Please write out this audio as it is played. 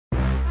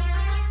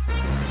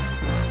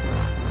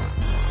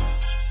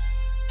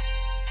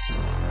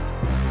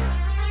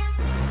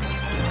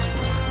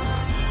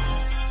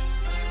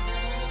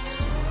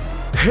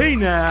Hey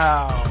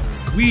now,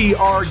 we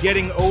are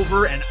getting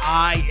over, and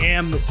I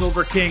am the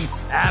Silver King,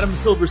 Adam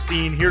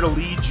Silverstein, here to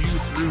lead you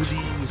through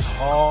these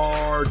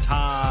hard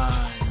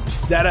times.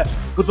 Data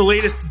with the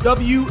latest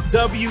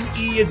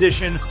WWE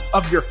edition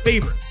of your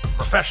favorite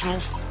professional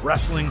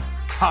wrestling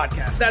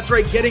podcast. That's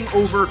right, Getting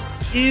Over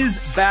is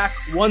back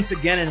once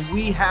again, and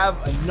we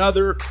have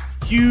another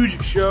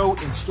huge show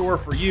in store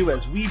for you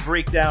as we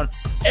break down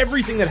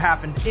everything that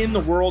happened in the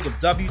world of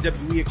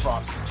WWE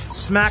across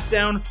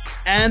SmackDown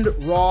and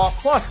Raw,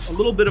 plus a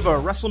little bit of a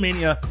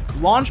WrestleMania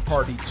launch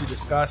party to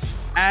discuss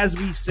as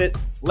we sit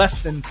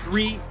less than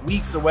 3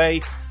 weeks away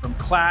from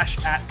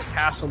Clash at the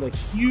Castle, a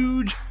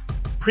huge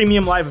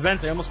premium live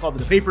event. I almost called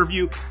it a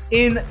pay-per-view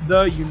in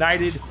the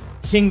United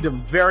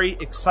Kingdom. Very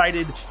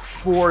excited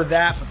for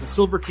that, but the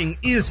Silver King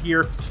is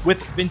here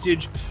with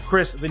vintage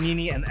Chris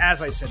Vannini, and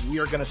as I said, we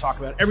are going to talk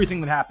about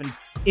everything that happened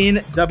in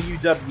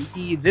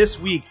WWE this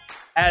week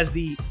as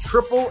the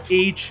Triple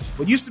H,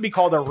 what used to be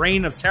called a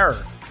reign of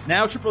terror,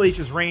 now Triple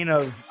H's reign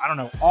of,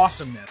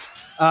 awesomeness,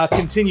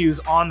 continues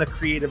on the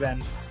creative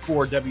end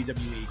for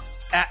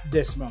WWE at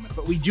this moment.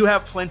 But we do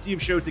have plenty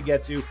of show to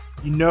get to.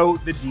 You know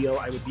the deal.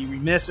 I would be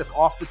remiss if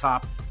off the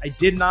top I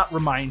did not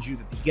remind you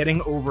that the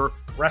Getting Over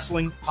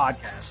Wrestling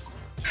podcast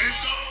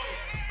is all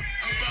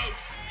about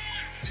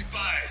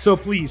Defiance. So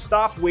please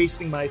stop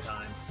wasting my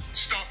time.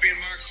 Stop being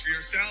marks for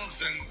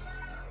yourselves and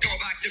go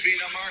back to being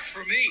a mark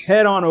for me.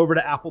 Head on over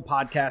to Apple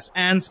Podcasts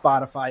and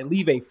Spotify.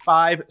 Leave a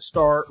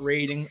 5-star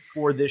rating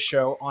for this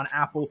show on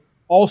Apple.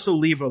 Also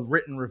leave a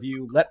written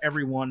review. Let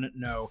everyone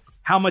know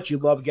how much you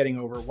love Getting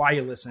Over, why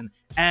you listen,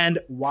 and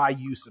why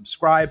you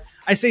subscribe.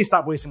 I say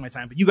stop wasting my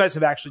time, but you guys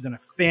have actually done a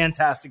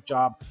fantastic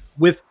job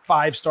with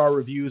 5-star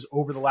reviews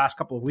over the last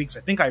couple of weeks.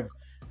 I think I've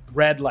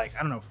read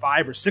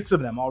 5 or 6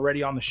 of them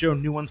already on the show.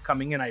 New ones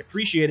coming in. I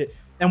appreciate it.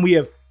 And we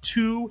have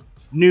 2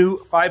 new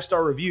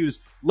 5-star reviews.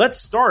 Let's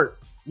start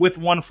with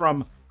one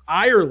from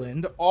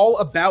Ireland, all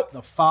about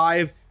the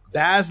 5,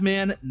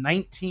 Bazman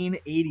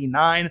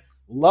 1989.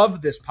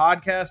 Love this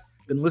podcast.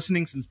 Been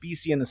listening since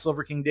BC and the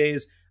Silver King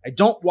days. I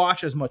don't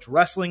watch as much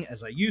wrestling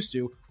as I used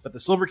to, but the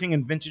Silver King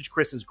and Vintage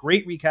Chris's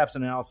great recaps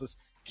and analysis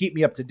keep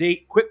me up to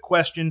date. Quick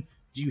question.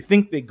 Do you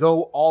think they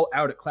go all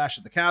out at Clash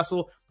at the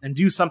Castle and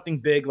do something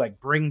big like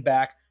bring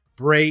back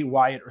Bray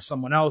Wyatt or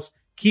someone else?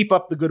 Keep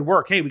up the good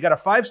work. Hey, we got a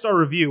 5-star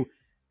review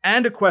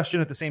and a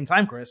question at the same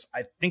time, Chris.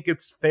 I think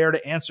it's fair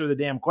to answer the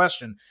damn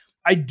question.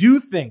 I do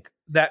think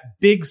that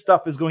big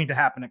stuff is going to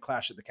happen at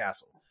Clash at the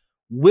Castle.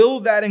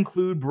 Will that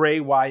include Bray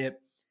Wyatt?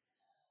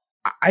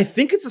 I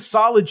think it's a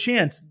solid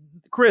chance.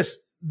 Chris,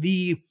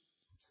 the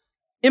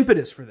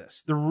impetus for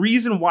this, the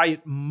reason why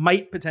it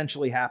might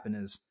potentially happen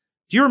is,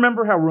 do you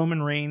remember how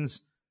Roman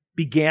Reigns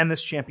began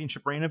this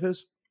championship reign of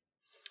his?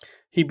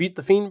 He beat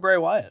the Fiend Bray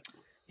Wyatt.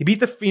 He beat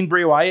the Fiend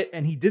Bray Wyatt,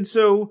 and he did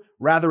so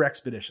rather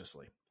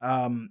expeditiously.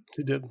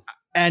 He did.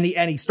 And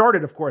he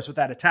started, of course, with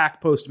that attack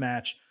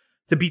post-match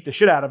to beat the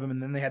shit out of him,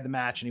 and then they had the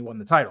match, and he won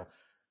the title.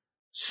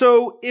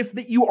 So if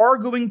you are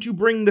going to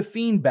bring the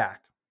Fiend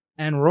back,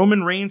 and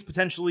Roman Reigns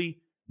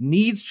potentially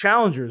needs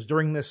challengers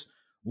during this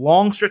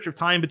long stretch of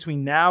time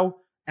between now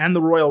and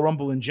the Royal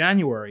Rumble in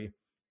January,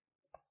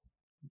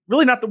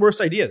 really not the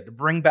worst idea to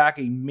bring back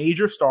a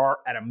major star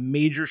at a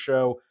major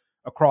show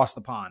across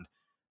the pond.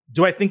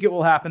 Do I think it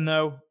will happen,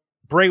 though?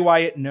 Bray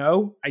Wyatt,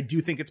 no. I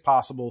do think it's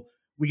possible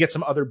we get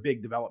some other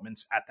big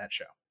developments at that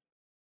show.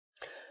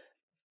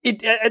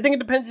 I think it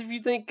depends if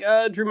you think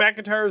Drew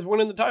McIntyre is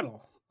winning the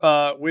title,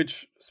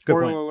 which,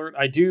 spoiler alert,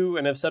 I do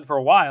and have said for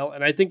a while.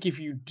 And I think if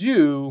you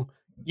do,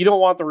 you don't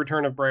want the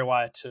return of Bray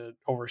Wyatt to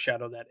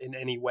overshadow that in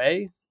any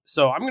way.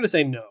 So I'm going to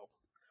say no.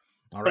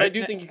 All right. But I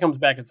do think he comes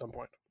back at some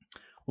point.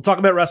 We'll talk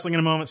about wrestling in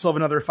a moment. Still have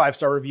another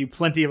 5-star review,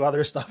 plenty of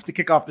other stuff to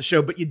kick off the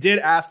show. But you did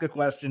ask a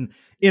question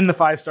in the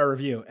 5-star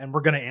review, and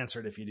we're going to answer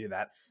it if you do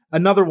that.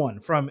 Another one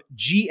from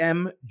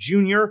GM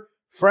Jr.,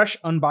 fresh,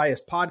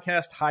 unbiased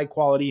podcast, high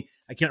quality.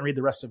 I can't read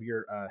the rest of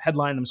your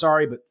headline. I'm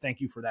sorry, but thank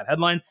you for that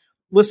headline.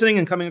 Listening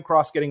and coming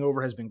across Getting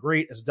Over has been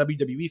great. As a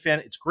WWE fan,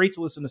 it's great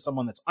to listen to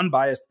someone that's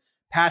unbiased,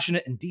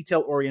 passionate, and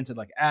detail-oriented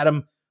like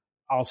Adam.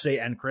 I'll say,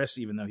 and Chris,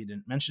 even though he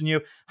didn't mention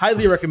you.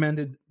 Highly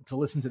recommended to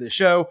listen to this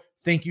show.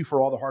 Thank you for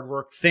all the hard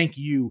work. Thank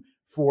you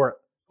for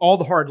all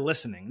the hard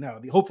listening.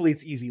 No, hopefully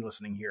it's easy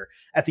listening here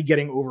at the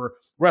Getting Over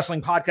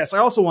Wrestling podcast. I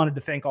also wanted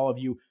to thank all of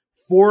you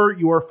for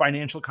your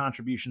financial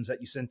contributions that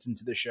you sent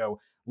into the show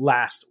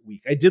last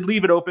week. I did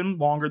leave it open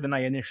longer than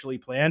I initially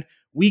planned.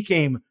 We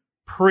came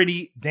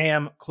pretty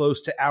damn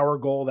close to our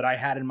goal that I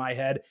had in my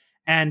head.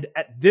 And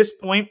at this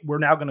point, we're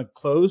now going to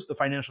close the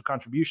financial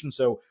contribution.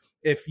 So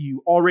if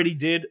you already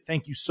did,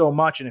 thank you so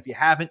much. And if you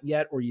haven't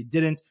yet, or you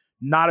didn't,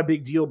 not a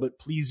big deal, but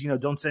please,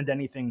 don't send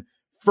anything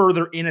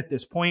further in at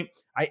this point.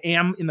 I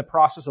am in the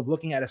process of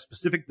looking at a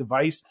specific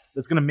device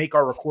that's going to make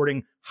our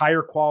recording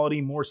higher quality,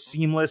 more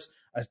seamless,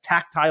 a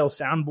tactile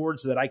soundboard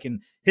so that I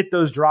can hit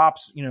those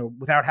drops,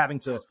 without having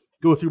to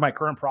go through my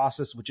current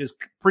process, which is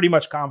pretty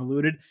much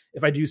convoluted,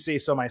 if I do say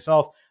so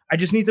myself. I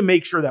just need to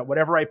make sure that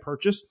whatever I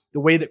purchase, the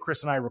way that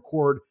Chris and I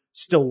record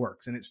still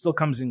works and it still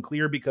comes in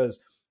clear,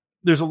 because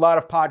there's a lot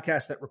of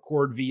podcasts that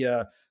record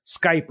via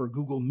Skype or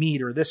Google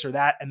Meet or this or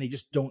that, and they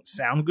just don't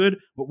sound good.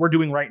 What we're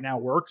doing right now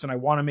works, and I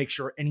want to make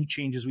sure any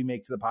changes we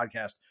make to the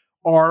podcast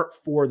are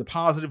for the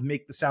positive,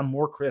 make the sound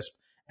more crisp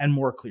and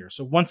more clear.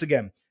 So once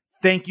again,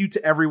 thank you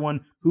to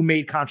everyone who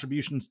made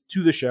contributions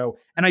to the show.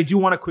 And I do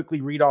want to quickly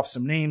read off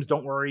some names.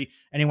 Don't worry,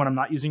 anyone, I'm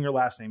not using your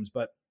last names,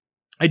 but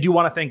I do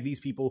want to thank these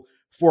people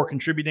for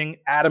contributing.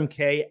 Adam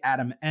K,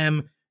 Adam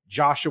M,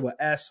 Joshua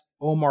S,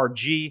 Omar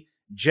G,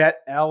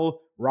 Jet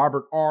L,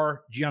 Robert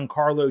R,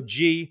 Giancarlo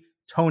G,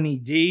 Tony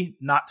D,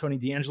 not Tony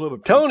D'Angelo,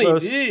 but Tony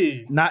close.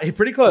 D. Not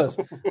pretty close.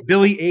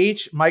 Billy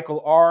H,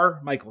 Michael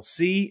R, Michael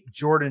C,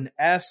 Jordan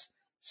S,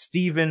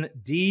 Stephen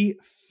D,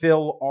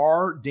 Phil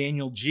R,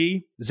 Daniel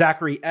G,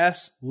 Zachary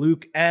S,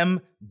 Luke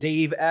M,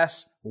 Dave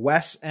S,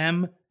 Wes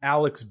M,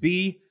 Alex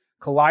B,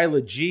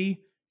 Kalila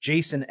G,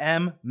 Jason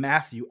M,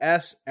 Matthew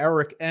S,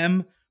 Eric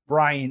M,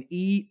 Brian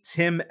E,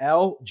 Tim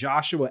L,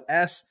 Joshua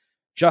S,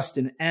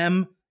 Justin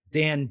M,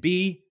 Dan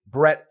B,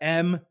 Brett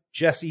M,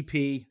 Jesse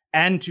P,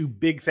 and two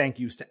big thank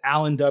yous to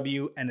Alan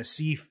W and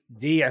Asif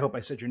D. I hope I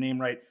said your name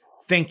right.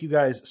 Thank you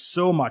guys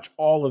so much,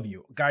 all of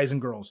you, guys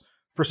and girls,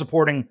 for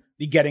supporting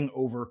the Getting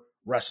Over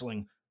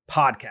Wrestling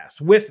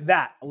podcast. With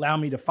that, allow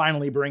me to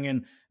finally bring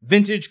in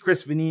vintage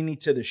Chris Vanini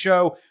to the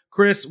show.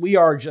 Chris, we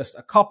are just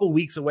a couple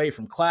weeks away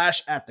from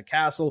Clash at the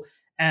Castle,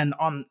 and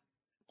on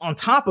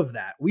top of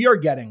that, we are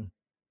getting,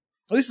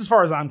 at least as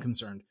far as I'm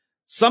concerned,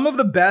 some of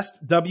the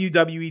best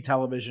WWE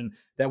television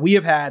that we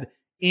have had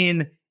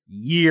in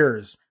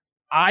years.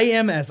 I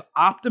am as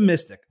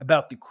optimistic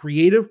about the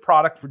creative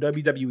product for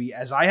WWE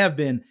as I have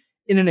been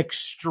in an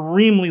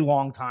extremely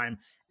long time.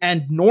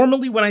 And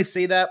normally when I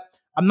say that,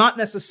 I'm not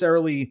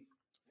necessarily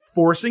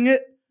forcing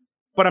it,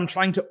 but I'm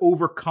trying to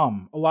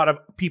overcome a lot of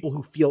people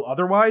who feel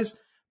otherwise.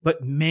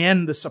 But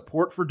man, the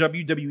support for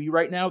WWE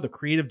right now, the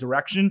creative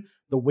direction,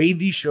 the way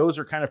these shows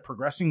are kind of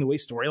progressing, the way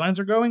storylines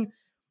are going,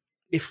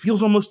 it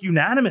feels almost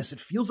unanimous. It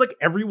feels like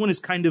everyone is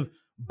kind of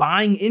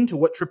buying into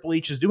what Triple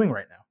H is doing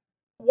right now.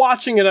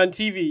 Watching it on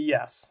TV,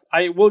 yes.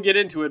 I will get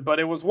into it, but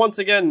it was once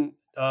again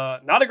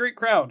not a great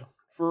crowd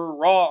for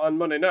Raw on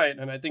Monday night,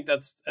 and I think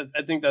that's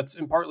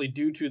in partly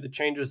due to the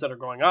changes that are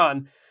going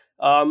on.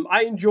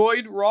 I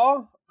enjoyed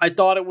Raw. I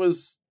thought it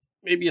was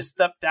maybe a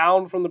step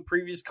down from the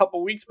previous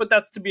couple weeks, but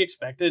that's to be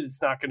expected.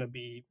 It's not going to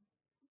be,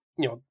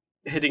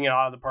 hitting it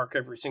out of the park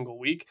every single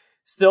week.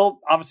 Still,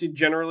 obviously,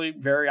 generally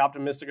very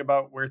optimistic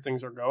about where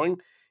things are going,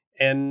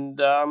 and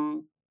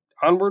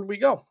onward we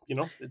go.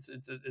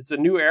 It's a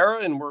new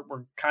era, and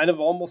we're kind of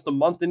almost a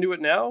month into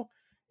it now,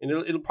 and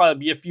it'll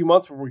probably be a few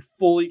months where we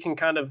fully can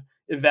kind of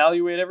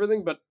evaluate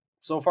everything. But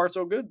so far,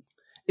 so good.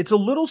 It's a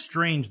little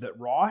strange that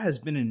Raw has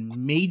been in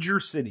major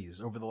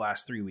cities over the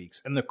last 3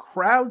 weeks, and the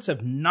crowds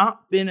have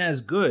not been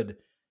as good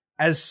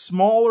as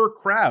smaller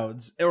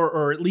crowds,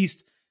 or at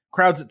least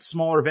crowds at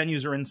smaller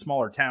venues or in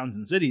smaller towns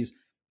and cities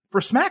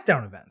for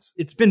SmackDown events.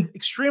 It's been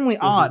extremely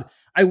odd.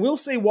 I will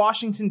say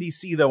Washington,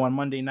 D.C., though, on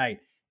Monday night,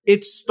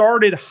 it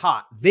started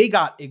hot. They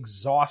got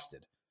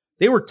exhausted.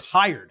 They were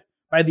tired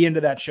by the end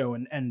of that show.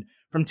 And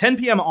from 10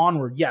 p.m.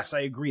 onward, yes,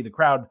 I agree, the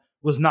crowd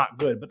was not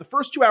good. But the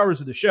first 2 hours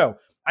of the show,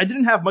 I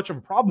didn't have much of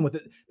a problem with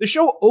it. The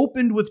show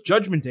opened with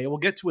Judgment Day. We'll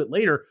get to it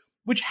later,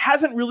 which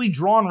hasn't really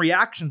drawn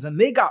reactions, and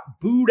they got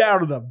booed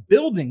out of the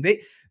building.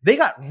 They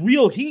got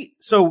real heat.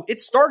 So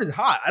it started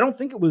hot. I don't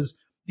think it was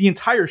the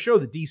entire show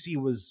that DC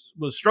was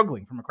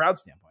struggling from a crowd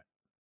standpoint.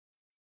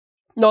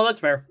 No, that's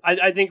fair.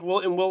 I think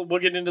we'll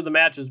get into the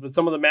matches, but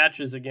some of the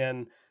matches,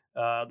 again,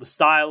 the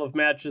style of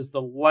matches,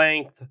 the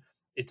length,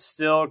 it's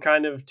still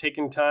kind of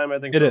taking time, I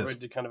think, for everybody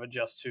to kind of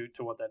adjust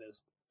to what that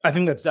is. I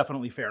think that's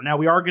definitely fair. Now,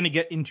 we are going to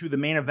get into the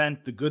main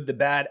event, the good, the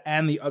bad,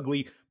 and the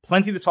ugly.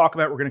 Plenty to talk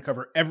about. We're going to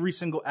cover every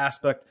single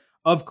aspect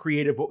of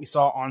creative, what we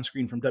saw on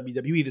screen from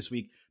WWE this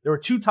week. There were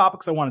two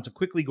topics I wanted to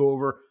quickly go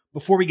over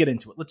before we get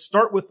into it. Let's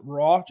start with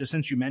Raw, just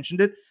since you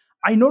mentioned it.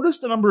 I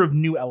noticed a number of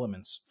new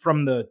elements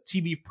from the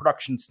TV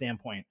production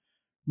standpoint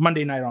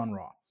Monday night on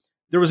Raw.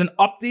 There was an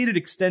updated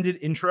extended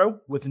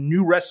intro with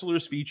new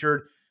wrestlers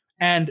featured,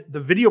 and the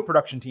video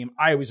production team,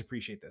 I always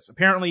appreciate this.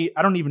 Apparently,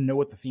 I don't even know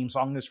what the theme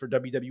song is for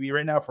WWE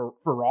right now for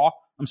Raw.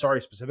 I'm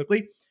sorry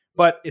specifically,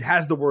 but it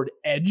has the word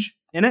Edge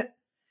in it.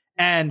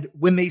 And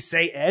when they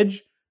say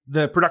Edge,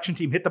 the production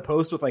team hit the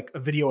post with like a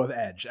video of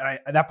Edge.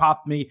 And that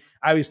popped me.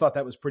 I always thought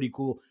that was pretty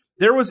cool.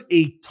 There was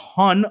a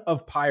ton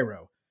of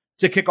pyro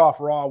to kick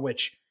off Raw,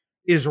 which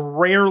is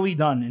rarely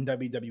done in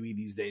WWE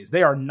these days.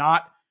 They are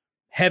not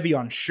heavy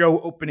on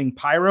show opening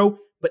pyro,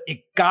 but it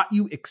got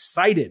you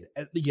excited.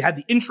 You had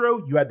the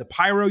intro, you had the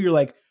pyro. You're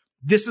like,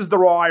 this is the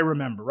Raw I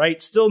remember, right?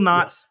 Still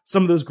not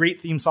some of those great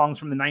theme songs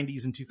from the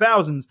 90s and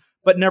 2000s,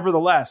 but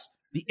nevertheless,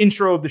 the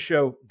intro of the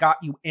show got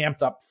you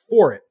amped up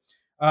for it.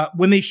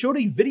 When they showed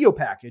a video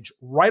package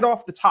right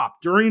off the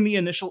top during the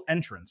initial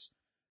entrance,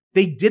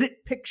 they did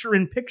it picture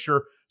in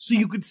picture so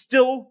you could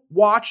still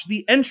watch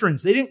the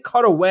entrance. They didn't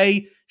cut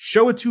away,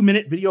 show a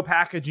 2-minute video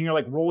package, and you're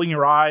like rolling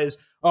your eyes.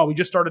 Oh, we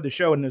just started the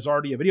show and there's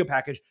already a video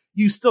package.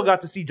 You still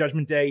got to see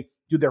Judgment Day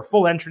do their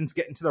full entrance,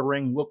 get into the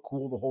ring, look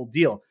cool, the whole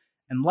deal.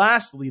 And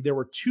lastly, there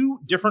were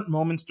 2 different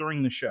moments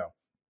during the show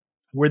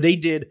where they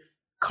did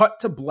cut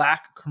to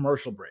black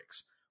commercial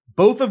breaks,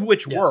 both of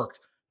which worked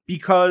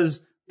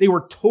because they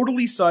were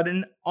totally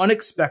sudden,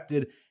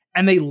 unexpected,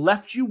 and they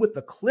left you with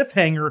a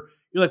cliffhanger.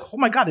 You're like, oh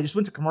my God, they just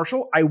went to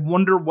commercial. I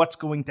wonder what's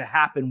going to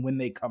happen when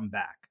they come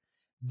back.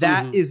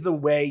 That is the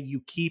way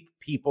you keep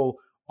people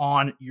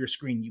on your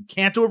screen. You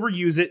can't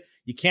overuse it.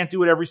 You can't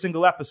do it every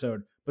single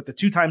episode, but the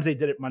 2 times they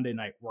did it Monday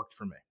night worked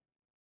for me.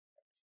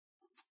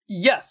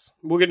 Yes,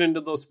 we'll get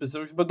into those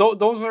specifics, but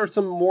those are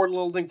some more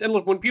little things. And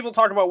look, when people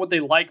talk about what they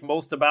like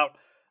most about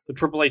the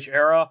Triple H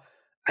era,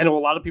 I know a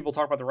lot of people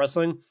talk about the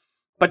wrestling,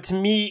 but to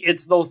me,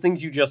 it's those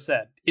things you just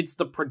said. It's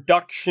the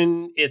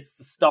production, it's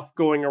the stuff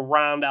going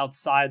around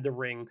outside the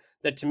ring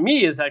that to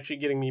me is actually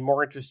getting me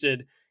more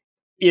interested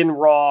in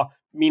Raw,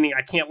 meaning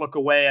I can't look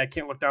away, I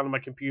can't look down at my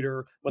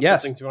computer when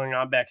something's going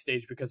on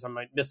backstage because I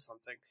might miss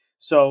something.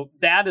 So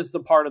that is the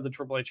part of the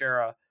Triple H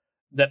era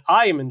that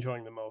I am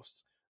enjoying the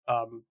most.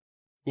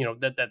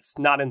 That's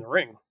not in the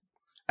ring.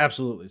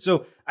 Absolutely.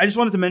 So I just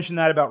wanted to mention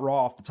that about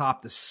Raw off the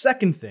top. The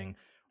second thing,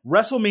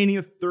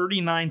 WrestleMania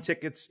 39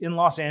 tickets in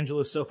Los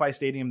Angeles, SoFi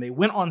Stadium, they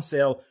went on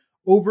sale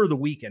over the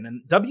weekend.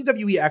 And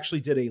WWE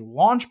actually did a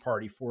launch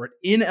party for it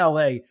in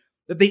LA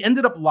that they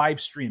ended up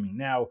live streaming.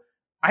 Now,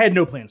 I had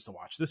no plans to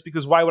watch this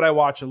because why would I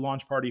watch a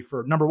launch party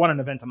for, number one, an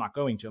event I'm not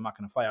going to. I'm not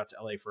going to fly out to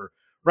LA for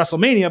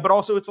WrestleMania, but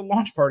also it's a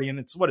launch party and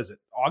it's, what is it,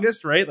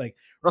 August, right? Like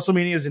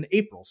WrestleMania is in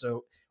April.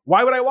 So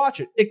why would I watch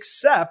it?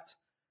 Except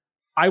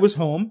I was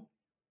home,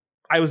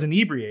 I was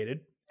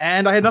inebriated,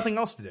 and I had nothing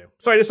else to do.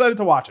 So I decided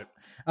to watch it.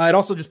 It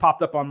also just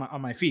popped up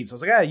on my feed. So I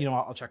was like,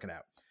 I'll check it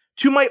out.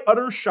 To my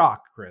utter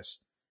shock, Chris,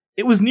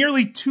 it was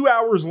nearly 2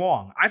 hours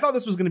long. I thought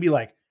this was going to be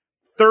like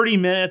 30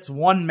 minutes,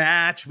 one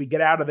match. We get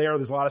out of there.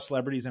 There's a lot of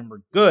celebrities and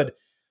we're good.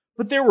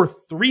 But there were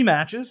 3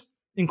 matches,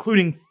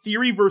 including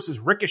Theory versus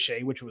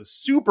Ricochet, which was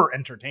super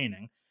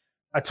entertaining.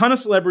 A ton of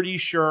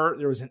celebrities, sure.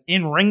 There was an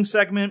in-ring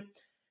segment.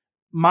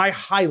 My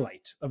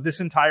highlight of this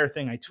entire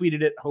thing, I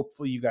tweeted it.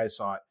 Hopefully you guys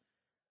saw it.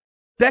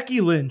 Becky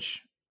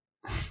Lynch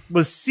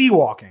was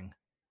sea-walking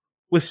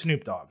with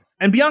Snoop Dogg.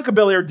 And Bianca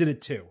Belair did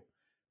it too.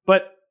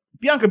 But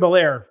Bianca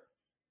Belair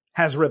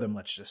has rhythm,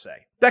 let's just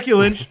say. Becky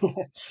Lynch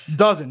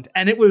doesn't.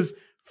 And it was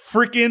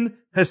freaking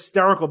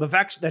hysterical. The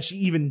fact that she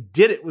even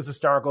did it was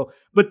hysterical.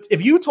 But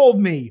if you told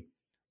me,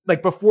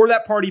 like before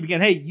that party began,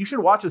 hey, you should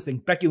watch this thing,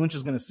 Becky Lynch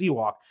is going to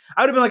sea-walk,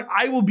 I would have been like,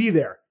 I will be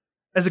there.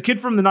 As a kid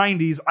from the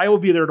 90s, I will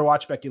be there to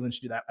watch Becky Lynch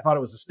do that. I thought it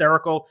was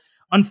hysterical.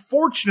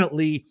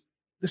 Unfortunately,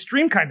 the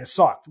stream kind of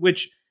sucked,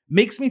 which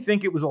makes me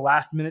think it was a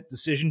last-minute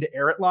decision to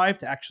air it live,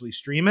 to actually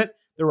stream it.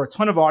 There were a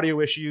ton of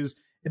audio issues.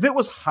 If it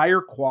was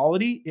higher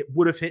quality, it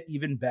would have hit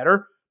even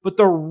better. But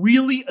the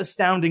really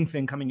astounding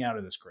thing coming out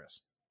of this,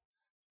 Chris,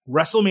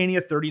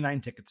 WrestleMania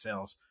 39 ticket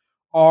sales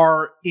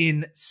are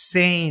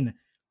insane.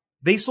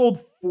 They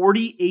sold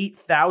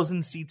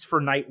 48,000 seats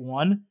for night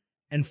 1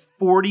 and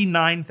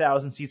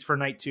 49,000 seats for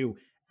night 2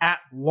 at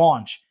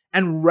launch.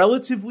 And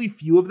relatively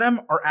few of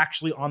them are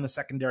actually on the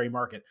secondary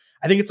market.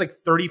 I think it's like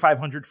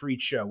 3,500 for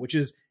each show, which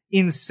is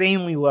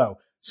insanely low.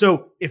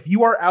 So if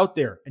you are out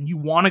there and you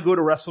want to go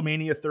to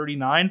WrestleMania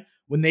 39,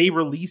 when they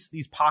release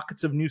these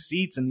pockets of new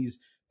seats and these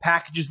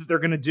packages that they're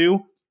going to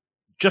do,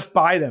 just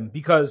buy them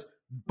because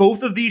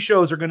both of these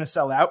shows are going to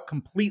sell out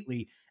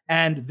completely.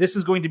 And this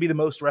is going to be the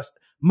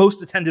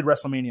most attended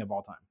WrestleMania of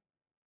all time.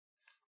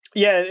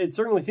 Yeah, it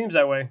certainly seems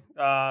that way.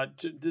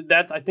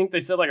 That's, I think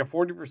they said like a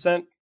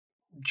 40%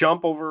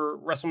 jump over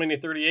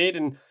WrestleMania 38.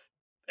 And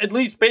at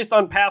least based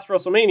on past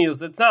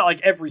WrestleManias, it's not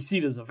like every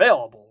seat is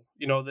available.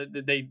 You know,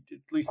 they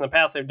at least in the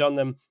past, they've done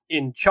them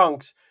in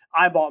chunks.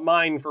 I bought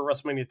mine for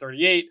WrestleMania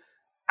 38.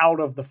 Out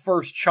of the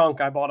first chunk,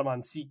 I bought them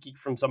on SeatGeek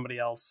from somebody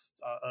else,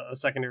 a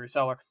secondary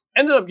seller.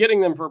 Ended up getting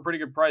them for a pretty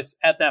good price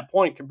at that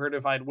point compared to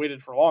if I had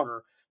waited for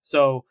longer.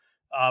 So,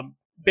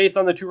 based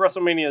on the 2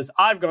 WrestleManias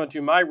I've gone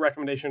to, my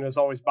recommendation is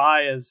always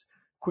buy as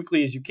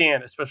quickly as you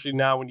can, especially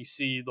now when you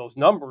see those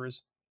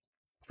numbers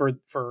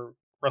for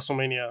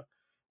WrestleMania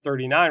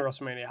 39,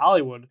 WrestleMania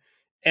Hollywood.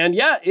 And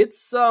yeah,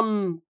 it's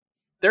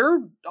they're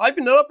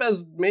hyping it up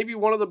as maybe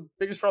one of the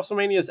biggest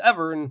WrestleManias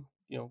ever. And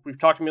you know, we've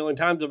talked a million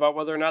times about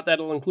whether or not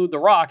that'll include The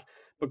Rock,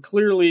 but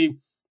clearly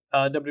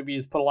WWE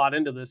has put a lot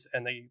into this,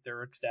 and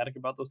they're ecstatic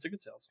about those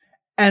ticket sales.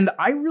 And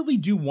I really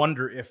do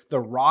wonder if the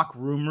Rock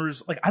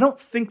rumors, like, I don't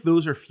think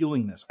those are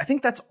fueling this. I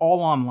think that's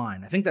all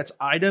online. I think that's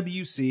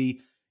IWC,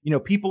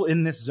 people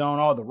in this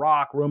zone, The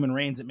Rock, Roman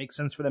Reigns, it makes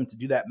sense for them to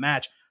do that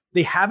match.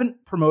 They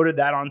haven't promoted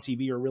that on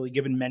TV or really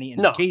given many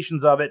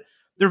indications of it.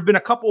 There have been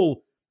a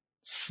couple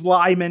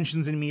sly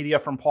mentions in media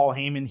from Paul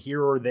Heyman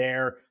here or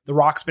there. The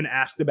Rock's been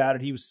asked about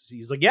it.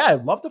 He's like, yeah,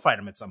 I'd love to fight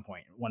him at some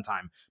point, one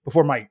time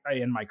before I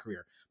end my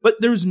career. But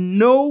there's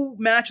no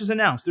matches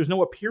announced. There's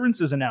no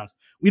appearances announced.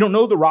 We don't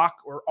know The Rock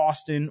or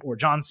Austin or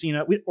John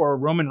Cena or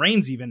Roman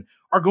Reigns even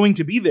are going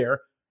to be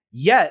there.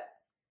 Yet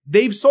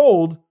they've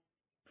sold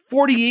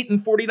 48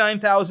 and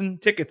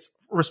 49,000 tickets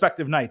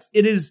respective nights.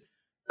 It is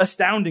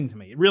astounding to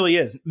me. It really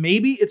is.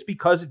 Maybe it's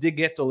because it did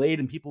get delayed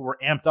and people were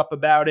amped up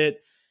about it.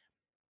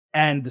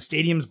 and the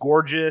stadium's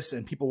gorgeous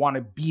and people want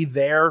to be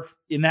there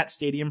in that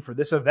stadium for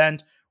this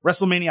event.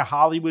 WrestleMania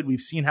Hollywood,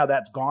 we've seen how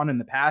that's gone in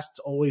the past. It's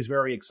always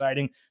very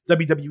exciting.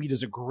 WWE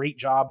does a great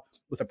job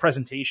with the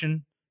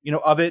presentation,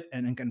 of it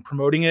and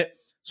promoting it.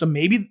 So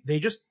maybe they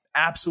just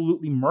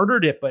absolutely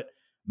murdered it. But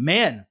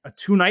man, a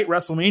 2-night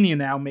WrestleMania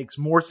now makes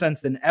more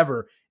sense than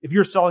ever if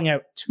you're selling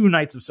out 2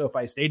 nights of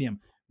SoFi Stadium.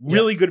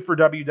 Really good for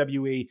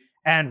WWE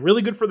and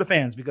really good for the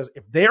fans, because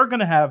if they're going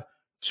to have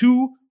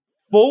 2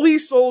 fully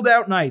sold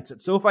out nights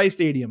at SoFi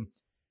Stadium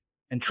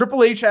and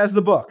Triple H has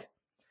the book,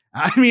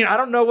 I mean, I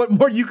don't know what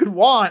more you could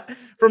want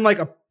from like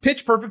a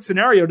pitch perfect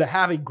scenario to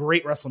have a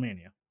great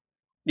WrestleMania.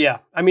 Yeah.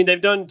 I mean, they've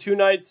done 2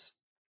 nights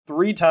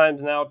 3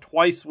 times now,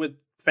 twice with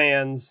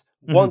fans,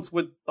 once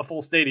with a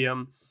full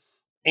stadium.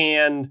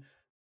 And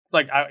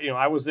like,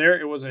 I was there.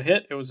 It was a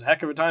hit. It was a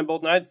heck of a time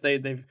both nights.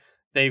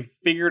 They've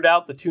figured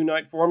out the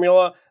 2-night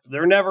formula.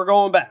 They're never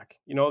going back.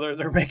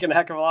 They're making a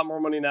heck of a lot more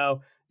money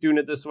now doing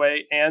it this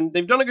way. And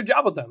they've done a good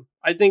job with them.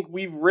 I think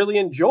we've really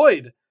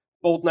enjoyed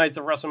both nights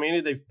of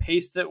WrestleMania. They've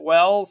paced it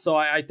well. So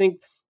I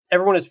think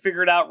everyone has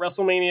figured out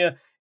WrestleMania.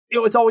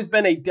 It's always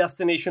been a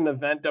destination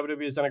event.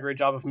 WWE has done a great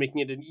job of making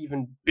it an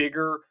even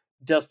bigger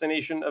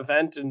destination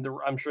event. And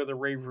I'm sure the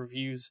rave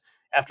reviews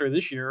after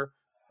this year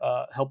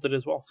helped it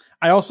as well.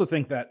 I also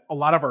think that a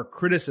lot of our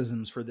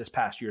criticisms for this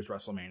past year's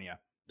WrestleMania,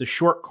 the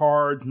short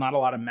cards, not a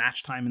lot of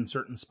match time in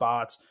certain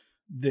spots,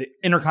 the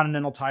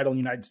Intercontinental title and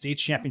United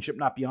States Championship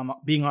not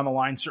being on the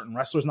line, certain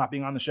wrestlers not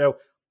being on the show,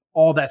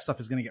 all that stuff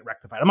is going to get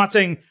rectified. I'm not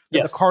saying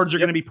that the cards are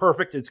going to be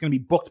perfect. It's going to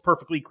be booked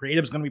perfectly.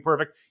 Creative is going to be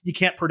perfect. You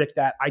can't predict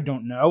that. I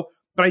don't know.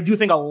 But I do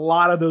think a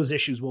lot of those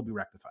issues will be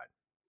rectified.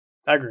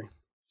 I agree.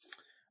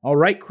 All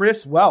right,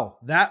 Chris. Well,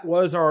 that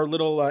was our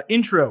little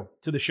intro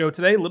to the show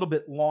today. A little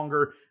bit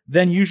longer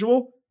than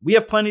usual. We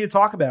have plenty to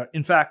talk about.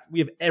 In fact, we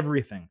have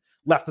everything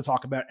left to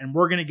talk about. And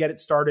we're going to get it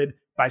started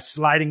by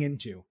sliding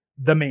into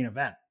the main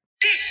event.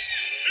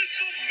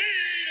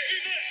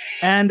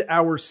 And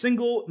our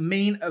single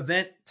main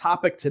event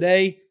topic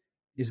today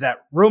is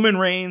that Roman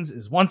Reigns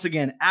is once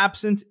again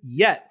absent,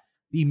 yet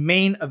the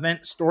main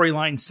event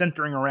storyline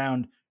centering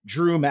around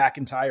Drew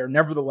McIntyre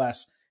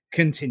nevertheless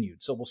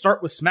continued. So we'll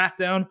start with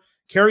SmackDown.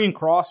 Karrion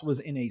Kross was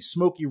in a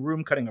smoky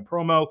room cutting a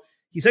promo.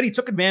 He said he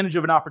took advantage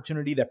of an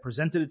opportunity that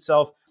presented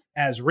itself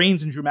as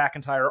Reigns and Drew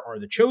McIntyre are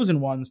the chosen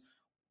ones,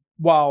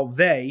 while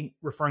they,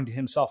 referring to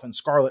himself and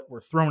Scarlett,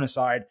 were thrown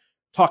aside,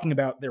 talking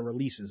about their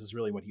releases is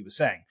really what he was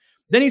saying.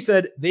 Then he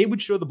said they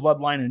would show the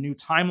Bloodline a new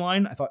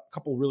timeline. I thought a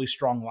couple really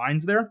strong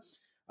lines there.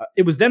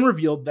 It was then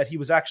revealed that he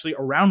was actually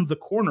around the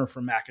corner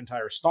from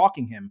McIntyre,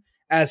 stalking him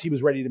as he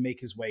was ready to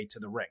make his way to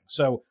the ring.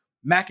 So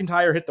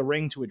McIntyre hit the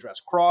ring to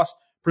address Kross,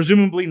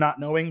 presumably not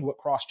knowing what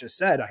Kross just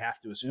said, I have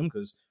to assume,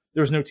 because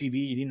there was no TV,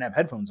 he didn't have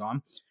headphones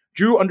on.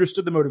 Drew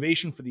understood the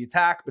motivation for the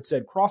attack, but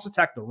said Kross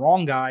attacked the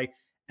wrong guy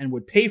and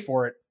would pay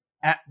for it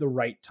at the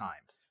right time.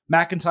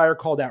 McIntyre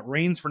called out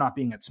Reigns for not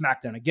being at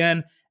SmackDown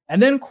again,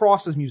 and then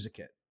Kross's music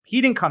hit. He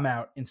didn't come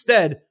out.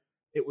 Instead,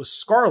 it was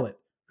Scarlett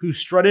who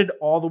strutted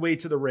all the way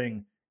to the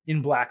ring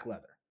in black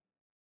leather.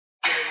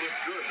 They look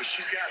good, but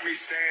she's got me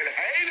saying,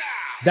 hey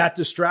now! That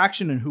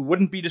distraction, and who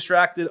wouldn't be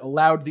distracted,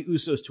 allowed the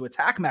Usos to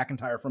attack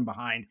McIntyre from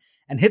behind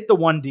and hit the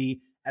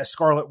 1D as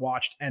Scarlett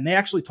watched, and they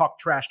actually talked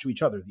trash to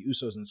each other, the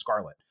Usos and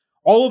Scarlett.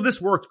 All of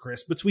this worked,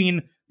 Chris.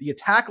 Between the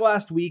attack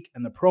last week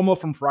and the promo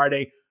from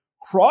Friday,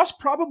 Kross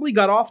probably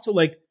got off to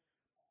like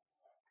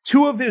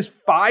 2 of his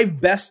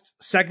 5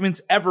 best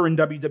segments ever in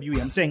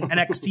WWE. I'm saying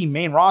NXT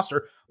main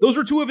roster. Those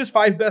were 2 of his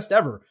 5 best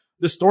ever.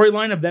 The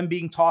storyline of them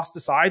being tossed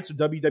aside so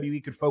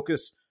WWE could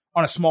focus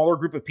on a smaller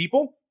group of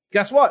people.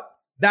 Guess what?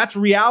 That's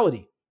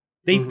reality.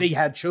 They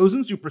had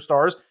chosen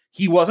superstars.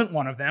 He wasn't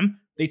one of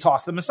them. They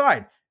tossed them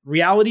aside.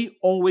 Reality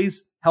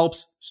always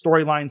helps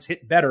storylines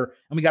hit better.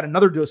 And we got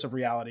another dose of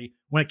reality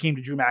when it came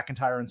to Drew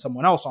McIntyre and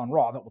someone else on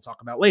Raw that we'll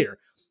talk about later.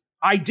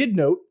 I did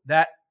note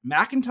that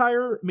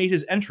McIntyre made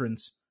his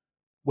entrance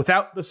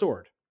without the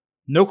sword.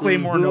 No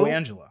Claymore, no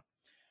Angela.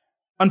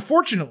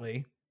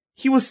 Unfortunately,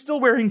 he was still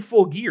wearing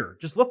full gear.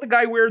 Just let the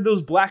guy wear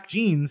those black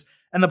jeans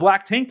and the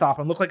black tank top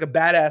and look like a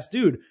badass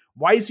dude.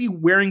 Why is he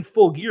wearing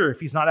full gear if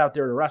he's not out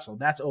there to wrestle?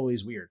 That's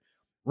always weird.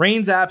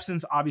 Reigns'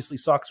 absence obviously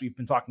sucks. We've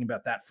been talking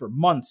about that for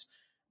months.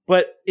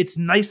 But it's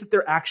nice that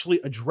they're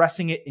actually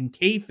addressing it in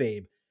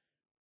kayfabe.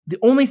 The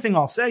only thing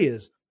I'll say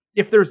is,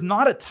 if there's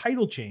not a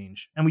title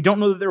change, and we don't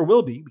know that there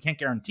will be, we can't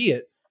guarantee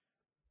it,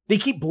 they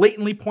keep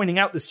blatantly pointing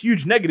out this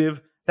huge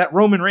negative that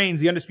Roman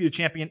Reigns, the undisputed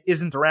champion,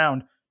 isn't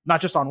around,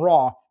 not just on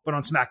Raw, but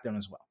on SmackDown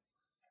as well.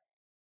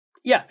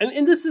 Yeah,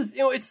 and this is,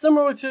 it's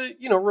similar to,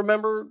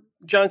 remember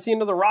John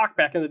Cena, The Rock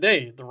back in the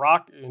day. The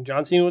Rock, and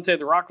John Cena would say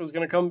The Rock was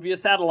going to come via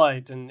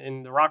satellite,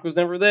 and The Rock was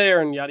never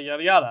there, and yada,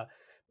 yada, yada.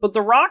 But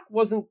The Rock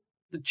wasn't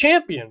the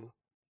champion,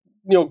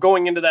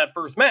 going into that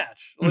first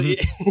match.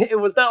 It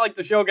was not like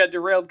the show got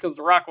derailed because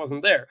The Rock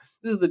wasn't there.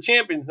 This is the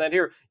champion's not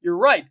here. You're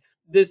right.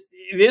 It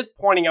is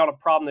pointing out a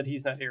problem that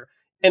he's not here.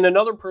 And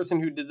another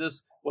person who did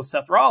this was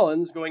Seth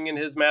Rollins going in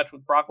his match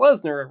with Brock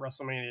Lesnar at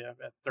WrestleMania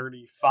at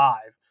 35,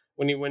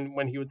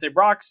 when he would say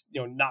Brock's,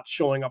 not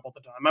showing up all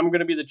the time. I'm going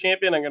to be the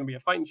champion. I'm going to be a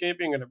fighting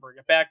champion. I'm going to bring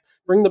it back,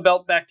 bring the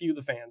belt back to you,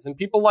 the fans. And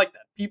people like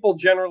that. People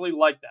generally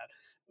like that.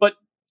 But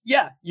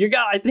yeah,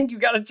 I think you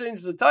got to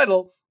change the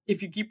title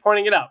if you keep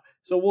pointing it out.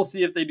 So we'll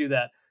see if they do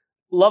that.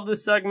 Love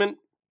this segment.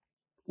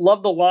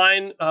 Love the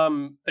line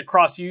that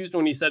Cross used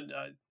when he said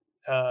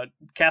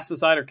cast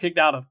aside or kicked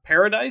out of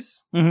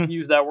paradise. Mm-hmm.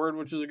 Use that word,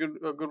 which is a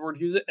good word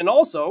to use it. And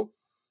also,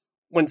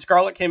 when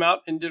Scarlett came out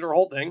and did her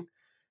whole thing,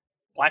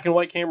 black and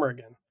white camera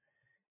again.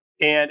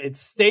 And it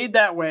stayed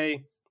that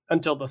way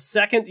until the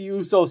second the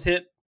Usos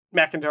hit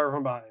McIntyre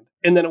from behind.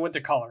 And then it went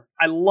to color.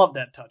 I love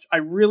that touch. I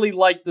really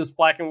like this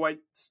black and white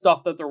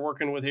stuff that they're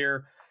working with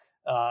here.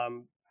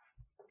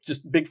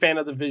 Just big fan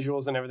of the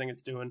visuals and everything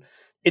it's doing.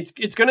 It's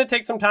going to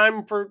take some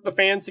time for the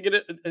fans to get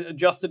it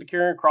adjusted to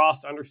Karrion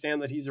Kross, to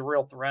understand that he's a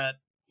real threat,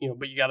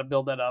 but you got to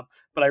build that up.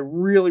 But I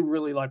really,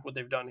 really like what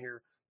they've done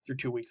here through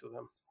 2 weeks with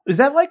him. Is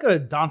that like a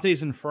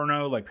Dante's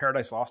Inferno, like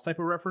Paradise Lost type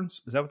of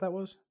reference? Is that what that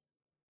was?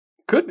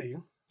 Could be.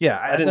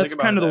 Yeah, that's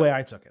kind of the way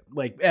I took it.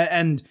 Like,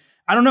 and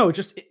I don't know,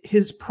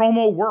 his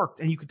promo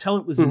worked, and you could tell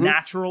it was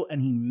natural, and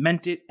he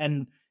meant it,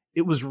 and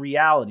it was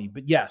reality.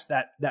 But yes,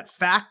 that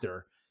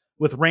factor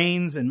with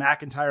Reigns and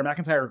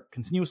McIntyre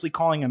continuously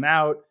calling him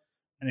out,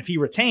 and if he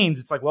retains,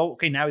 it's like, well,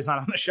 okay, now he's not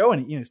on the show,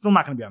 and he's still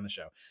not going to be on the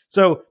show.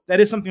 So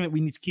that is something that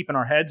we need to keep in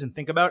our heads and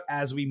think about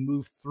as we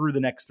move through the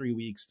next 3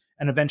 weeks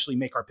and eventually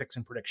make our picks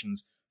and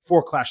predictions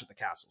for Clash at the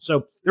Castle.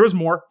 So there was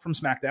more from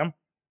SmackDown.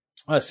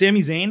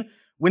 Sami Zayn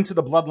went to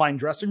the Bloodline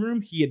dressing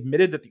room. He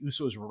admitted that the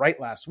Usos were right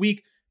last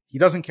week. He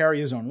doesn't carry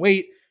his own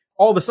weight.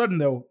 All of a sudden,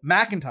 though,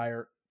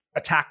 McIntyre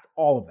attacked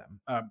all of them,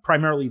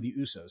 primarily the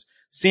Usos.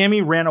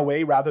 Sami ran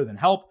away rather than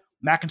help.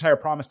 McIntyre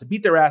promised to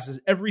beat their asses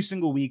every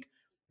single week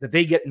that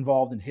they get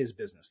involved in his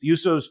business. The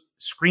Usos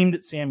screamed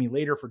at Sami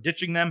later for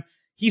ditching them.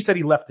 He said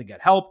he left to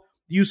get help.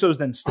 The Usos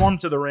then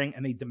stormed to the ring,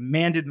 and they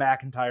demanded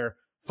McIntyre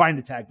find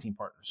a tag team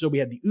partner. So we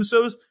had the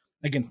Usos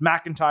against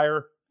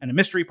McIntyre and a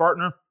mystery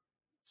partner.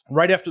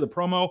 Right after the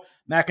promo,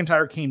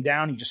 McIntyre came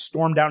down. He just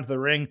stormed down to the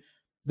ring.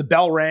 The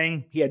bell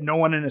rang. He had no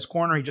one in his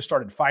corner. He just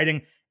started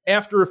fighting.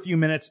 After a few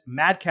minutes,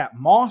 Madcap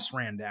Moss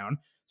ran down.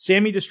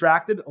 Sami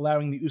distracted,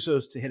 allowing the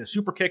Usos to hit a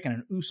super kick and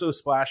an Uso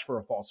splash for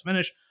a false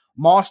finish.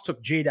 Moss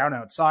took Jay down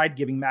outside,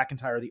 giving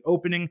McIntyre the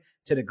opening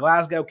to the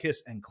Glasgow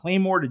Kiss and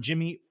Claymore to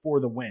Jimmy for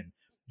the win.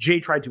 Jay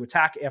tried to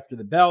attack after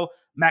the bell.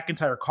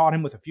 McIntyre caught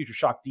him with a Future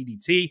Shock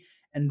DDT,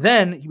 and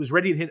then he was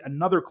ready to hit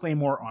another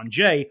Claymore on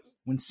Jay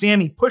when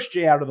Sami pushed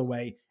Jay out of the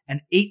way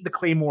and ate the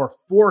Claymore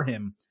for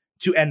him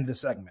to end the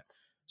segment.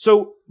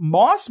 So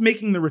Moss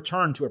making the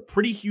return to a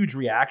pretty huge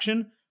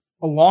reaction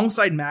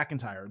alongside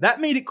McIntyre,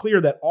 that made it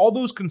clear that all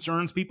those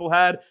concerns people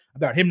had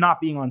about him not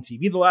being on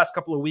TV the last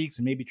couple of weeks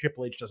and maybe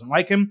Triple H doesn't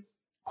like him,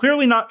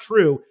 clearly not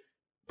true.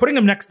 Putting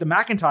him next to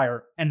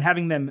McIntyre and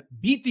having them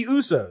beat the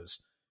Usos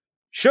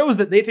shows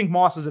that they think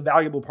Moss is a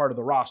valuable part of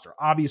the roster.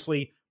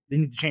 Obviously, they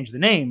need to change the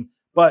name,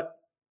 but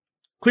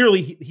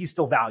clearly he's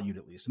still valued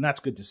at least, and that's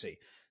good to see.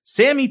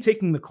 Sami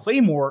taking the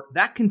Claymore,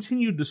 that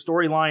continued the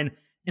storyline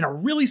in a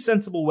really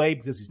sensible way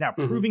because he's now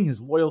proving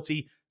his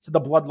loyalty to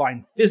the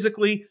Bloodline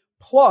physically.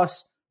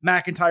 Plus,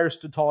 McIntyre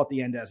stood tall at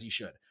the end as he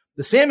should.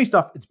 The Sami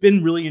stuff, it's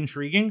been really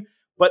intriguing,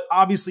 but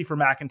obviously for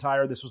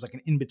McIntyre, this was like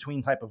an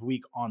in-between type of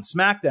week on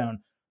SmackDown.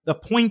 The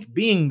point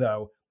being,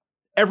 though,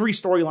 every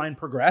storyline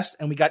progressed,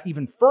 and we got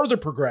even further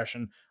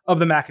progression of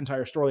the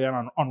McIntyre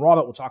storyline on Raw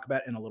that we'll talk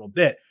about in a little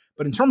bit.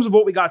 But in terms of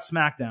what we got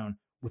SmackDown,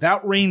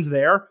 without Reigns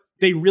there,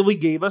 they really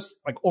gave us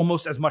like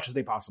almost as much as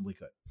they possibly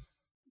could.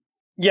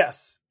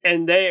 Yes,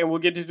 and we'll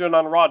get to it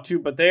on Raw too,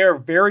 but they are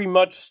very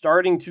much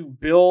starting to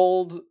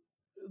build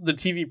the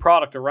TV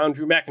product around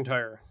Drew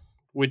McIntyre,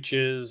 which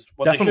is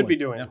what they should be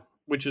doing. Yeah.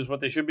 Which is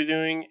what they should be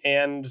doing,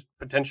 and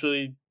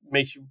potentially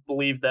makes you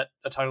believe that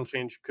a title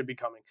change could be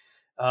coming.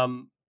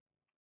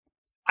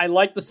 I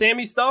like the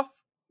Sami stuff.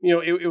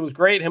 It was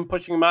great, him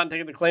pushing him out and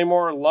taking the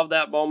Claymore. Love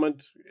that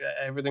moment.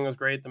 Everything was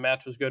great. The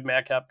match was good.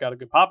 Madcap got a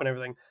good pop and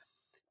everything.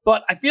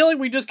 But I feel like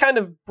we just kind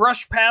of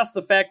brushed past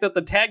the fact that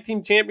the tag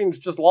team champions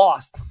just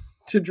lost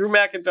to Drew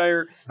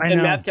McIntyre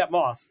and Madcap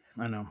Moss.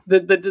 I know. The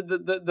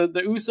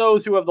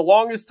Usos, who have the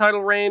longest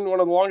title reign, one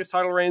of the longest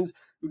title reigns,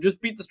 who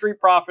just beat the Street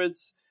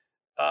Profits,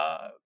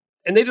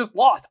 and they just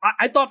lost.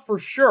 I thought for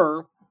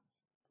sure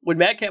when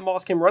Madcap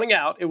Moss came running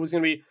out, it was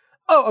going to be,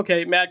 oh,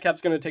 okay,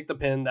 Madcap's going to take the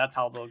pin. That's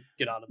how they'll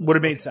get out of this. Would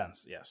have made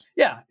sense, yes.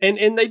 Yeah,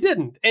 and they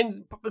didn't.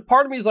 And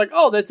part of me is like,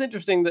 oh, that's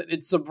interesting that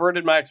it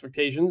subverted my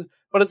expectations.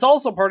 But it's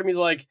also part of me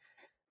like,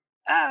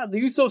 the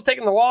Usos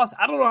taking the loss.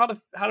 I don't know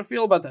how to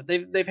feel about that.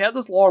 They've had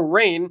this long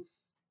reign,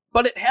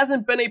 but it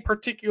hasn't been a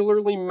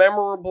particularly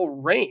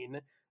memorable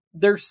reign.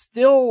 They're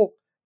still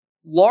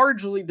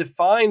largely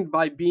defined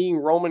by being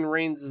Roman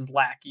Reigns'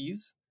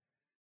 lackeys.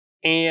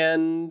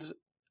 And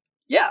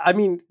yeah, I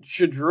mean,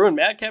 should Drew and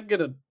Madcap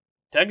get a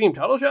tag team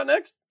title shot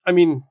next? I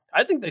mean,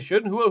 I think they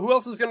should. Who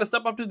else is going to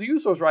step up to the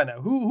Usos right now?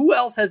 Who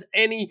else has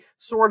any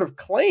sort of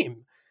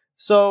claim?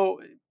 So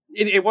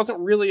it wasn't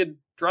really a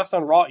dressed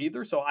on Raw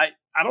either. So I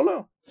don't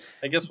know.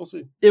 I guess we'll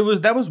see.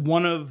 That was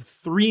one of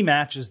 3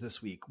 matches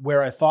this week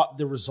where I thought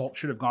the result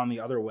should have gone the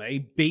other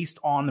way based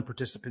on the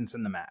participants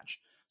in the match.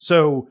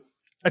 So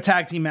a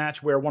tag team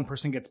match where one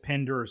person gets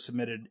pinned or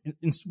submitted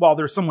while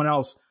there's someone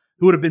else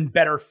who would have been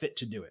better fit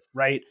to do it,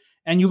 right?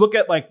 And you look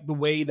at like the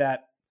way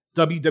that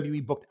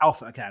WWE booked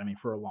Alpha Academy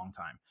for a long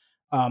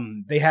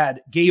time. They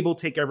had Gable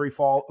take every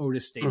fall,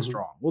 Otis stay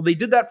strong. Well, they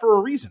did that for a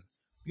reason,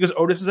 because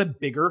Otis is a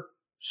bigger,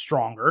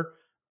 stronger,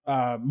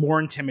 more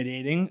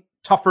intimidating,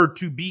 tougher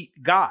to beat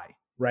guy,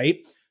 right?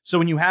 So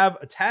when you have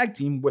a tag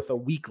team with a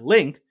weak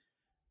link,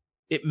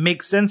 it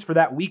makes sense for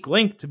that weak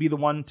link to be the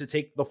one to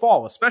take the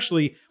fall,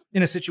 especially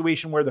in a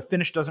situation where the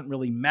finish doesn't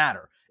really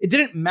matter. It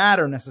didn't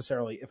matter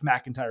necessarily if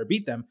McIntyre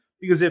beat them,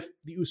 because if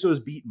the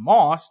Usos beat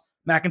Moss,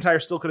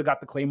 McIntyre still could have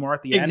got the Claymore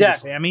at the end of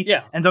Sammy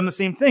and done the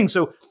same thing.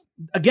 So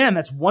again,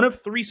 that's one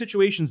of 3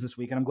 situations this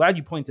week, and I'm glad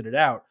you pointed it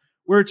out,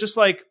 where it's just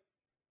like,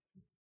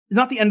 it's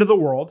not the end of the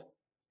world,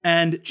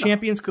 and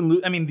champions can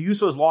lose. I mean, the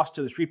Usos lost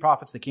to the Street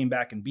Profits. They came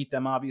back and beat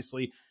them,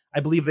 obviously.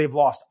 I believe they've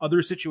lost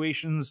other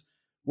situations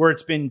where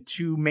it's been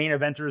 2 main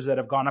eventers that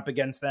have gone up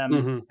against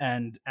them,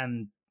 and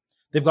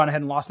they've gone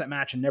ahead and lost that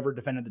match and never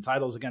defended the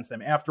titles against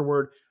them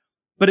afterward.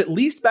 But at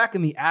least back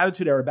in the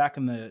Attitude Era, back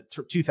in the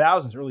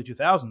 2000s, early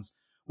 2000s,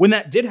 when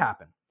that did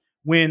happen,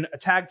 when a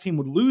tag team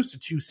would lose to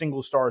 2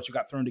 single stars who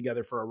got thrown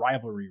together for a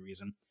rivalry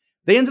reason,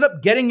 they ended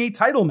up getting a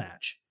title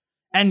match.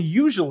 And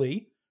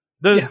usually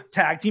the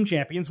tag team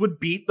champions would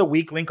beat the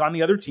weak link on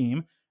the other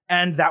team.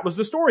 And that was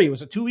the story. It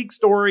was a 2-week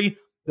story.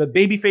 The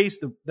babyface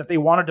that they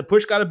wanted to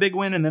push got a big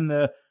win. And then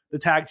the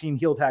tag team,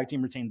 heel tag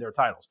team, retained their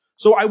titles.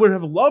 So I would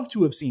have loved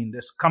to have seen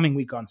this coming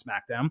week on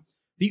SmackDown,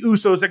 the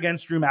Usos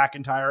against Drew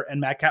McIntyre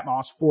and Madcap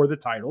Moss for the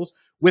titles,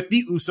 with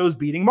the Usos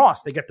beating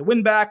Moss. They get the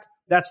win back.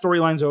 That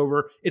storyline's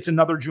over. It's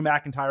another Drew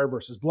McIntyre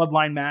versus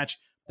Bloodline match.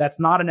 That's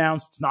not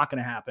announced. It's not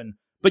going to happen.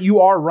 But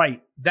you are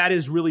right. That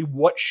is really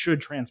what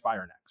should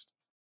transpire next.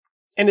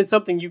 And it's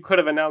something you could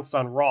have announced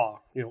on Raw,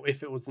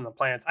 if it was in the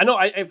plans. I know,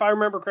 if I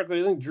remember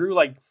correctly, I think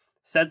Drew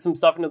said some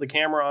stuff into the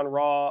camera on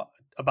Raw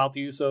about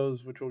the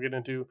Usos, which we'll get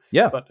into.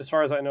 Yeah. But as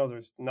far as I know,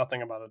 there's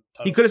nothing about it.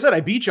 He could have said,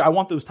 "I beat you. I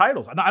want those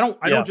titles. I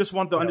don't just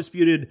want the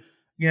undisputed,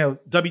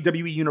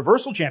 WWE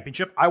Universal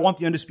Championship. I want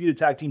the undisputed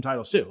tag team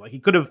titles too." Like, he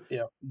could have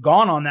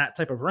gone on that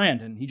type of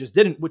rant, and he just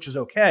didn't, which is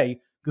okay,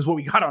 because what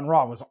we got on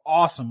Raw was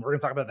awesome. We're going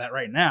to talk about that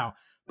right now.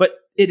 But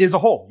it is a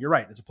hole. You're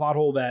right. It's a plot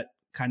hole that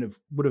kind of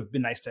would have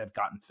been nice to have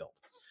gotten filled.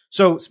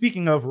 So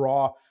speaking of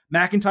Raw,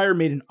 McIntyre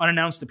made an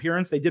unannounced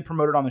appearance. They did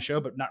promote it on the show,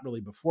 but not really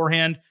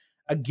beforehand.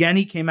 Again,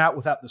 he came out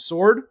without the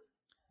sword.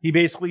 He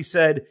basically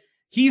said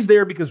he's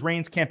there because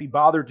Reigns can't be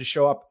bothered to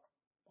show up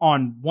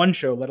on one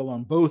show, let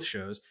alone both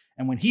shows.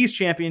 And when he's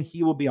champion,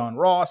 he will be on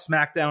Raw,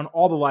 SmackDown,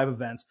 all the live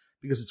events,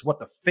 because it's what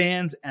the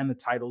fans and the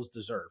titles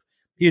deserve.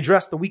 He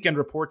addressed the weekend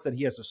reports that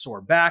he has a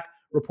sore back.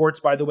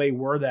 Reports, by the way,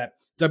 were that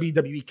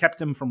WWE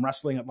kept him from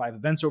wrestling at live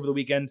events over the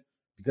weekend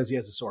because he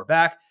has a sore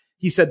back.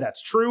 He said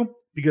that's true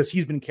because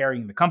he's been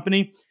carrying the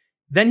company.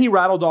 Then he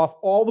rattled off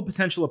all the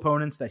potential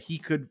opponents that he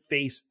could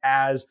face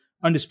as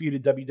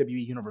undisputed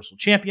WWE Universal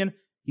Champion.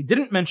 He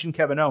didn't mention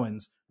Kevin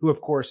Owens, who,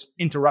 of course,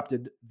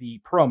 interrupted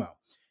the promo.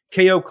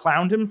 KO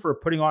clowned him for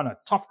putting on a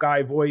tough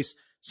guy voice,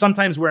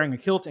 sometimes wearing a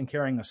kilt and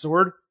carrying a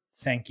sword.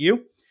 Thank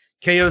you.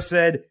 KO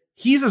said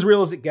he's as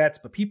real as it gets,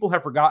 but people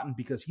have forgotten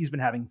because he's been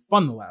having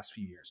fun the last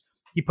few years.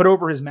 He put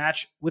over his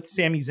match with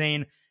Sami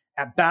Zayn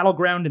at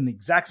Battleground in the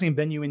exact same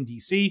venue in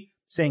DC,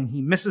 saying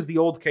he misses the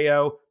old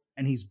KO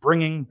and he's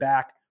bringing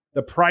back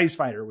the prize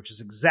fighter, which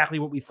is exactly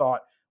what we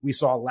thought we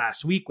saw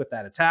last week with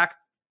that attack.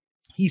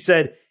 He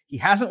said he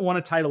hasn't won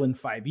a title in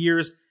 5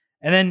 years,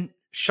 and then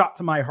shot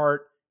to my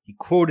heart, he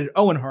quoted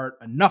Owen Hart,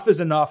 "Enough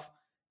is enough,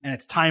 and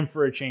it's time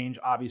for a change."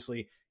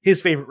 Obviously,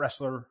 his favorite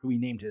wrestler, who he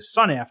named his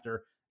son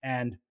after,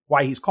 and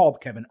why he's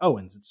called Kevin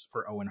Owens. It's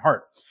for Owen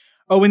Hart.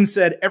 Owens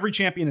said every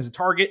champion is a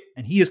target,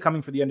 and he is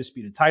coming for the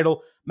undisputed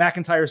title.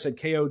 McIntyre said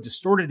KO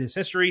distorted his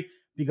history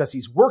because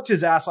he's worked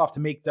his ass off to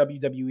make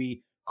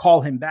WWE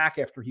call him back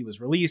after he was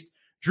released.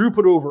 Drew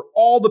put over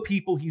all the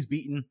people he's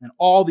beaten and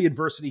all the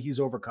adversity he's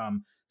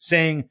overcome,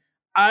 saying,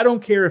 "I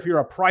don't care if you're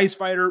a prize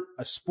fighter,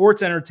 a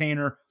sports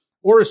entertainer,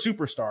 or a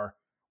superstar.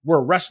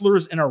 We're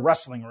wrestlers in a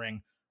wrestling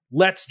ring.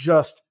 Let's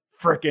just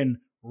frickin'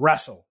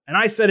 wrestle." And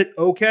I said it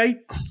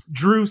okay.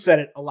 Drew said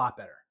it a lot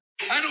better.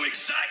 I know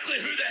exactly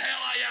who the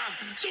hell I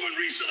am. Someone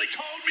recently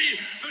called me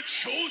the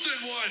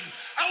Chosen One.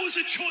 I was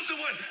the Chosen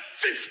One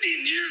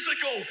 15 years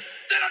ago.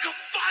 Then I got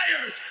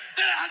fired.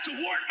 Then I had to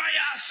work my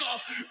ass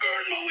off,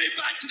 earn my way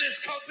back to this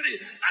company.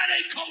 I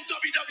didn't call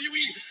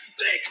WWE.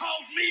 They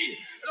called me,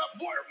 and I've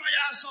worked my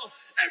ass off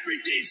every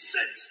day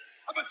since.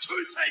 I'm a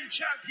 2-time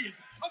champion.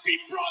 I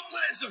beat Brock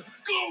Lesnar,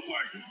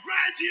 Goldberg,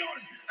 Randy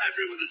Orton,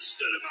 everyone that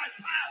stood in my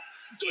path.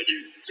 Don't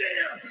you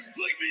dare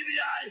look me in the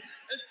eye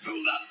and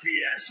pull that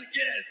BS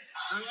again.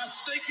 And I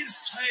think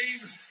it's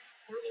time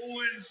for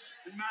Owens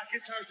and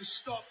McIntyre to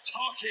stop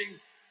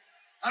talking.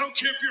 I don't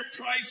care if you're a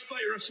prize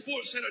fighter, a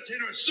sports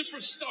entertainer, a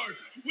superstar.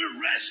 We're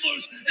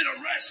wrestlers in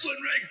a wrestling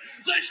ring.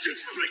 Let's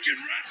just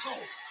freaking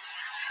wrestle.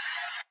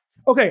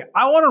 Okay,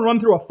 I want to run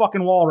through a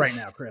fucking wall right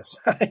now, Chris.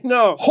 I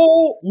know.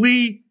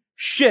 Holy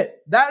shit.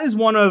 That is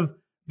one of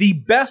the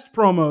best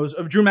promos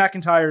of Drew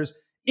McIntyre's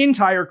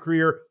entire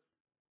career.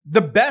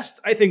 The best,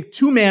 I think,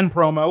 two-man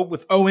promo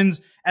with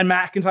Owens and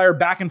McIntyre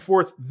back and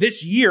forth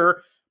this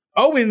year.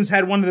 Owens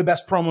had one of the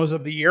best promos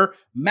of the year.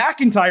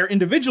 McIntyre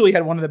individually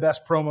had one of the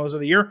best promos of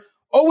the year.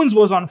 Owens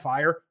was on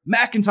fire.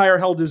 McIntyre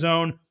held his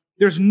own.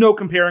 There's no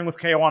comparing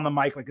with KO on the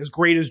mic, like as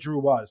great as Drew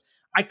was.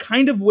 I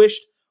kind of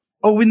wished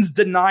Owens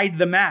denied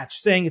the match,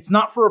 saying it's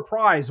not for a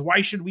prize.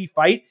 Why should we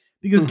fight?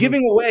 Because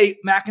giving away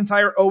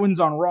McIntyre Owens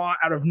on Raw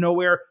out of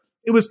nowhere,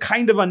 it was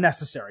kind of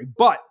unnecessary.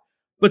 But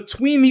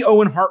between the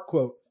Owen Hart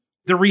quote,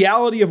 the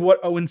reality of what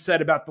Owens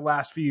said about the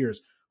last few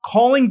years,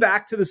 calling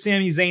back to the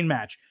Sami Zayn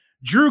match,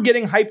 Drew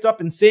getting hyped up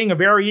and saying a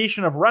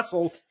variation of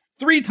wrestle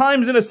 3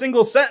 times in a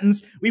single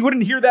sentence, we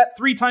wouldn't hear that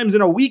 3 times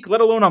in a week,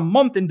 let alone a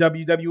month in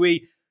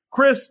WWE.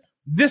 Chris,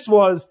 this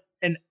was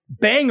an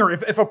banger.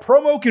 If a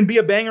promo can be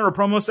a banger, a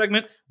promo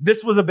segment,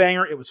 this was a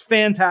banger. It was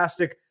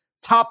fantastic.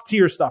 Top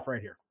tier stuff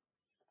right here.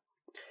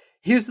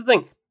 Here's the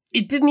thing.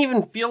 It didn't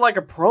even feel like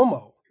a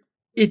promo.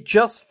 It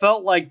just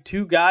felt like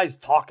two guys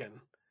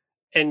talking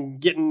and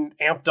getting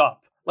amped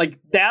up. Like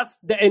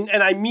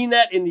and I mean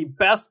that in the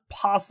best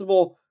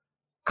possible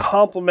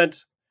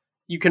compliment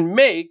you can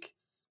make,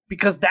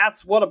 because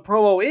that's what a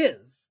promo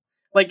is.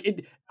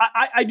 Like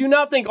I do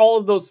not think all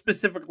of those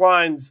specific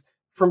lines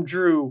from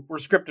Drew were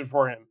scripted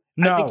for him.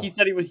 No. I think he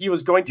said he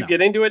was going to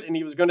get into it, and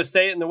he was going to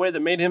say it in the way that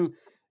made him,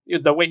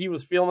 the way he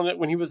was feeling it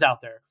when he was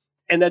out there.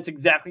 And that's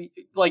exactly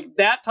like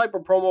that type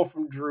of promo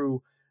from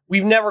Drew.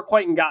 We've never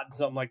quite gotten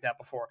something like that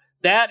before.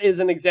 That is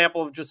an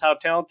example of just how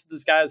talented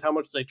this guy is, how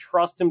much they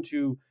trust him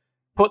to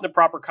put in the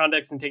proper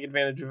context and take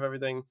advantage of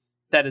everything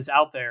that is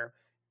out there.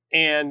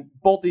 And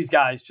both these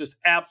guys just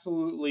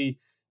absolutely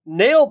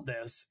nailed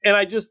this. And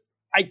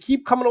I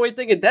keep coming away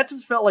thinking that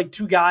just felt like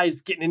two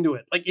guys getting into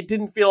it. Like, it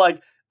didn't feel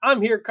like, I'm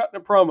here cutting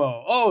a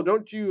promo. Oh,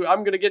 don't you, I'm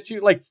going to get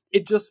you. Like,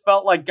 it just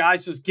felt like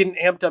guys just getting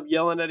amped up,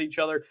 yelling at each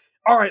other.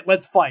 All right,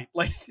 let's fight.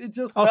 Like, it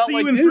just I'll felt see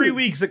like, you in dude. 3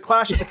 weeks at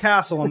Clash at the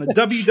Castle on the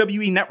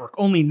WWE Network,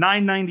 only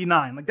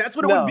 $9.99. Like, that's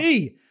what it would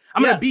be.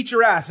 I'm going to beat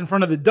your ass in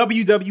front of the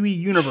WWE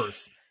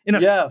universe in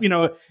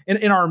a,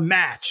 in our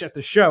match at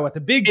the show, at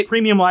the big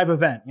premium live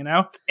event,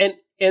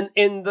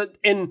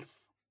 And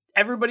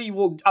everybody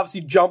will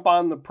obviously jump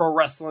on the pro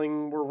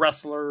wrestling, we're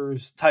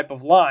wrestlers type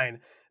of line,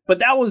 but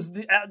that was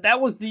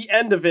the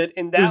end of it,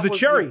 and that was the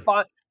cherry.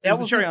 That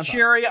was the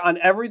cherry on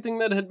everything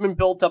that had been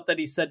built up that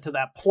he said to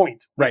that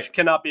point, which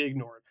cannot be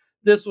ignored.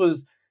 This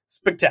was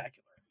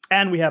spectacular,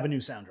 and we have a new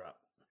sound drop.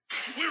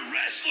 We're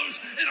wrestlers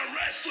in a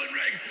wrestling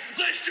ring.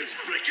 Let's just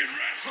freaking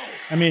wrestle.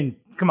 I mean,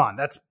 come on,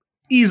 that's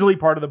easily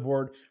part of the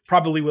board.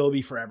 Probably will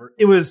be forever.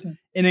 It was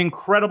an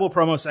incredible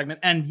promo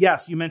segment, and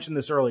yes, you mentioned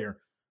this earlier.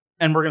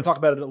 And we're going to talk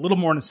about it a little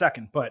more in a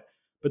second. But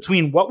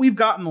between what we've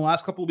gotten the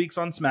last couple of weeks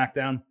on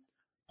SmackDown,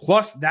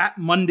 plus that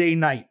Monday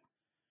night,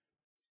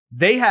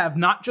 they have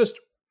not just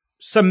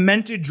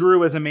cemented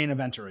Drew as a main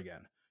eventer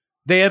again.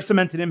 They have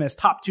cemented him as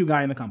top 2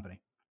 guy in the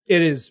company.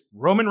 It is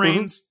Roman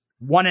Reigns,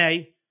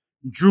 1A,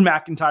 Drew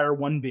McIntyre,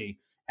 1B.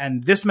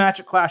 And this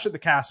match at Clash at the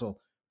Castle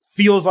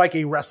feels like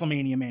a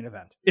WrestleMania main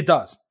event. It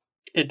does.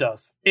 It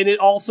does. And it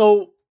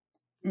also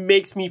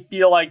makes me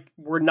feel like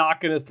we're not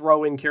going to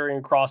throw in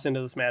Karrion Kross into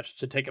this match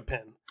to take a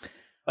pin.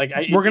 Like,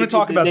 we're going to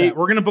talk about that.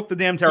 We're going to book the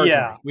damn territory.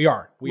 Yeah, we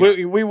are.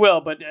 We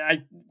will, but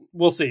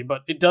we'll see.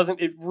 But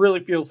it really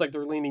feels like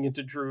they're leaning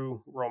into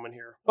Drew Roman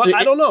here. But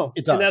I don't know.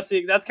 It does.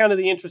 And that's kind of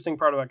the interesting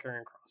part about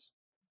Karrion Kross.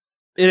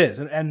 It is.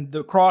 And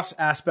the Cross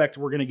aspect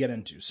we're going to get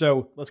into.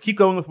 So let's keep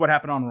going with what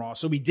happened on Raw.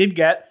 So we did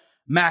get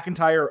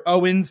McIntyre,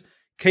 Owens.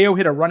 KO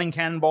hit a running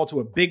cannonball to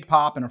a big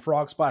pop and a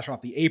frog splash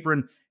off the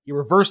apron. He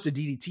reversed a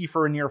DDT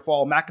for a near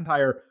fall.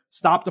 McIntyre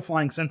stopped a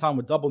flying senton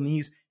with double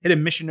knees, hit a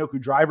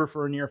Michinoku driver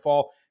for a near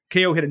fall.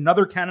 KO hit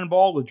another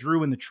cannonball with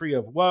Drew in the Tree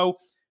of Woe.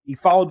 He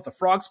followed with a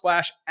frog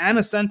splash and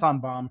a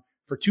senton bomb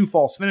for 2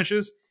 false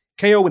finishes.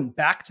 KO went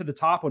back to the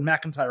top when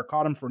McIntyre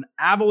caught him for an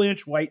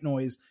avalanche white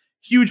noise.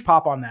 Huge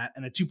pop on that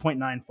and a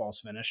 2.9 false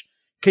finish.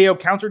 KO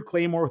countered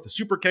Claymore with a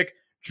super kick.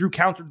 Drew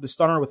countered the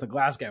stunner with a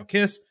Glasgow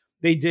kiss.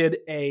 They did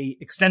a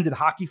extended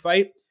hockey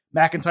fight.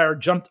 McIntyre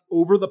jumped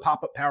over the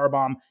pop-up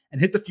powerbomb and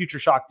hit the Future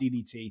Shock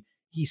DDT.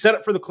 He set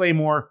up for the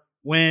Claymore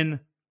when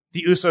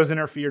the Usos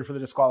interfered for the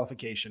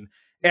disqualification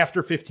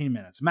after 15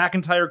 minutes.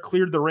 McIntyre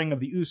cleared the ring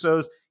of the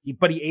Usos,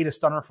 but he ate a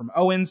stunner from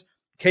Owens.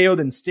 KO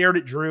then stared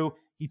at Drew.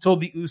 He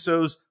told the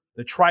Usos,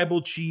 the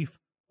tribal chief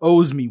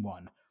owes me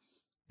one.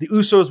 The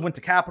Usos went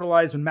to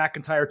capitalize when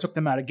McIntyre took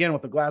them out again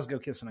with a Glasgow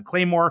kiss and a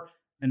Claymore.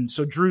 And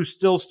so Drew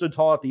still stood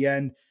tall at the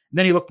end. And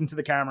then he looked into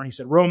the camera and he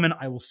said, Roman,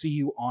 I will see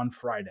you on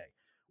Friday.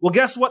 Well,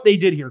 guess what they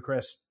did here,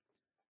 Chris?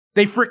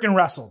 They freaking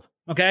wrestled,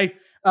 okay?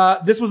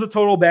 This was a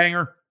total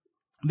banger.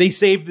 They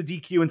saved the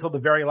DQ until the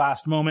very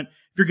last moment.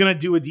 If you're going to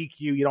do a DQ,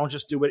 you don't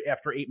just do it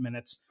after 8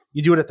 minutes.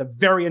 You do it at the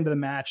very end of the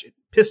match. It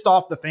pissed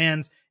off the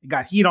fans. It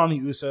got heat on the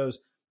Usos.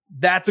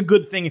 That's a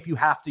good thing if you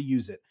have to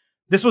use it.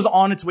 This was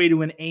on its way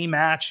to an A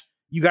match.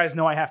 You guys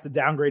know I have to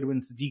downgrade when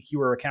it's the DQ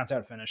or a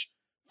count-out finish.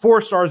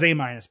 4 stars, A-,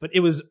 but it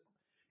was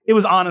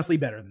honestly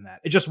better than that.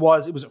 It just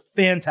was. It was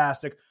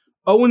fantastic.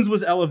 Owens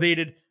was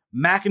elevated.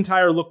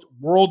 McIntyre looked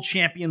world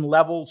champion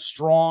level,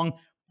 strong.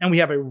 And we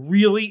have a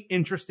really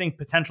interesting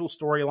potential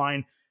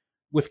storyline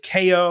with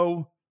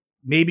KO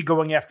maybe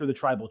going after the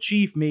tribal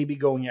chief, maybe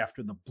going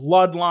after the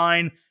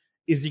bloodline.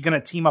 Is he going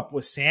to team up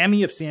with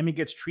Sammy if Sammy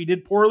gets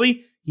treated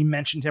poorly? He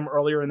mentioned him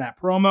earlier in that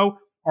promo.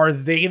 Are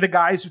they the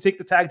guys who take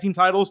the tag team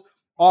titles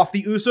off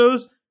the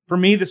Usos? For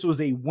me, this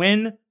was a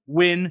win,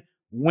 win,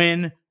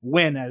 win,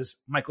 win, as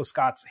Michael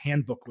Scott's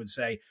handbook would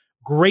say.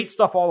 Great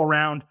stuff all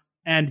around.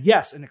 And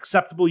yes, an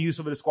acceptable use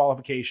of a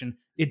disqualification.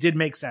 It did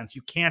make sense.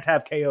 You can't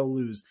have KO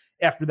lose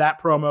after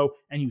that promo,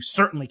 and you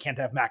certainly can't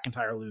have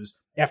McIntyre lose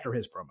after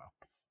his promo.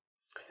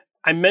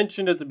 I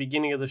mentioned at the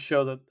beginning of the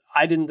show that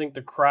I didn't think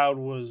the crowd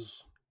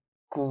was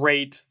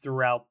great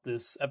throughout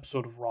this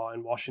episode of Raw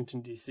in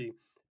Washington, D.C.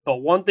 But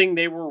one thing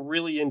they were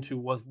really into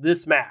was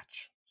this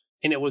match.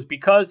 And it was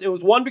because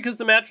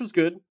the match was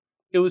good.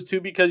 It was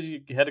 2, because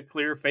you had a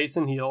clear face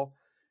and heel.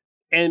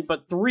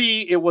 But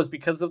 3, it was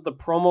because of the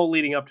promo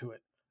leading up to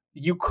it.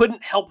 You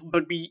couldn't help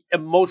but be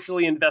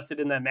emotionally invested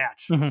in that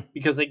match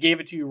because they gave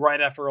it to you right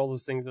after all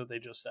those things that they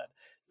just said.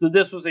 So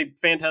this was a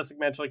fantastic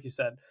match, like you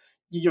said.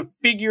 You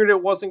figured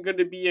it wasn't going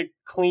to be a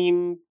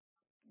clean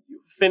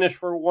finish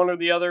for one or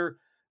the other.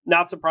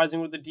 Not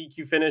surprising with the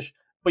DQ finish,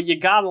 but you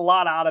got a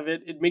lot out of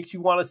it. It makes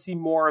you want to see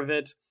more of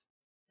it.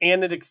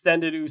 And it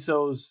extended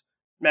Usos,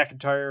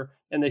 McIntyre,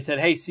 and they said,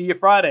 hey, see you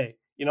Friday.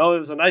 It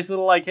was a nice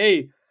little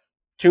hey,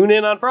 tune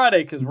in on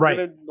Friday because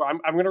I'm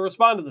going to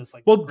respond to this.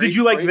 Did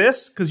you like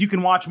this? Because you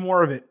can watch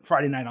more of it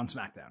Friday night on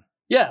SmackDown.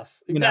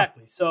 Yes,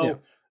 exactly. So,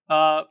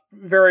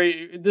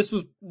 this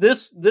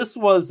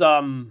was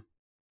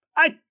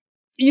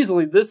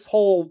easily, this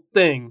whole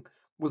thing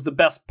was the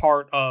best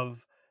part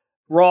of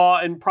Raw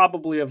and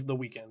probably of the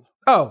weekend.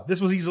 Oh,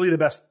 this was easily the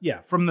best.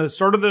 Yeah, from the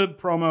start of the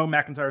promo,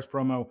 McIntyre's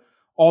promo,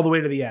 all the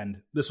way to the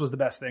end. This was the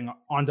best thing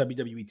on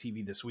WWE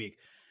TV this week.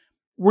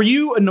 Were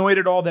you annoyed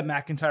at all that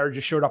McIntyre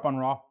just showed up on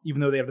Raw, even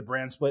though they have the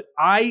brand split?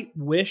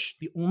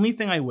 The only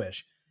thing I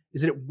wish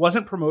is that it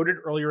wasn't promoted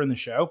earlier in the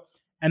show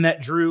and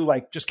that Drew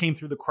just came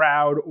through the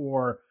crowd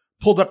or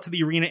pulled up to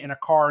the arena in a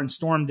car and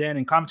stormed in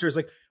and commentators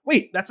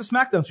wait, that's a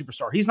SmackDown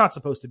superstar. He's not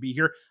supposed to be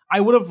here.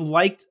 I would have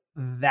liked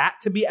that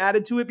to be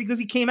added to it because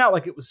he came out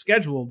like it was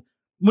scheduled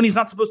when he's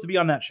not supposed to be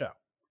on that show.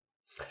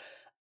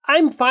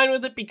 I'm fine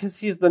with it because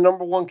he's the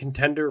number 1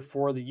 contender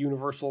for the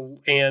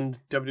Universal and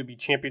WWE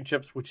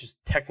championships, which is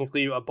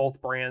technically a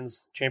both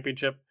brands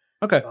championship.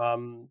 Okay.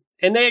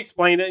 And they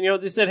explained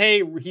it. They said,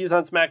 hey, he's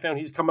on SmackDown.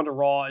 He's coming to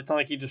Raw. It's not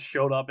like he just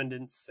showed up and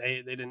didn't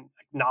say, they didn't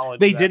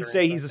acknowledge. They did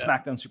say he's a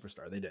SmackDown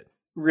superstar. They did.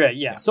 Right.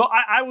 Yeah. So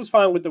I was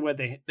fine with the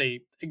way they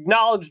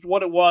acknowledged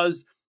what it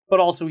was, but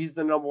also he's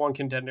the number 1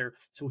 contender,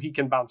 so he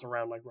can bounce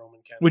around like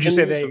Roman can. Would you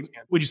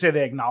say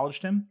they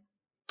acknowledged him?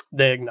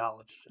 They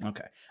acknowledged him.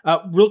 Okay.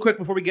 Real quick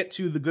before we get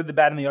to the good, the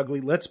bad, and the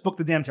ugly, let's book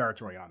the damn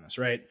territory on this,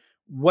 right?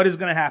 What is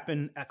going to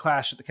happen at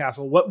Clash at the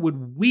Castle? What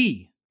would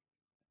we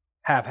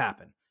have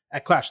happen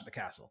at Clash at the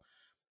Castle?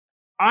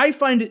 I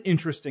find it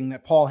interesting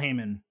that Paul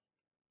Heyman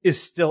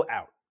is still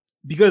out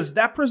because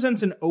that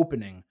presents an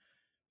opening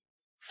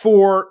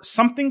for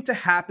something to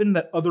happen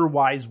that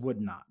otherwise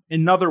would not.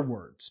 In other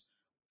words,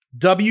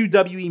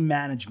 WWE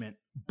management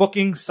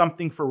booking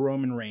something for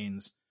Roman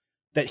Reigns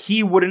that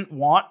he wouldn't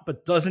want,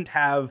 but doesn't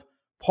have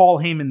Paul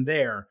Heyman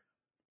there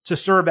to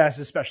serve as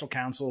his special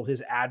counsel,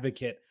 his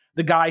advocate,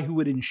 the guy who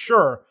would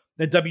ensure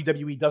that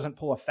WWE doesn't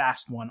pull a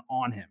fast one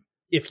on him,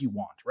 if you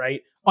want,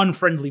 right?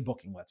 Unfriendly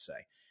booking, let's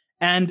say.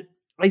 And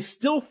I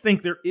still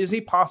think there is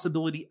a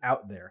possibility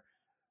out there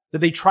that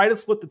they try to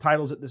split the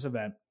titles at this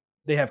event.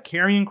 They have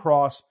Karrion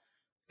Kross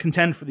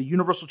contend for the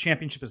Universal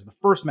Championship as the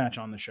first match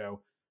on the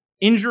show,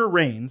 injure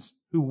Reigns,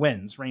 who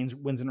wins. Reigns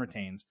wins and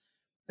retains.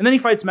 And then he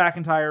fights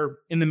McIntyre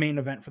in the main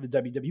event for the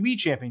WWE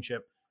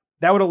Championship.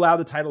 That would allow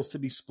the titles to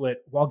be split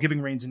while giving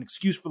Reigns an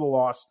excuse for the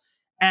loss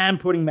and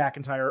putting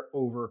McIntyre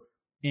over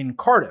in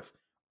Cardiff.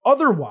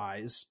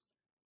 Otherwise,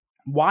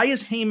 why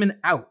is Heyman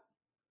out?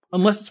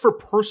 Unless it's for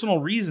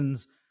personal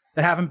reasons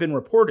that haven't been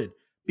reported.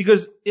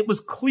 Because it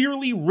was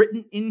clearly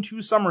written into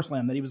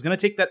SummerSlam that he was going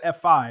to take that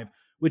F5,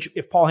 which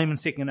if Paul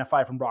Heyman's taking an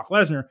F5 from Brock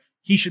Lesnar,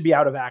 he should be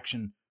out of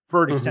action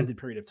for an extended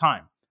period of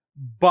time.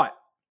 But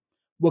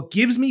what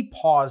gives me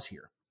pause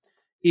here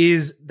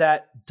is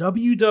that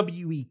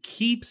WWE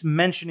keeps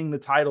mentioning the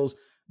titles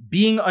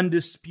being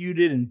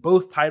undisputed, and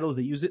both titles,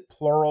 they use it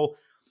plural.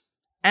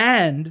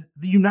 And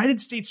the United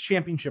States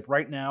Championship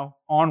right now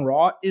on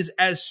Raw is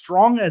as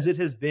strong as it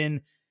has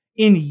been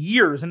in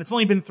years. And it's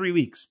only been 3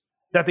 weeks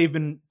that they've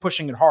been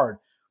pushing it hard.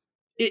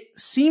 It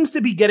seems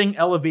to be getting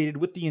elevated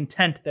with the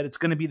intent that it's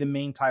going to be the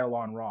main title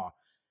on Raw,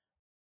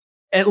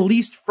 at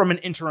least from an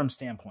interim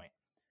standpoint.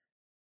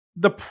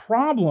 The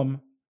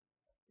problem,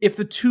 if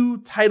the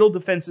 2 title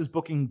defenses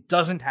booking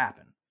doesn't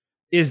happen,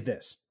 is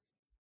this.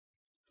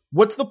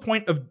 What's the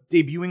point of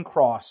debuting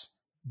Kross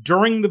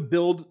during the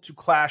build to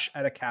Clash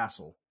at the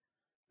Castle,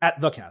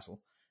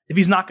 if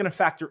he's not going to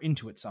factor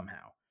into it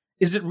somehow?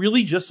 Is it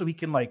really just so he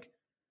can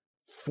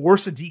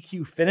force a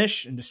DQ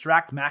finish and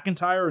distract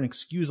McIntyre and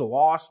excuse a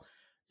loss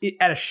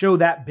at a show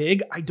that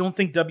big. I don't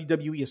think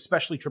WWE,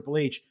 especially Triple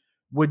H,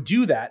 would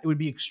do that. It would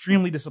be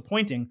extremely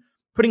disappointing.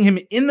 Putting him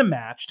in the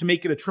match to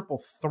make it a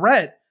triple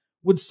threat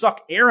would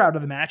suck air out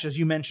of the match, as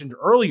you mentioned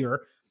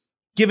earlier,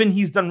 given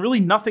he's done really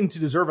nothing to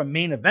deserve a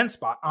main event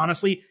spot.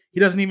 Honestly, he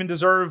doesn't even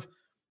deserve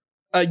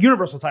a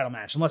Universal title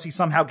match unless he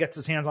somehow gets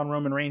his hands on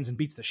Roman Reigns and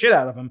beats the shit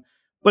out of him.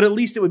 But at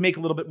least it would make a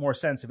little bit more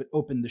sense if it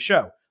opened the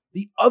show.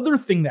 The other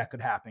thing that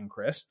could happen,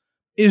 Chris,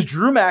 is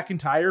Drew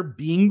McIntyre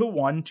being the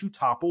one to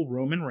topple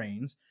Roman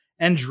Reigns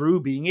and Drew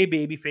being a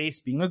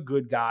babyface, being a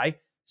good guy,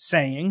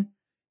 saying,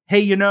 hey,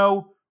 you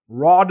know,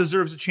 Raw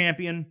deserves a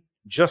champion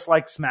just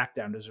like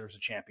SmackDown deserves a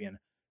champion.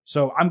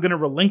 So I'm going to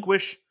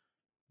relinquish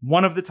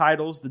one of the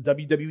titles, the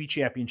WWE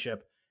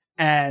Championship,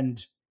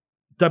 and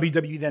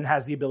WWE then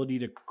has the ability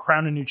to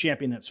crown a new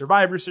champion at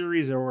Survivor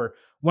Series or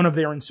one of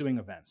their ensuing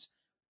events.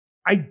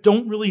 I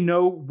don't really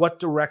know what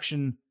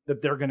direction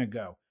that they're going to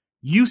go.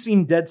 You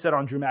seem dead set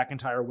on Drew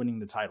McIntyre winning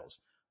the titles.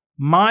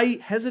 My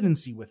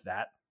hesitancy with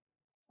that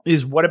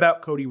is, what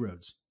about Cody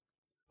Rhodes?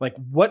 Like,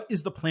 what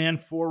is the plan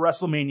for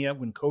WrestleMania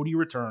when Cody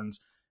returns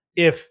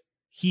if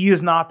he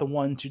is not the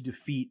one to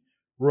defeat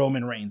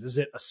Roman Reigns? Is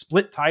it a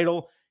split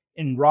title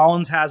and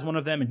Rollins has one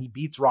of them and he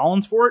beats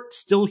Rollins for it?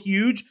 Still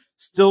huge,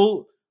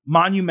 still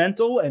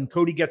monumental, and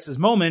Cody gets his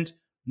moment,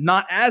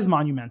 not as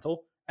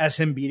monumental as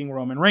him beating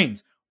Roman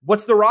Reigns.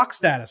 What's the Rock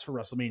status for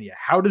WrestleMania?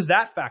 How does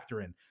that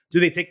factor in? Do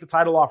they take the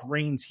title off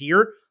Reigns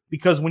here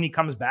because when he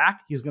comes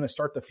back, he's going to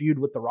start the feud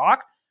with The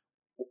Rock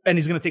and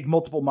he's going to take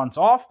multiple months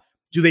off?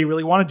 Do they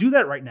really want to do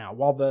that right now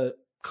while the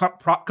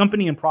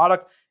company and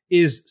product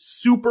is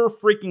super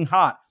freaking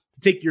hot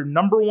to take your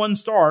number one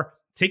star,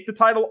 take the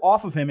title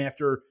off of him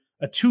after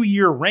a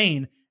 2-year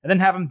reign, and then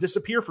have him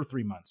disappear for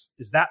 3 months?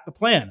 Is that the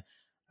plan?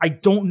 I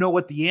don't know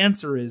what the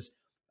answer is.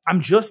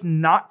 I'm just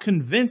not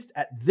convinced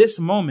at this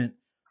moment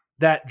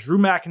that Drew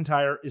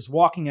McIntyre is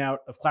walking out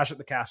of Clash at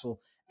the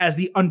Castle as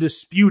the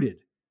undisputed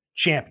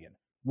champion.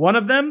 One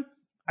of them,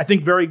 I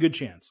think very good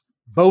chance.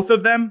 Both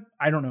of them,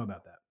 I don't know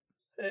about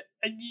that.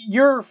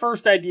 Your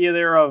first idea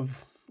there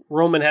of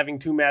Roman having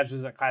 2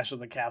 matches at Clash of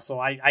the Castle,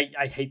 I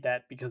hate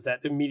that because that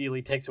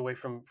immediately takes away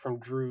from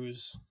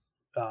Drew's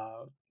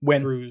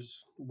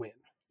win.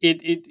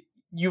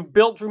 You've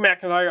built Drew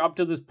McIntyre up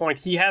to this point.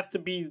 He has to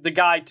be the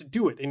guy to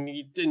do it,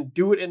 and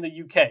do it in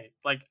the UK.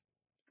 Like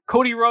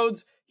Cody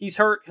Rhodes, he's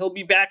hurt. He'll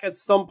be back at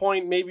some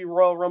point, maybe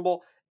Royal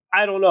Rumble.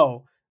 I don't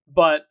know.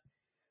 But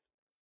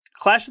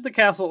Clash of the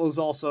Castle is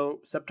also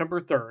September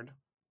 3rd,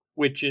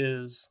 which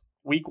is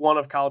week 1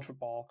 of college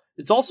football.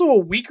 It's also a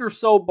week or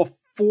so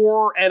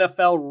before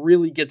NFL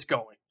really gets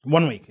going.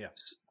 1 week,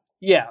 yes.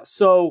 Yeah,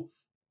 so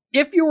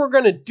if you were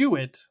going to do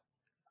it,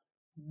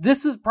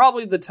 this is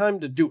probably the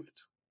time to do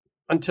it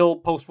until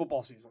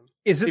post-football season.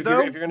 Is it,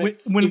 though?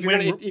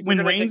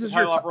 When Reigns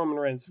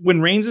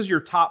is your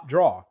top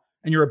draw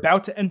and you're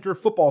about to enter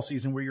football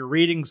season where your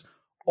ratings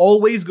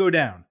always go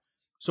down.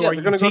 So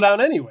they're going to go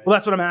down anyway. Well,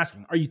 that's what I'm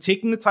asking. Are you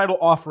taking the title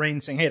off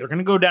Reigns saying, hey, they're going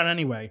to go down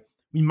anyway.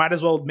 We might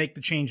as well make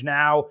the change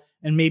now,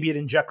 and maybe it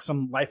injects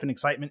some life and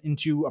excitement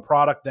into a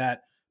product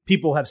that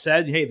people have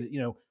said, hey,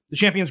 the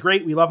champion's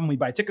great. We love him. We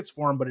buy tickets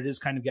for him, but it is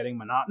kind of getting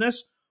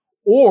monotonous.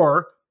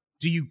 Or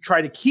do you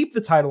try to keep the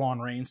title on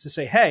Reigns to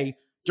say, hey,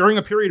 during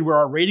a period where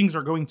our ratings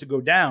are going to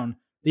go down,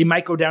 they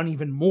might go down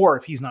even more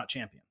if he's not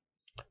champion?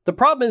 The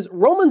problem is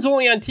Roman's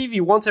only on TV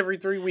once every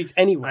 3 weeks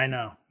anyway. I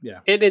know. Yeah.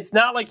 It's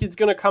not like it's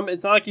going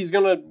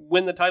to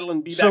win the title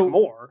and be back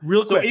more.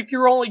 Real quick. So if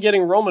you're only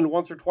getting Roman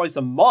once or twice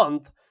a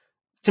month,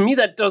 to me,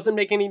 that doesn't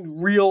make any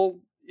real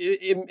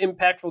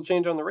impactful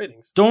change on the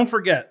ratings. Don't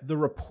forget, the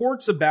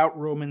reports about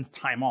Roman's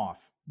time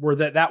off were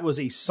that was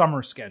a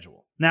summer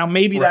schedule. Now,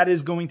 maybe that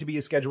is going to be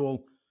a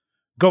schedule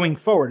going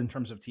forward in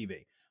terms of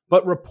TV.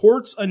 But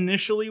reports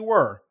initially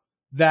were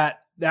that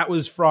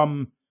was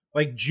from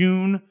like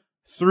June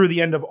through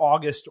the end of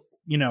August,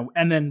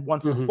 and then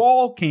once the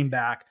fall came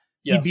back,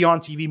 he'd be on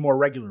TV more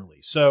regularly.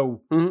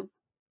 So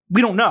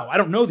we don't know. I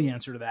don't know the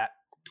answer to that.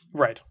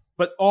 Right.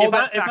 But all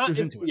that factors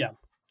into it. Yeah.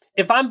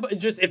 If I'm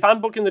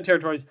booking the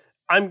territories,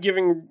 I'm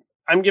giving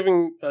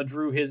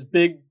Drew his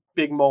big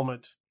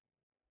moment.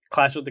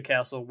 Clash of the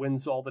Castle,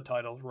 wins all the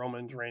titles.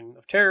 Roman's reign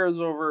of terror is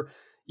over.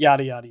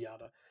 Yada yada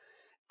yada.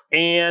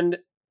 And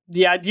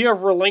the idea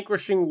of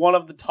relinquishing one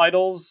of the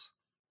titles,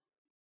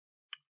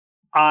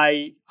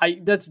 I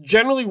that's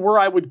generally where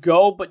I would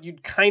go, but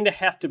you'd kind of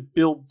have to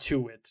build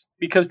to it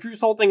because Drew's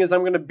whole thing is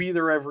I'm going to be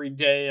there every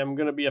day. I'm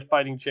going to be a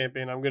fighting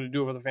champion. I'm going to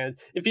do it for the fans.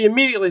 If he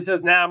immediately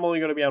says, "Nah, I'm only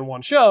going to be on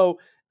one show,"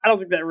 I don't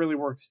think that really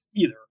works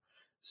either.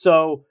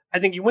 So I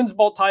think he wins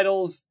both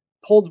titles,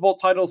 holds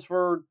both titles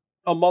for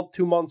a month,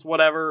 2 months,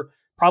 whatever.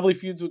 Probably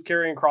feuds with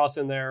Karrion Kross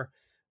in there,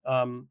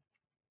 and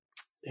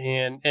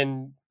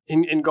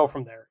go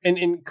from there.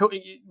 And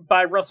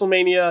by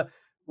WrestleMania,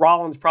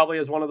 Rollins probably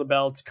has one of the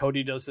belts.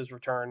 Cody does his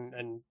return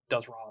and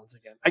does Rollins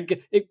again.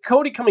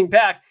 Cody coming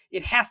back,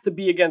 it has to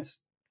be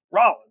against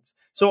Rollins.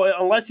 So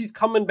unless he's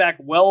coming back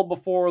well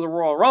before the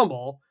Royal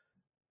Rumble,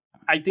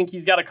 I think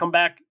he's got to come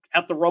back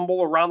at the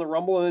Rumble, around the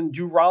Rumble, and then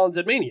do Rollins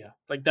at Mania.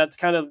 Like that's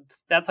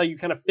how you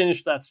kind of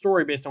finish that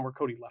story based on where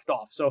Cody left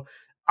off. So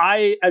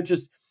I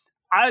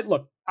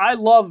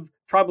love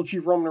Tribal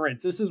Chief Roman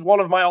Reigns. This is one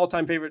of my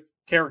all-time favorite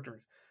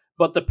characters.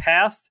 But the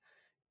past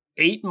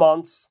 8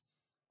 months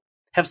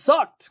have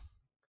sucked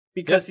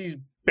because he's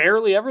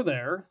barely ever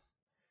there.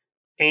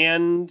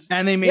 And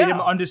they made him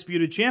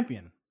undisputed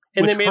champion.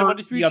 And they made him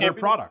undisputed champion. The other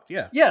product,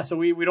 Yeah, so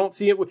we don't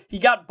see it. He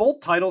got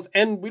both titles,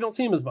 and we don't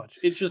see him as much.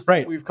 It's just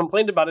we've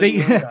complained about it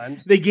many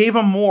times. They gave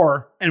him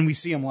more, and we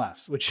see him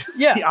less, which is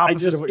the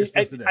opposite of what you're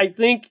supposed to do. I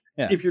think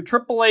if you're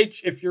Triple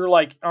H, if you're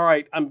like, all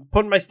right, I'm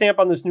putting my stamp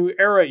on this new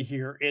era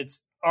here,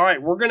 it's, all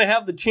right, we're going to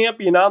have the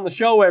champion on the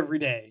show every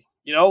day.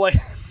 You know, like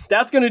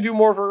that's going to do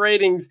more for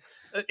ratings,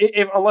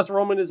 unless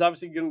Roman is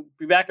obviously going to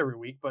be back every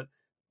week, but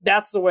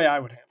that's the way I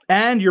would handle it.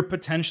 And you're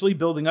potentially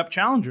building up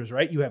challengers,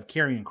 right? You have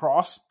Karrion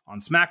Kross on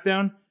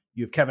SmackDown.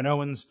 You have Kevin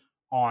Owens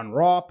on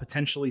Raw.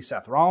 Potentially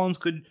Seth Rollins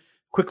could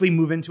quickly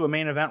move into a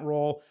main event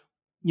role.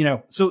 You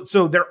know,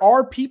 so there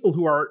are people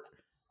who are,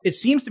 it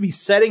seems to be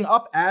setting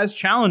up as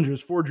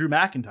challengers for Drew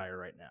McIntyre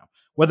right now.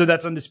 Whether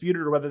that's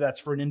undisputed or whether that's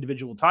for an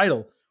individual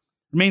title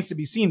remains to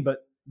be seen.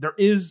 But there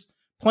is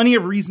plenty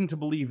of reason to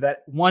believe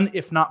that one,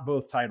 if not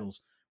both titles,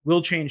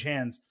 will change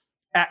hands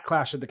at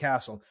Clash at the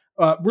Castle.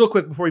 Real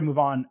quick before we move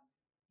on,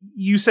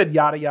 you said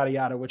yada, yada,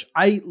 yada, which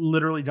I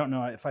literally don't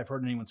know if I've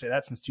heard anyone say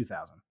that since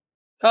 2000.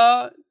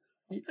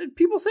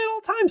 People say it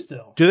all the time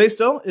still. Do they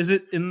still? Is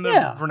it in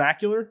the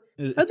vernacular?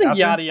 I think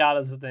yada, yada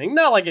is the thing.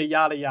 Not like a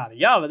yada, yada,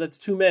 yada. That's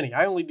too many.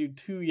 I only do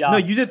 2 yada. No,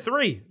 you did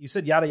 3. You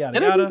said yada, yada,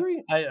 did yada. I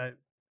do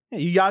 3?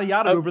 You yada,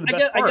 yada over the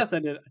best part. I guess I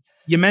did.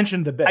 You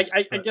mentioned the best.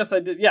 I guess I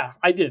did. Yeah,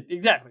 I did.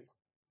 Exactly.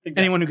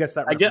 Anyone who gets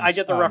that reference. I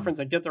get the reference.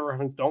 I get the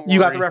reference. Don't worry. You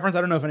got the reference?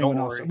 I don't know if anyone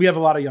else. We have a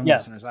lot of young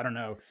listeners. I don't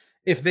know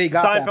if they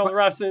got Seinfeld that.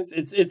 reference.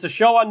 It's a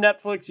show on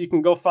Netflix. You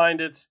can go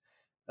find it.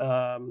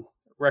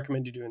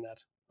 Recommend you doing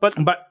that. But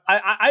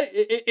I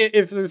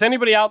if there's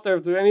anybody out there,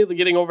 if there's any of the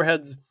getting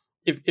overheads,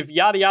 if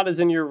yada yada is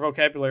in your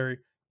vocabulary,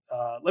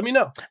 let me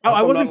know.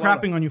 I wasn't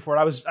crapping on you for it.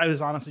 I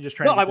was honestly just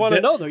trying to get I want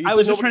to know though. I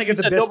was just trying to get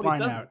the Bisk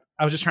line out.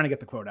 I was just trying to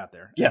get the quote out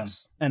there.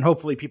 Yes. And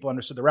hopefully people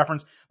understood the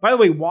reference. By the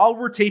way, while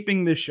we're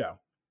taping this show,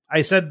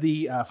 I said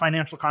the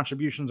financial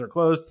contributions are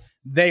closed.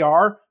 They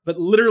are, but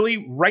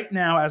literally right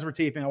now as we're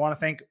taping, I want to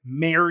thank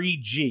Mary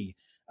G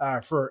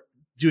for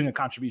doing a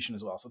contribution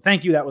as well. So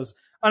thank you. That was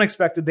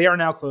unexpected. They are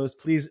now closed.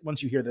 Please,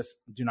 once you hear this,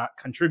 do not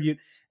contribute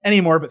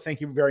anymore. But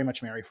thank you very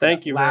much, Mary, for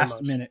that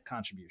last minute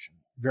contribution.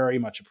 Very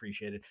much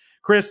appreciated.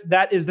 Chris,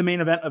 that is the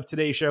main event of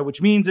today's show,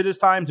 which means it is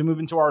time to move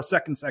into our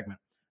second segment.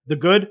 The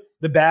good,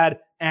 the bad,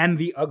 and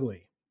the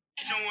ugly.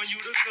 Showing you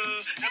the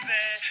good, the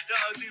bad, the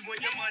ugly. When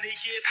your money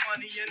gets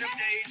funny and them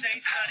days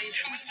ain't sunny,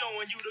 we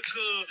showing you the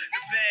good,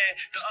 the bad,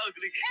 the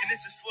ugly. And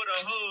this is for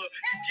the hood.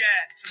 You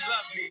got to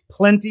love me.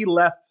 Plenty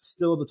left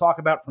still to talk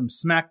about from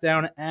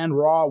SmackDown and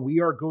Raw.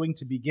 We are going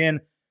to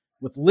begin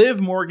with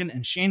Liv Morgan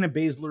and Shayna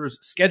Baszler's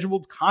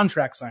scheduled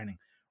contract signing.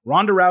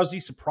 Ronda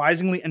Rousey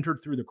surprisingly entered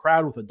through the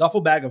crowd with a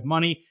duffel bag of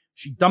money.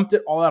 She dumped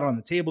it all out on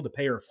the table to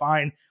pay her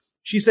fine.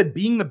 She said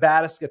being the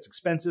baddest gets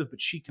expensive,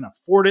 but she can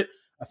afford it.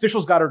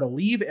 Officials got her to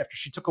leave after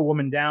she took a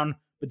woman down,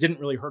 but didn't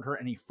really hurt her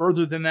any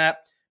further than that.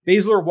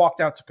 Baszler walked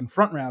out to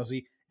confront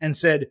Rousey and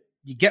said,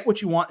 "You get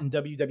what you want in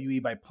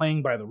WWE by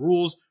playing by the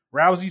rules."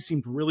 Rousey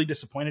seemed really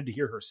disappointed to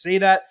hear her say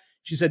that.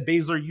 She said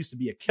Baszler used to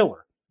be a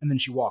killer, and then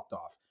she walked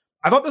off.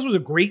 I thought this was a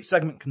great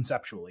segment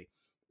conceptually.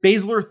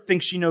 Baszler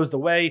thinks she knows the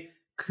way.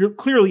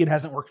 Clearly, it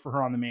hasn't worked for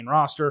her on the main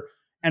roster,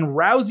 and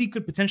Rousey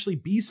could potentially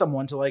be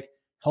someone to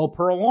help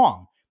her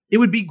along. It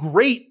would be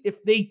great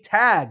if they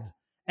tagged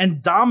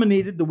and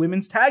dominated the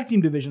women's tag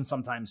team division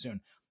sometime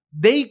soon.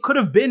 They could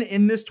have been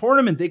in this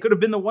tournament. They could have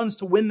been the ones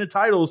to win the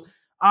titles.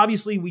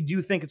 Obviously, we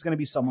do think it's going to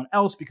be someone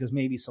else because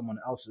maybe someone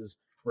else is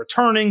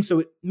returning, so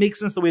it makes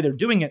sense the way they're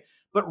doing it.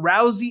 But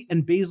Rousey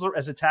and Baszler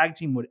as a tag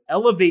team would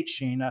elevate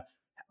Shayna,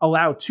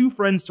 allow two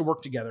friends to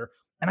work together,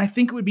 and I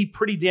think it would be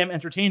pretty damn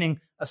entertaining,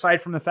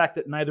 aside from the fact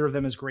that neither of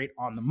them is great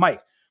on the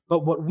mic.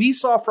 But what we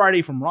saw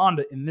Friday from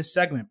Ronda in this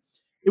segment,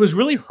 it was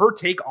really her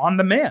take on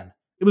the man.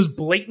 It was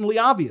blatantly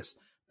obvious.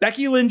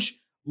 Becky Lynch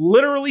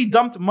literally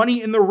dumped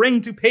money in the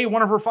ring to pay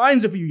one of her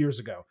fines a few years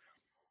ago.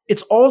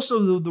 It's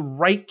also the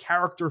right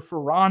character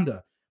for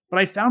Ronda. But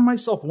I found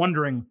myself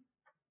wondering,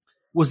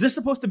 was this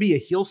supposed to be a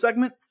heel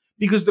segment?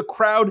 Because the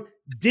crowd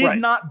did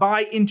not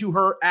buy into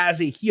her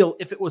as a heel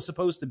if it was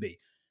supposed to be.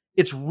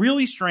 It's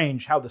really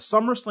strange how the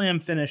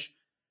SummerSlam finish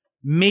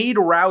made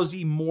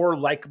Rousey more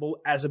likable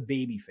as a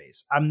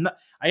babyface.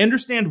 I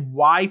understand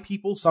why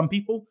some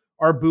people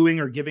are booing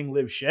or giving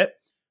Liv shit,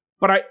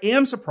 but I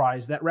am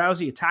surprised that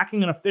Rousey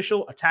attacking an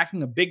official,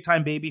 attacking a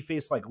big-time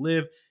babyface like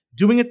Liv,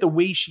 doing it the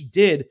way she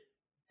did,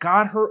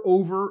 got her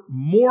over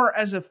more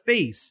as a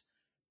face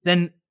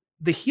than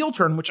the heel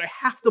turn, which I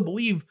have to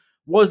believe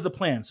was the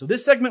plan. So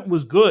this segment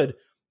was good.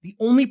 The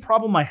only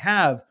problem I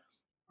had,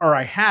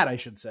 I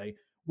should say,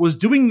 was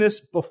doing this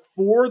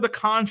before the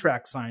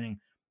contract signing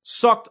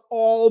sucked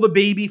all the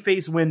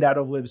babyface wind out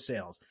of Liv's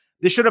sails.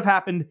 This should have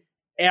happened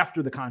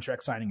after the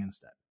contract signing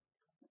instead.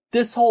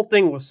 this whole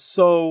thing was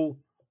so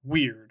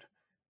weird.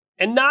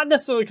 And not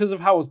necessarily because of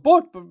how it was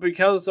booked, but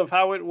because of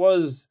how it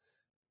was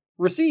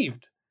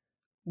received.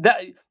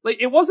 That like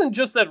it wasn't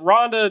just that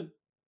Ronda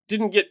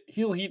didn't get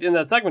heel heat in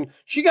that segment.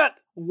 She got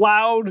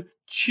loud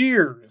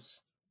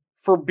cheers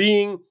for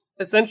being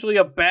essentially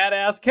a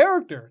badass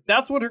character.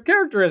 That's what her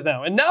character is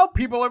now. And now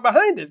people are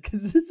behind it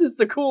because this is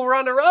the cool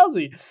Ronda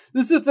Rousey.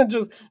 This isn't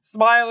just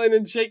smiling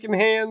and shaking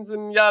hands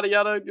and yada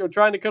yada,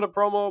 trying to cut a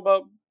promo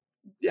about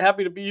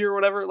happy to be here or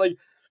whatever. Like,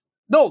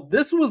 no,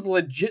 this was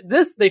legit.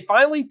 They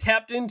finally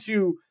tapped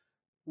into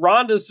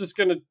Ronda's just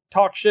going to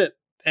talk shit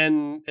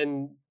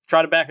and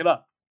try to back it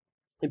up.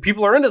 And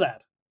people are into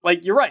that.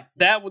 Like, you're right.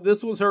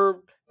 This was her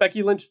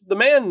Becky Lynch the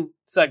Man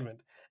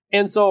segment.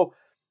 And so,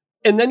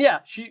 and then, yeah,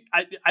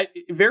 I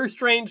very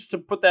strange to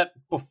put that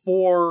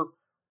before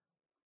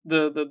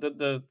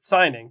the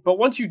signing. But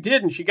once you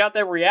did and she got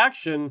that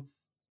reaction,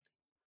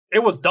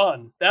 it was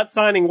done. That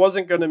signing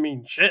wasn't going to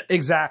mean shit.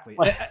 Exactly.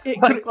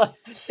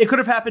 It could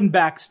have happened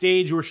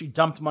backstage where she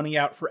dumped money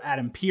out for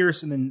Adam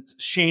Pearce and then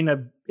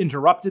Shayna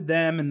interrupted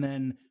them and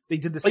then they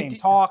did the same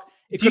talk.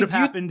 It could have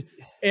happened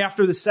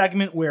after the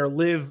segment where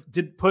Liv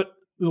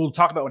we'll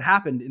talk about what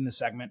happened in the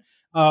segment.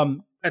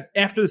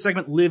 After the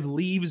segment, Liv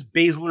leaves,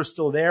 Baszler's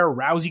still there.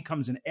 Rousey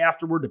comes in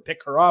afterward to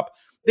pick her up.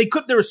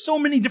 There were so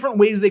many different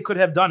ways they could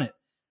have done it.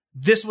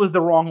 This was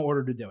the wrong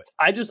order to do it.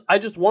 I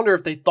just wonder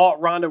if they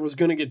thought Ronda was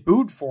going to get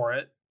booed for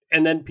it,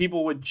 and then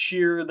people would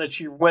cheer that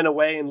she went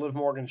away and Liv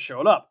Morgan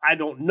showed up. I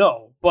don't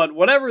know. But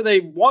whatever they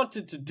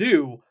wanted to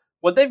do,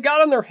 what they've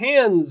got on their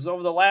hands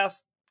over the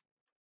last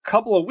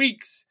couple of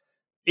weeks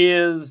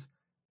is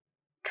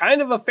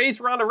kind of a face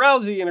Ronda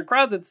Rousey in a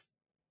crowd that's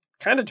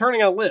kind of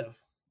turning on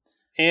Liv.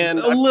 And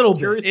a little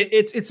bit.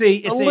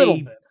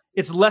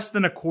 It's less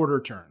than a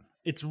quarter turn.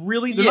 It's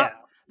really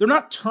they're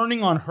not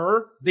turning on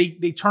her.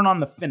 They turn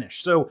on the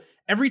finish. So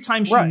every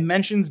time she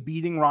mentions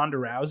beating Ronda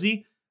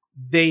Rousey,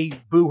 they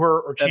boo her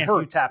or chant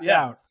you tapped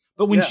out.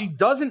 But when she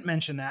doesn't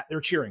mention that,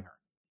 they're cheering her.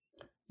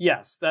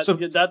 Yes, that's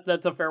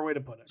a fair way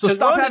to put it. So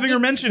stop having her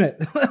mention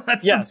it.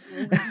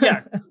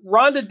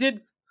 Ronda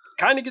did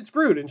kind of get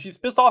screwed, and she's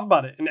pissed off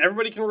about it, and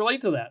everybody can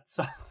relate to that.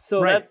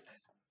 So right.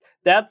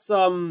 that's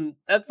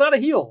not a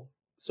heel.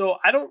 So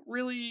I don't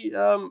really,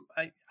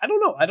 I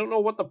don't know. I don't know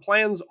what the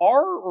plans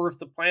are or if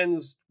the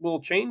plans will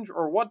change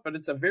or what, but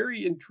it's a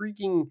very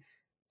intriguing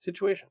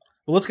situation.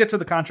 Well, let's get to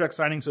the contract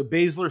signing. So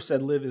Baszler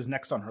said Liv is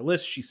next on her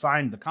list. She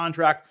signed the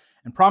contract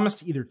and promised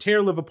to either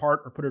tear Liv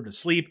apart or put her to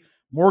sleep.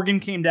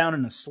 Morgan came down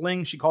in a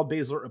sling. She called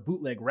Baszler a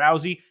bootleg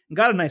Rousey and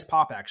got a nice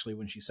pop, actually,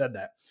 when she said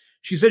that.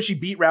 She said she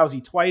beat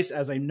Rousey twice.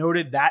 As I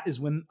noted, that is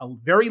when a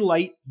very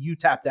light "you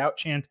tapped out"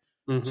 chant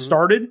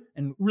started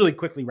and really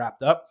quickly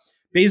wrapped up.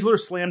 Baszler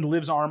slammed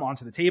Liv's arm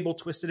onto the table,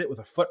 twisted it with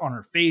a foot on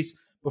her face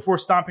before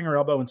stomping her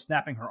elbow and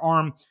snapping her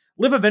arm.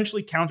 Liv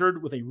eventually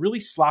countered with a really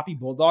sloppy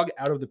bulldog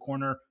out of the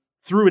corner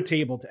through a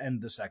table to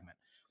end the segment.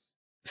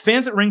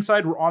 Fans at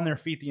ringside were on their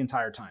feet the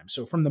entire time.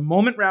 So from the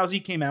moment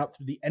Rousey came out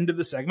through the end of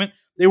the segment,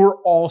 they were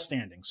all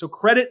standing. So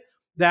credit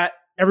that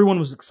everyone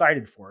was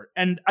excited for it.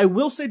 And I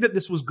will say that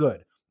this was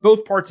good.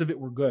 Both parts of it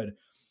were good.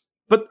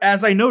 But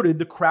as I noted,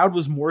 the crowd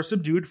was more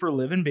subdued for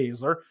Liv and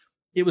Baszler.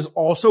 It was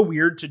also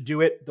weird to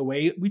do it the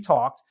way we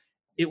talked.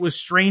 It was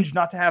strange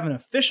not to have an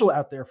official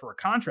out there for a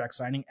contract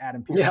signing,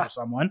 Adam Pearce or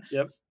someone.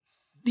 Yep.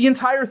 The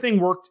entire thing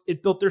worked.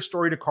 It built their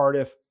story to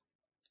Cardiff.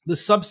 The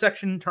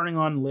subsection turning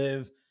on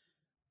Liv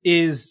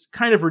is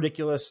kind of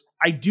ridiculous.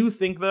 I do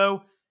think,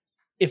 though,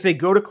 if they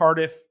go to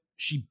Cardiff,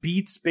 she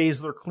beats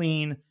Baszler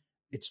clean.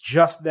 It's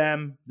just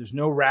them. There's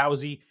no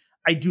Rousey.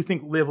 I do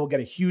think Liv will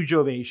get a huge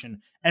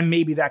ovation, and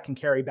maybe that can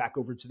carry back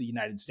over to the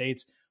United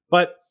States.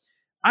 But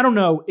I don't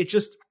know. It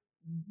just...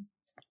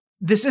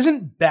 This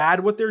isn't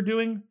bad what they're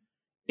doing.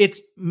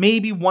 It's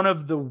maybe one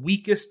of the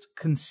weakest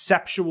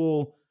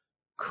conceptual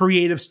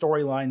creative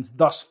storylines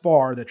thus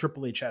far that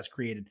Triple H has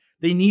created.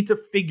 They need to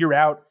figure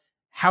out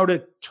how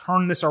to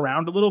turn this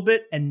around a little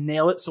bit and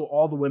nail it so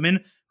all the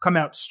women come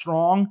out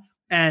strong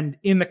and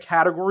in the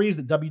categories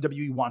that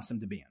WWE wants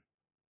them to be in.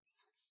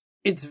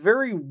 It's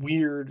very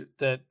weird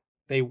that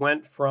they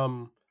went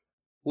from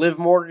Liv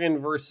Morgan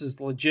versus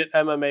legit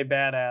MMA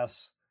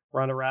badass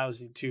Ronda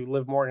Rousey to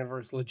Liv Morgan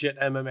versus legit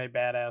MMA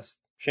badass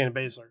Shayna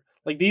Baszler.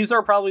 Like, these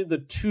are probably the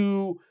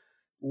two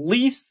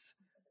least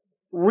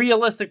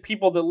realistic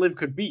people that Liv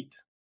could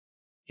beat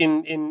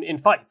in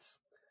fights.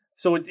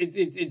 So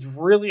it's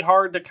really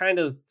hard to kind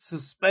of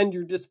suspend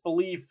your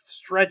disbelief,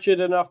 stretch it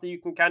enough that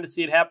you can kind of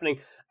see it happening.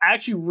 I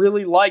actually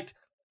really liked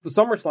the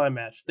SummerSlam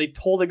match. They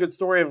told a good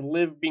story of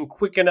Liv being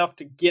quick enough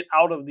to get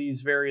out of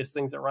these various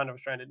things that Ronda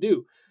was trying to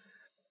do.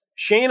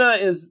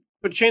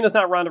 But Shayna's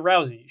not Ronda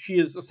Rousey. She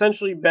has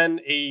essentially been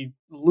a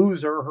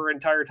loser her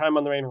entire time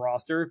on the main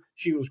roster.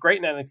 She was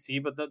great in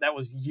NXT, but that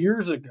was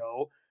years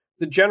ago.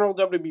 The general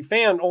WWE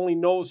fan only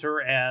knows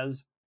her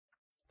as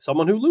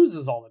someone who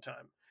loses all the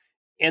time.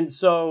 And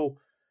so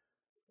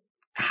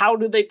how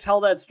did they tell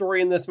that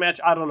story in this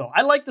match? I don't know.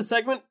 I like the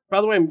segment.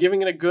 By the way, I'm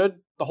giving it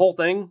the whole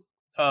thing.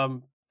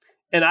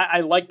 And I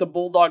like the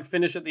Bulldog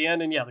finish at the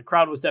end. And yeah, the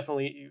crowd was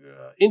definitely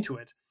into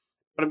it.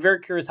 But I'm very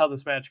curious how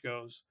this match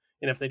goes.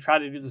 And if they try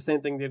to do the same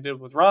thing they did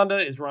with Ronda,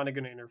 is Ronda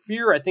going to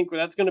interfere? I think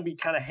that's going to be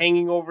kind of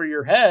hanging over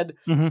your head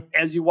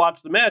as you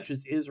watch the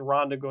matches. Is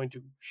Ronda going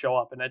to show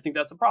up? And I think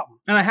that's a problem.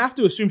 And I have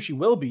to assume she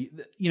will be.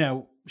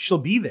 She'll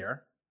be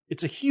there.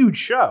 It's a huge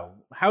show.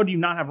 How do you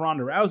not have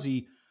Ronda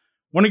Rousey,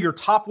 one of your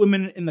top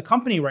women in the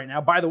company right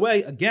now? By the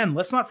way, again,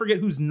 let's not forget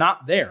who's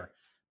not there.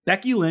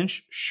 Becky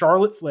Lynch,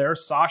 Charlotte Flair,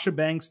 Sasha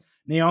Banks,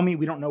 Naomi.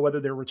 We don't know whether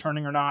they're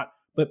returning or not.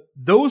 But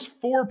those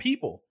 4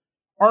 people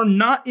are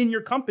not in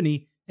your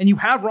company. And you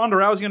have Ronda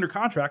Rousey under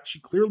contract. She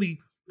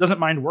clearly doesn't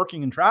mind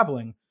working and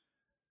traveling.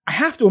 I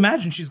have to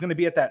imagine she's going to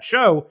be at that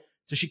show.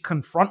 Does she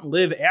confront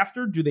Liv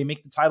after? Do they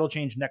make the title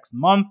change next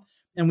month?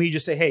 And we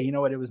just say, hey, you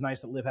know what? It was nice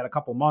that Liv had a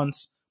couple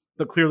months,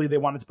 but clearly they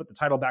wanted to put the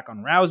title back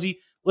on Rousey.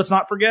 Let's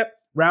not forget,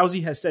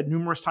 Rousey has said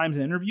numerous times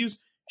in interviews,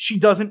 she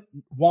doesn't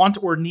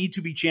want or need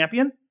to be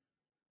champion.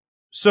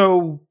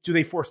 So do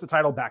they force the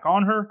title back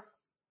on her?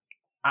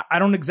 I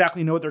don't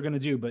exactly know what they're going to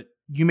do, but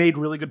you made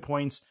really good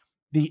points.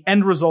 The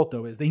end result,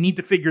 though, is they need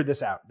to figure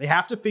this out. They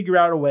have to figure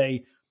out a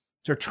way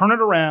to turn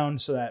it around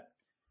so that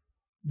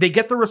they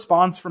get the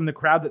response from the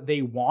crowd that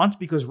they want,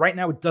 because right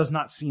now it does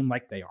not seem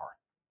like they are.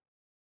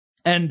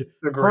 And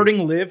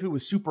hurting Liv, who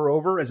was super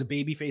over as a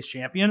babyface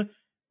champion,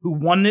 who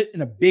won it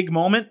in a big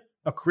moment,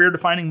 a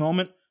career-defining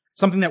moment,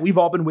 something that we've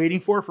all been waiting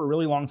for a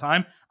really long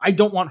time. I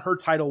don't want her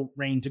title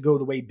reign to go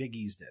the way Big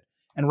E's did.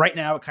 And right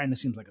now it kind of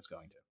seems like it's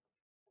going to.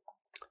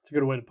 It's a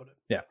good way to put it.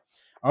 Yeah.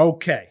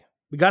 Okay.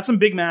 We got some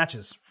big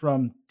matches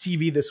from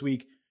TV this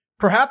week,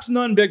 perhaps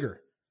none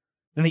bigger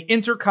than the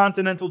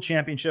Intercontinental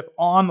Championship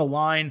on the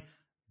line.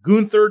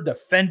 Gunther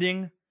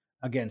defending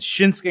against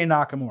Shinsuke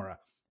Nakamura.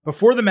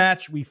 Before the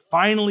match, we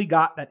finally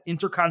got that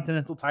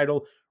Intercontinental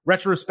title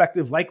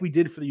retrospective like we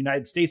did for the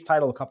United States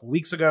title a couple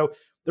weeks ago.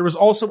 There was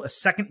also a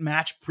second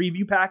match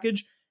preview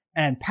package,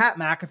 and Pat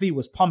McAfee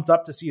was pumped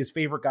up to see his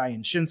favorite guy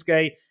in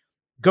Shinsuke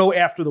go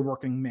after the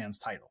working man's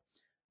title.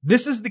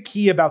 This is the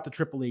key about the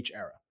Triple H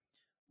era.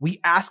 We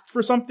asked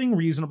for something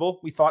reasonable.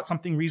 We thought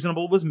something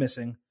reasonable was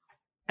missing,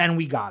 and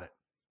we got it.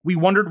 We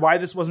wondered why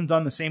this wasn't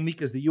done the same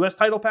week as the US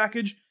title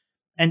package,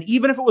 and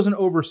even if it was an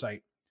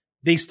oversight,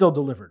 they still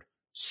delivered.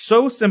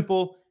 So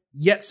simple,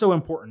 yet so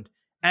important.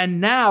 And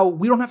now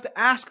we don't have to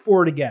ask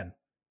for it again.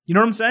 You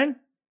know what I'm saying?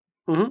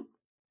 Mm-hmm.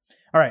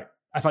 All right.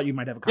 I thought you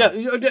might have a comment.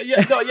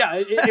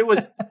 It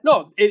was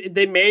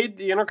they made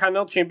the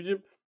Intercontinental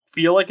Championship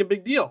feel like a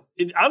big deal.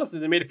 Honestly,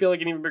 they made it feel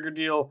like an even bigger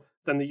deal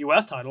than the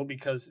U.S. title,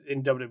 because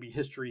in WWE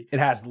history,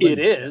 it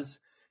is.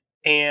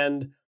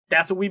 And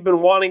that's what we've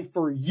been wanting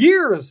for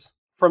years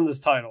from this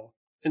title.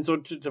 And so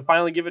to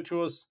finally give it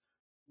to us,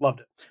 loved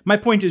it. My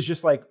point is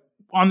just like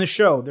on the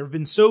show, there have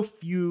been so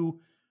few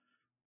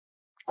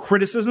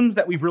criticisms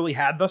that we've really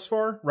had thus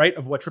far, right,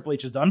 of what Triple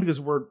H has done, because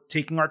we're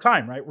taking our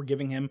time, right? We're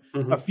giving him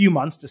a few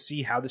months to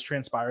see how this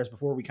transpires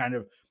before we kind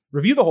of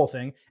review the whole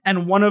thing.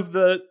 And one of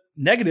the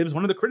negatives,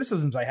 one of the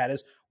criticisms I had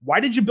is, why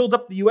did you build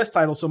up the US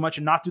title so much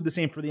and not do the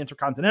same for the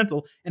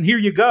Intercontinental? And here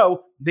you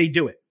go, they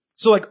do it.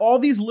 So like all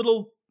these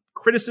little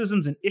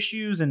criticisms and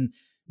issues and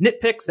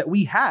nitpicks that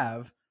we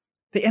have,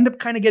 they end up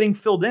kind of getting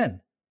filled in.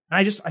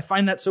 And I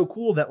find that so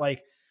cool that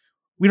like,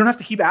 we don't have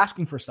to keep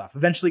asking for stuff.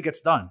 Eventually it gets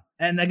done.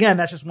 And again,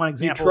 that's just one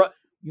example.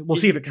 We'll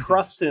see if it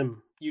trust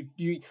him.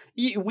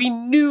 We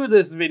knew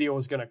this video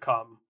was going to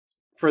come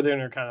for the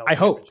Intercontinental. I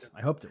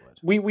hoped it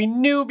would. We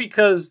knew,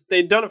 because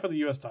they'd done it for the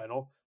US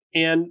title.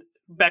 And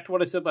back to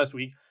what I said last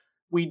week,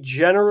 we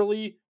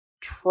generally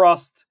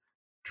trust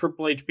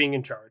Triple H being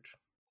in charge.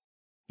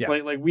 Yeah.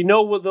 Like we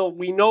know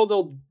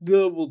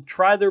they'll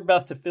try their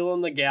best to fill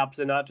in the gaps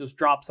and not just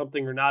drop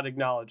something or not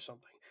acknowledge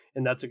something.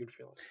 And that's a good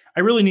feeling.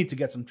 I really need to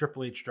get some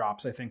Triple H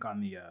drops, I think,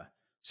 on the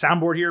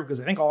soundboard here, because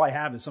I think all I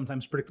have is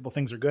sometimes predictable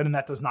things are good, and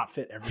that does not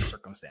fit every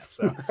circumstance.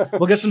 So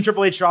we'll get some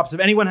Triple H drops. If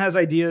anyone has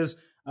ideas,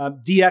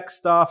 DX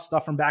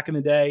stuff from back in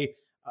the day,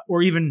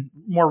 or even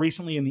more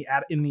recently in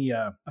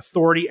the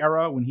Authority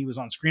era when he was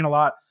on screen a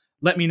lot,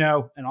 let me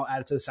know, and I'll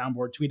add it to the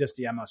soundboard. Tweet us,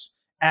 DM us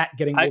at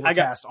Getting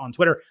Overcast on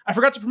Twitter. I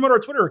forgot to promote our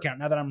Twitter account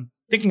now that I'm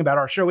thinking about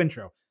our show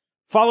intro.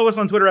 Follow us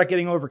on Twitter at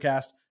Getting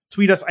Overcast.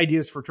 Tweet us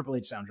ideas for Triple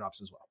H sound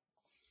drops as well.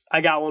 I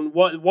got one.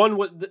 One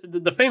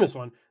the famous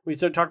one. We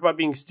started talking about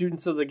being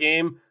students of the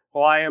game.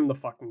 Well, I am the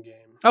fucking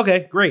game.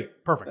 Okay,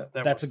 great. Perfect.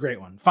 That's a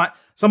great one.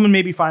 Someone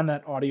maybe find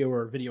that audio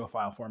or video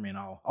file for me, and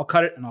I'll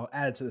cut it and I'll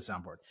add it to the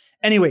soundboard.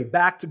 Anyway,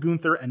 back to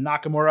Gunther and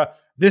Nakamura.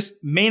 This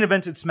main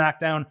evented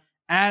SmackDown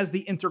as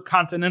the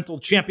Intercontinental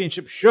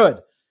Championship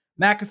should.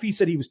 McAfee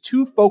said he was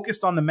too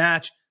focused on the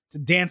match to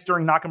dance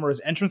during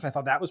Nakamura's entrance. I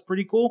thought that was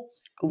pretty cool.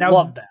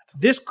 Love that.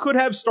 This could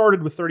have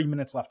started with 30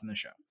 minutes left in the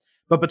show.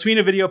 But between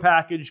a video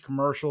package,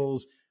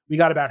 commercials, we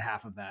got about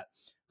half of that.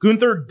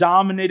 Gunther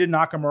dominated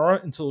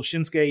Nakamura until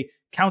Shinsuke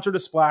countered a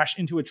splash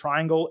into a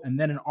triangle and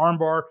then an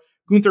armbar.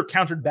 Gunther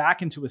countered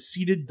back into a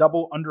seated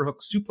double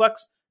underhook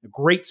suplex. A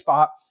great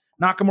spot.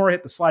 Nakamura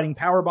hit the sliding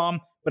powerbomb,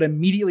 but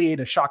immediately ate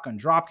a shotgun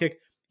dropkick.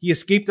 He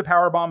escaped the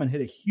powerbomb and hit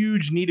a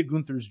huge knee to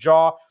Gunther's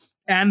jaw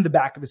and the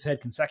back of his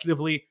head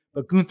consecutively.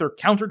 But Gunther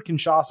countered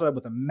Kinshasa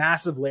with a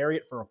massive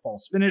lariat for a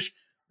false finish.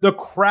 The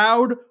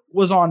crowd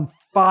was on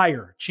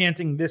fire,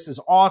 chanting, "This is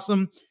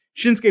awesome."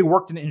 Shinsuke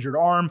worked an injured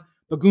arm,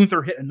 but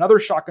Gunther hit another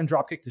shotgun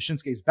dropkick to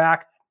Shinsuke's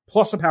back,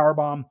 plus a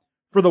powerbomb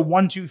for the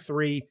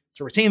 1-2-3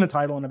 to retain the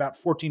title in about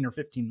 14 or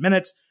 15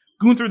 minutes.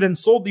 Gunther then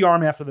sold the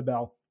arm after the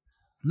bell.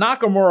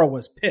 Nakamura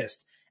was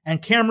pissed,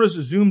 and cameras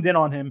zoomed in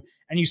on him,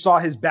 and you saw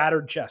his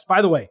battered chest.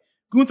 By the way,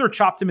 Gunther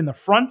chopped him in the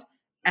front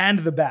and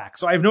the back,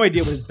 so I have no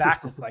idea what his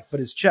back looked like, but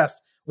his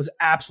chest was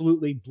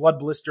absolutely blood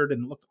blistered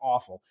and looked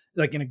awful,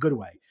 like in a good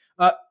way.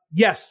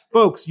 Yes,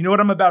 folks, you know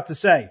what I'm about to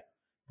say.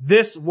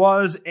 This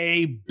was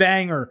a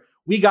banger.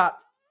 We got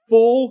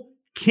full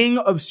King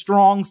of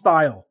Strong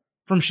style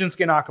from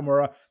Shinsuke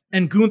Nakamura,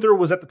 and Gunther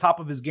was at the top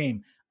of his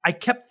game. I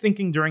kept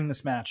thinking during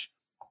this match,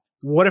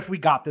 what if we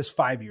got this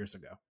 5 years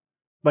ago?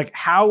 Like,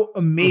 how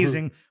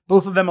amazing.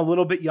 Both of them a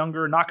little bit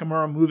younger,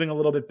 Nakamura moving a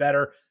little bit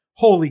better.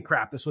 Holy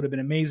crap, this would have been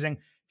amazing.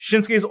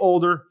 Shinsuke's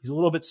older, he's a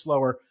little bit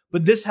slower,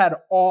 but this had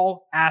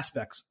all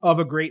aspects of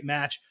a great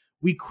match.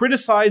 We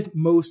criticize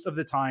most of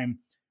the time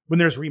when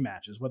there's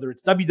rematches, whether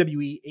it's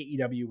WWE,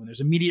 AEW, when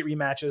there's immediate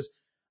rematches.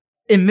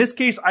 In this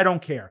case, I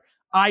don't care.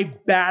 I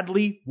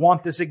badly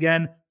want this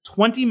again.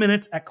 20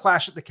 minutes at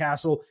Clash at the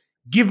Castle.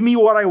 Give me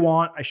what I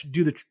want. I should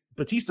do the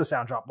Batista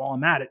sound drop while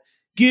I'm at it.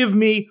 Give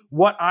me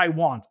what I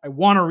want. I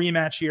want a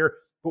rematch here.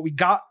 What we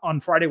got on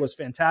Friday was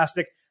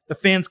fantastic. The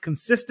fans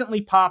consistently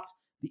popped.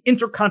 The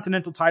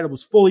Intercontinental title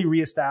was fully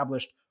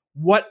reestablished.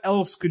 What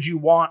else could you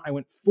want? I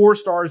went 4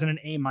 stars and an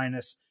A-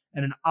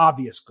 and an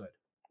obvious good.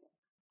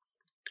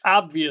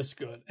 Obvious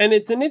good. And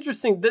it's an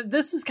interesting,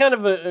 this is kind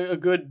of a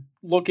good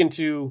look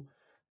into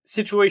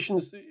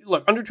situations.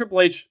 Look, under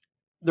Triple H,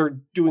 they're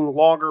doing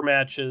longer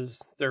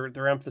matches.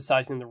 They're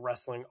emphasizing the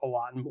wrestling a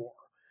lot more.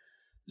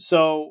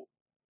 So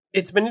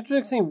it's been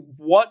interesting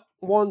what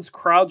ones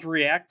crowds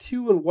react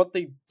to and what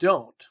they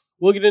don't.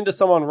 We'll get into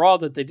some on Raw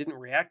that they didn't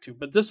react to,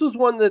 but this was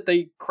one that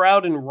the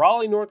crowd in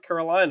Raleigh, North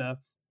Carolina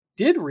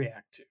did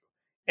react to.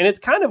 And it's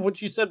kind of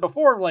what you said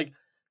before, like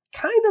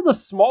kind of the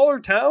smaller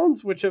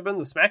towns, which have been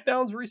the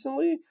SmackDowns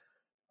recently,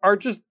 are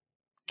just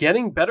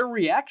getting better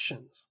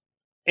reactions.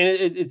 And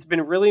it's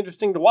been really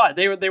interesting to watch.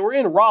 They were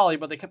in Raleigh,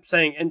 but they kept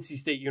saying NC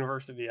State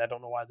University. I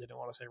don't know why they didn't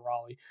want to say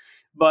Raleigh.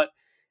 But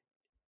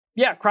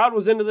yeah, crowd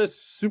was into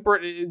this super,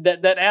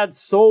 that adds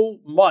so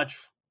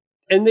much,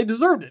 and they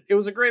deserved it. It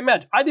was a great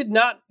match. I did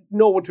not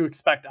know what to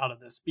expect out of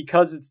this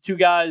because it's two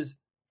guys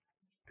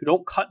who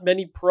don't cut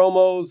many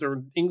promos,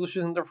 or English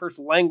isn't their first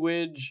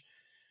language.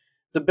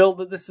 The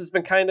build of this has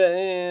been kind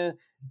of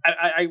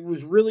I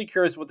was really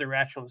curious what the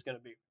reaction was going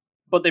to be.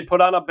 But they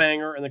put on a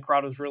banger, and the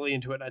crowd was really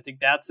into it. And I think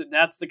that's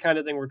the kind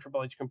of thing where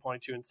Triple H can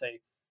point to and say,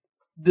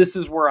 this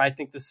is where I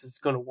think this is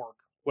going to work,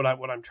 what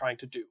I'm trying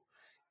to do.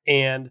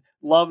 And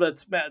love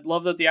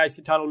that the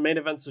IC title main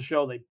events the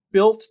show. They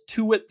built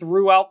to it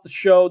throughout the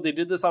show. They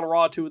did this on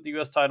Raw too with the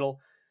US title.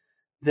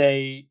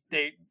 They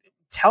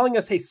telling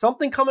us, hey,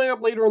 something coming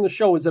up later in the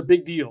show is a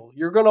big deal.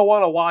 You're going to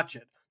want to watch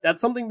it. That's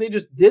something they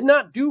just did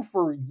not do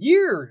for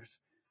years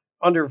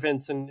under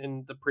Vince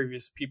and the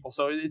previous people.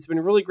 So it's been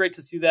really great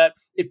to see that.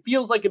 It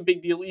feels like a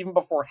big deal even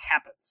before it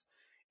happens.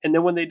 And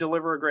then when they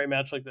deliver a great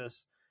match like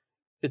this,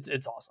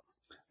 it's awesome.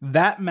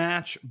 That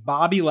match,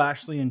 Bobby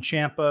Lashley and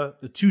Ciampa,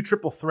 the 2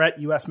 triple threat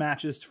U.S.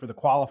 matches for the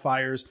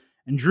qualifiers,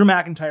 and Drew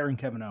McIntyre and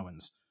Kevin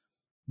Owens.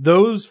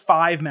 Those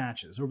 5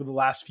 matches over the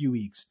last few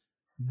weeks,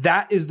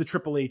 that is the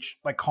Triple H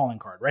like calling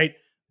card, right?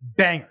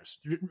 Bangers.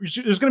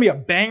 There's going to be a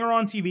banger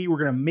on TV. We're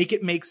going to make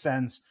it make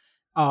sense.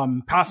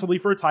 Possibly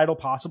for a title,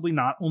 possibly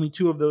not. Only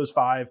 2 of those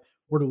 5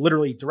 were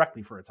literally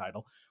directly for a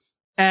title.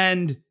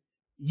 And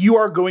you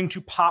are going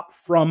to pop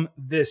from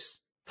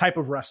this type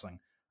of wrestling.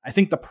 I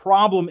think the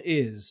problem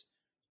is,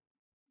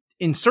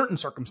 in certain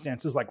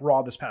circumstances, like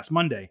Raw this past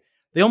Monday,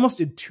 they almost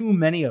did too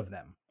many of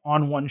them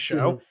on one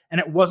show, and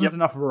it wasn't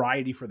enough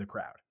variety for the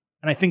crowd.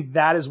 And I think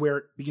that is where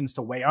it begins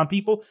to weigh on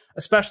people,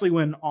 especially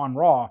when on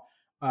Raw,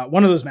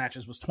 one of those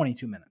matches was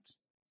 22 minutes.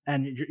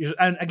 And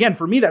again,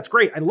 for me, that's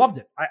great. I loved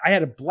it. I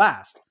had a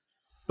blast.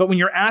 But when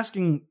you're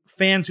asking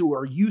fans who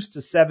are used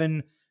to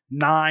 7,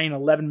 9,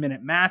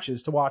 11-minute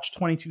matches to watch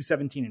 22,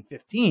 17, and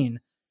 15,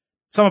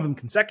 some of them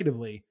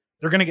consecutively,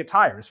 they're going to get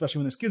tired, especially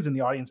when there's kids in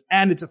the audience,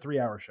 and it's a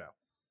 3-hour show.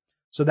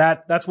 So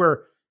that's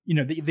where,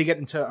 they get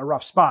into a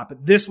rough spot.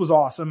 But this was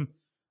awesome.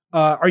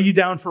 Are you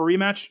down for a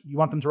rematch? You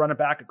want them to run it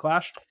back at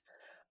Clash?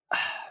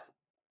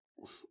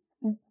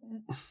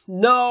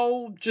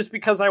 No, just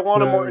because I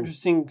want a more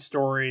interesting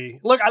story.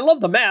 Look, I love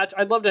the match.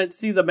 I'd love to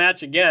see the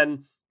match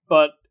again,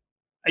 but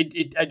I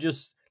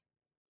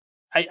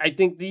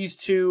think these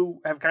two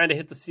have kind of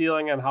hit the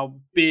ceiling on how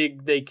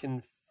big they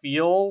can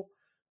feel.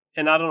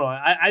 And I don't know.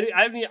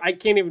 I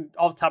can't even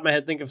off the top of my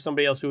head think of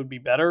somebody else who would be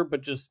better,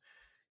 but just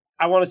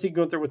I want to see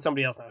Gunther with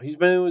somebody else now. He's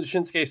been with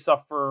Shinsuke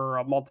stuff for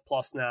a month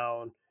plus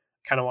now, and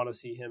kind of want to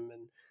see him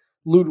and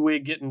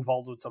Ludwig get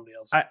involved with somebody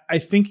else. I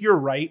think you're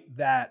right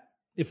that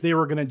if they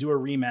were going to do a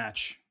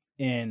rematch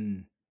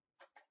in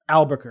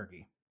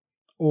Albuquerque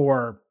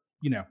or,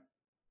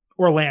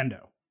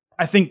 Orlando,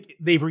 I think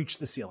they've reached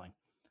the ceiling.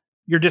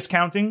 You're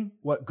discounting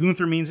what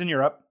Gunther means in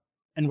Europe.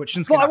 and what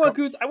Shinsuke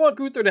I want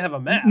Gunther to have a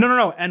match.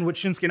 No. And what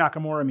Shinsuke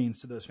Nakamura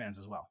means to those fans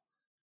as well.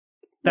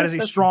 That is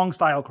a strong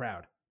style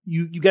crowd.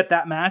 You get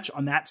that match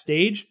on that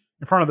stage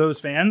in front of those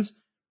fans.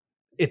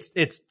 It's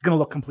going to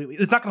look completely.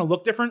 It's not going to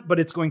look different, but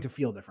it's going to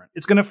feel different.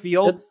 It's going to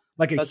feel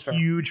like a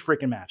huge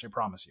freaking match. I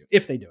promise you,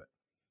 if they do it.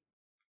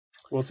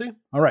 We'll see.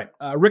 All right.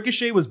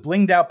 Ricochet was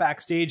blinged out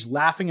backstage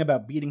laughing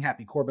about beating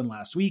Happy Corbin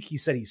last week. He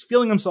said he's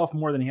feeling himself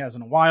more than he has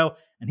in a while,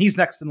 and he's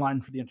next in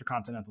line for the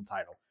Intercontinental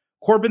title.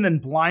 Corbin then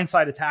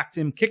blindside attacked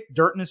him, kicked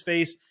dirt in his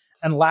face,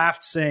 and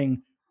laughed,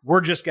 saying,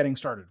 "We're just getting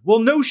started." Well,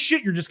 no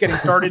shit, you're just getting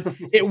started.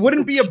 It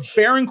wouldn't be a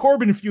Baron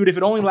Corbin feud if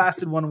it only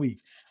lasted 1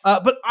 week.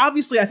 But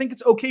obviously, I think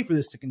it's okay for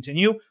this to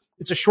continue.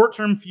 It's a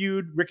short-term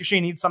feud.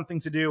 Ricochet needs something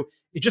to do.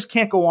 It just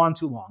can't go on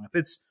too long. If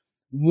it's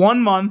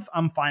 1 month,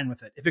 I'm fine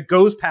with it. If it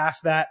goes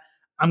past that,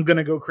 I'm going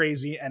to go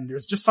crazy. And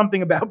there's just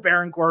something about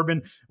Baron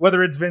Corbin,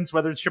 whether it's Vince,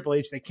 whether it's Triple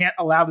H, they can't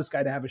allow this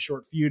guy to have a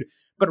short feud.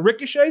 But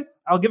Ricochet,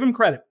 I'll give him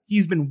credit.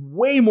 He's been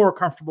way more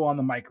comfortable on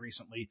the mic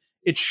recently.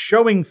 It's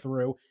showing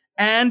through,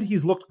 and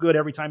he's looked good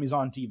every time he's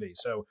on TV.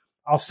 So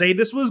I'll say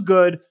this was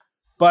good,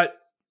 but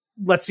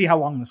let's see how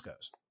long this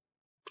goes.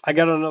 I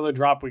got another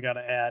drop we got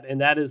to add,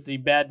 and that is the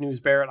bad news,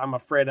 Barrett. I'm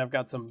afraid I've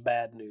got some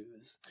bad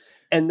news.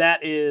 And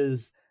that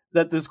is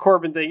that this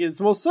Corbin thing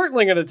is most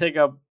certainly going to take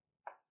up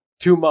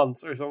 2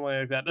 months or something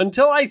like that.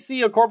 Until I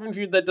see a Corbin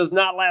feud that does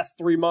not last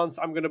 3 months,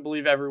 I'm going to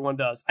believe everyone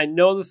does. I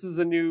know this is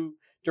a new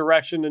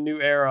direction, a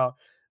new era,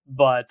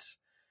 but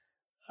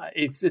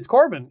it's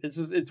Corbin.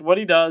 It's what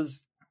he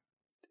does.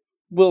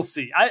 We'll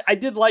see. I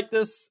did like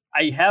this.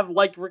 I have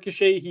liked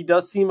Ricochet. He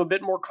does seem a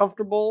bit more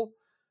comfortable,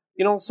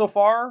 so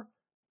far,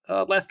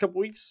 last couple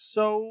weeks.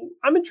 So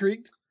I'm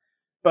intrigued,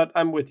 but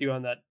I'm with you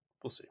on that.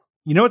 We'll see.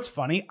 It's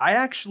funny. I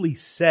actually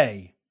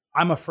say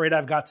I'm afraid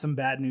I've got some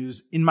bad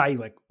news in my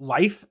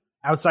life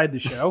outside the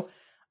show.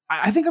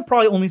 I think I've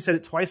probably only said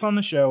it twice on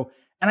the show,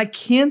 and I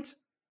can't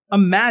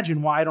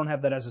imagine why I don't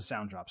have that as a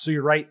sound drop. So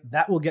you're right.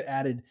 That will get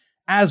added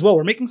as well.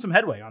 We're making some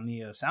headway on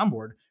the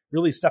soundboard,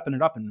 really stepping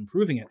it up and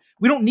improving it.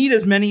 We don't need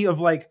as many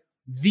of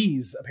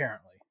these,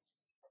 apparently.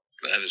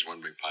 That is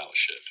one big pile of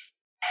shit.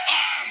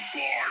 I'm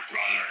bored,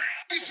 brother.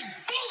 This is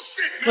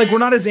bullshit, man. We're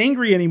not as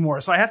angry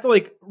anymore. So I have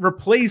to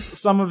replace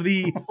some of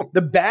the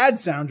bad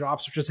sound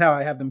drops, which is how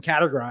I have them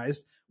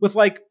categorized, with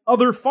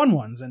other fun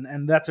ones.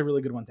 And that's a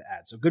really good one to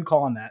add. So good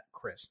call on that,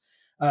 Chris.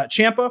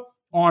 Ciampa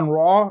on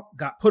Raw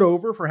got put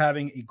over for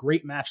having a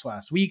great match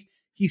last week.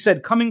 He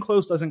said coming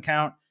close doesn't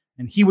count,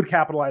 and he would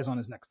capitalize on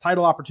his next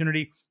title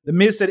opportunity. The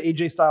Miz said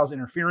AJ Styles'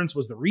 interference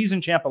was the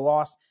reason Ciampa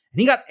lost, and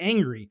he got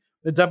angry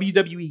that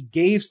WWE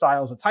gave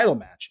Styles a title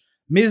match.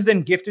 Miz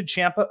then gifted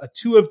Ciampa a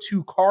 2 of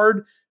 2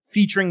 card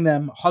featuring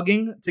them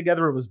hugging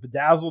together. It was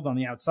bedazzled on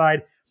the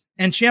outside,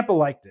 and Ciampa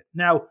liked it.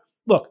 Now,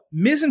 look,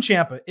 Miz and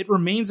Ciampa, it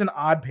remains an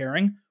odd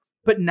pairing,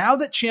 but now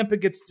that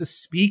Ciampa gets to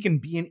speak and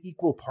be an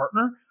equal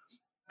partner,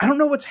 I don't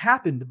know what's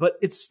happened, but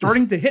it's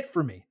starting to hit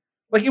for me.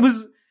 It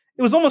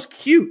was almost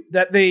cute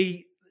that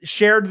they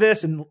shared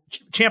this and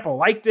Ciampa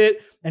liked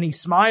it and he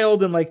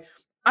smiled and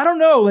I don't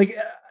know,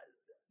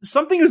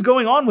 something is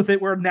going on with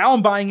it where now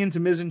I'm buying into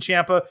Miz and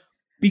Ciampa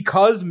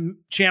because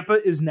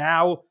Ciampa is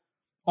now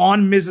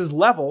on Miz's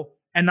level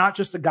and not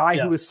just a guy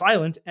who is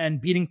silent and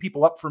beating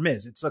people up for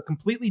Miz. It's a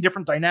completely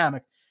different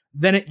dynamic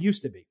than it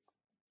used to be.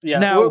 Yeah.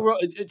 Now,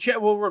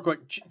 real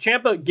quick,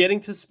 Ciampa getting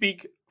to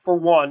speak for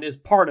one is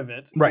part of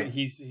it. Right.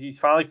 He's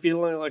finally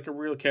feeling like a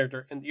real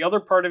character. And the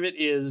other part of it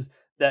is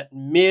that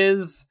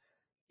Miz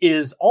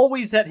is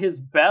always at his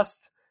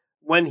best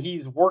when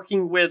he's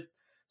working with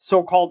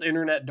so-called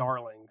internet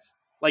darlings.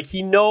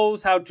 He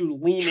knows how to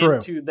lean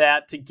into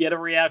that to get a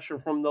reaction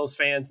from those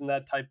fans and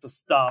that type of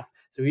stuff.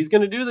 So he's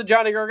going to do the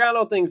Johnny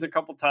Gargano things a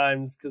couple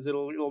times because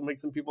it'll make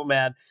some people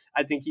mad.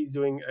 I think he's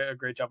doing a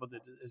great job with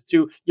it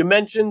too. You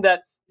mentioned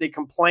that they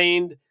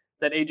complained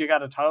that AJ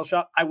got a title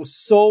shot. I was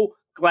so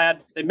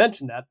glad they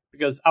mentioned that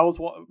because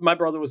my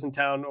brother was in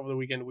town over the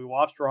weekend. We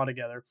watched Raw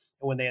together,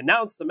 and when they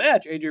announced the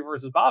match, AJ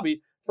versus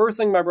Bobby, first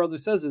thing my brother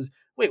says is,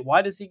 "Wait,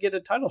 why does he get a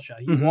title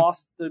shot? He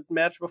lost the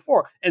match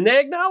before," and they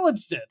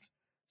acknowledged it.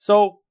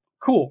 So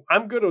cool,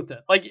 I'm good with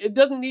it. It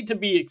doesn't need to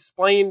be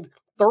explained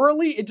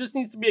thoroughly. It just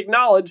needs to be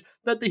acknowledged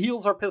that the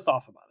heels are pissed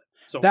off about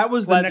it. So that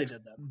was the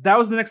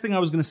next thing I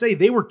was going to say.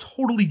 They were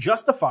totally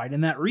justified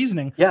in that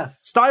reasoning. Yes,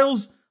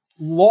 Styles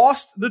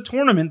lost the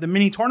tournament, the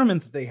mini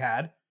tournament that they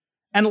had,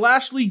 and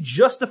Lashley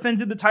just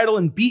defended the title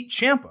and beat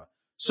Ciampa.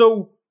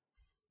 So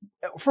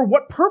for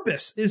what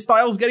purpose is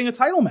Styles getting a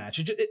title match?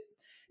 It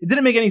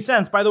didn't make any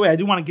sense. By the way, I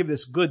do want to give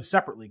this good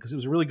separately because it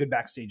was a really good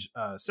backstage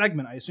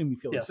segment. I assume you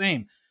feel the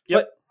same. Yep.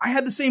 But I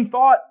had the same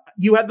thought.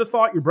 You had the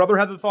thought. Your brother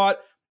had the thought.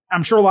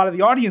 I'm sure a lot of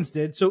the audience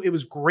did. So it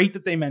was great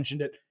that they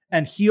mentioned it.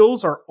 And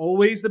heels are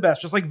always the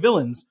best, just like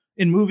villains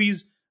in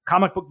movies,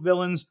 comic book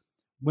villains,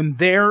 when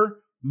their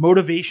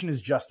motivation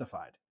is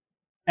justified.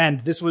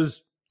 And this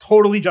was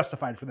totally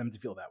justified for them to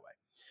feel that way.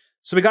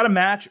 So we got a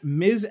match,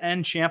 Miz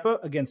and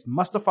Ciampa against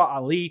Mustafa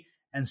Ali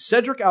and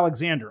Cedric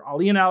Alexander.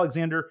 Ali and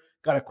Alexander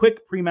got a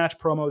quick pre-match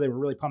promo. They were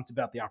really pumped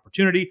about the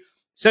opportunity.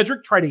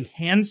 Cedric tried a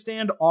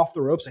handstand off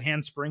the ropes, a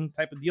handspring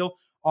type of deal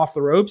off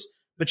the ropes,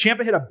 but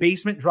Ciampa hit a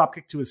basement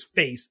dropkick to his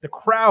face. The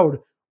crowd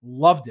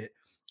loved it.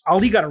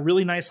 Ali got a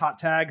really nice hot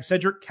tag.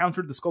 Cedric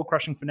countered the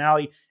skull-crushing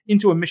finale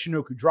into a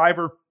Michinoku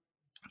driver.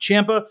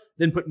 Ciampa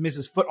then put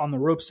Miz's foot on the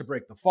ropes to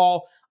break the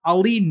fall.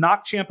 Ali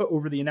knocked Ciampa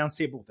over the announce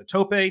table with a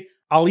tope.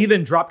 Ali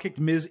then dropkicked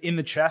Miz in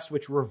the chest,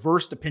 which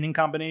reversed the pinning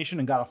combination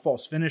and got a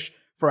false finish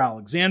for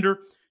Alexander.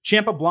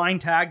 Ciampa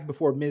blind tagged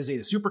before Miz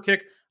ate a super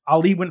kick.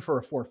 Ali went for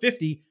a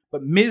 450,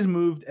 but Miz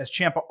moved as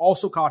Ciampa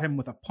also caught him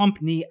with a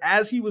pump knee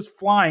as he was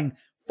flying,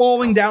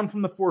 falling down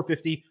from the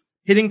 450,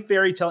 hitting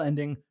Fairy Tale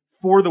Ending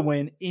for the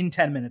win in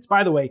 10 minutes.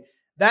 By the way,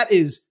 that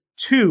is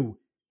 2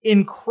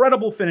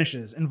 incredible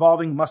finishes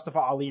involving Mustafa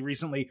Ali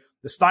recently.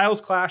 The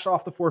Styles clash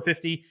off the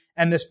 450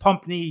 and this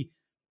pump knee,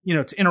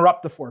 to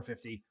interrupt the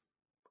 450.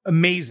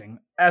 Amazing.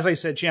 As I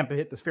said, Ciampa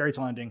hit this Fairy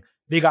Tale Ending.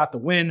 They got the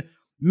win.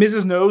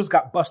 Miz's nose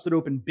got busted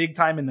open big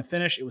time in the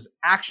finish. It was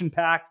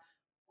action-packed.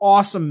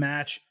 Awesome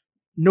match.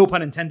 No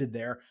pun intended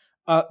there.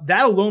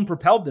 That alone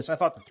propelled this. I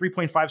thought the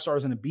 3.5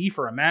 stars and a B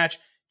for a match.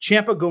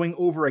 Ciampa going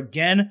over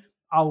again.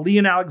 Ali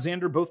and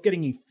Alexander both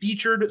getting a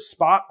featured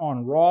spot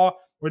on Raw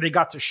where they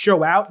got to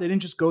show out. They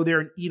didn't just go there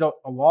and eat a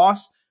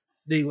loss.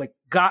 They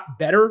got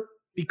better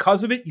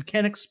because of it. You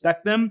can't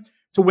expect them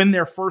to win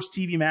their first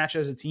TV match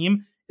as a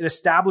team. It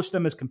established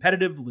them as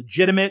competitive,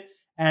 legitimate,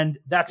 and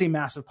that's a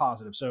massive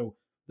positive. So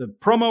the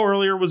promo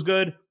earlier was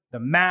good. The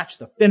match,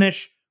 the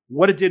finish,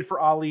 what it did for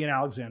Ali and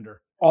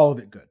Alexander, all of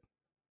it good.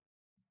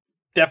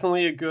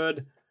 Definitely a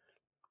good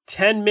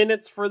 10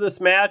 minutes for this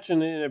match,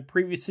 and in a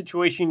previous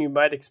situation, you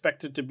might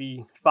expect it to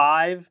be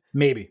 5.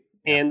 Maybe.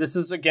 And this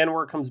is, again,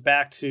 where it comes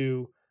back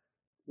to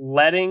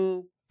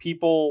letting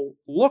people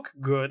look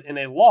good in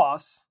a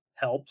loss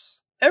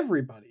helps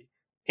everybody.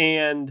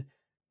 And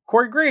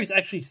Corey Graves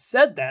actually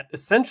said that,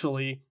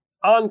 essentially,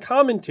 on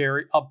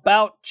commentary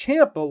about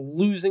Ciampa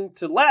losing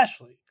to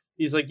Lashley.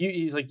 He's like,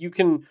 you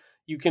can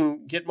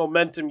get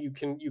momentum, you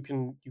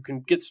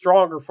can get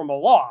stronger from a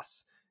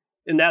loss.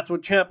 And that's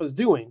what Ciampa's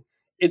doing.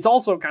 It's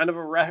also kind of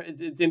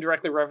it's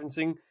indirectly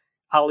referencing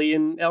Ali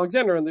and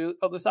Alexander on the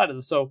other side of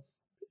this. So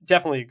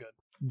definitely good.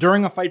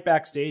 During a fight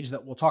backstage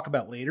that we'll talk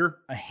about later,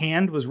 a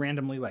hand was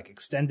randomly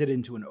extended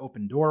into an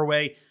open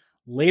doorway.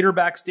 Later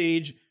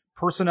backstage,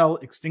 personnel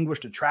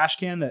extinguished a trash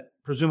can that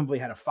presumably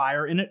had a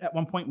fire in it at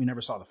one point. We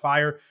never saw the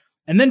fire.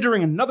 And then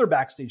during another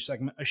backstage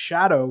segment, a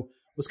shadow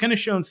was kind of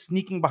shown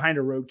sneaking behind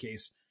a road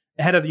case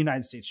ahead of the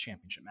United States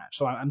Championship match.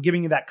 So I'm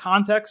giving you that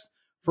context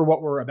for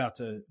what we're about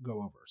to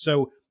go over.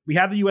 So we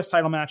have the U.S.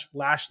 title match,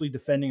 Lashley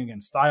defending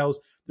against Styles.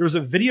 There was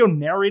a video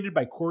narrated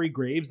by Corey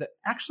Graves that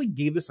actually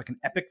gave this an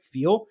epic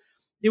feel.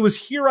 It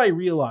was here I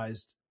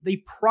realized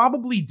they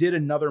probably did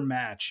another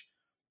match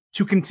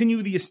to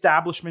continue the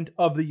establishment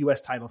of the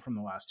U.S. title from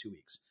the last 2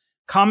 weeks.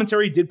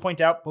 Commentary did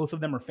point out both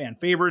of them are fan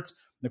favorites.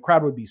 The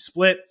crowd would be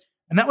split.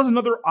 And that was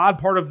another odd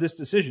part of this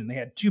decision. They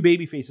had 2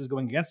 baby faces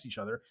going against each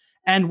other.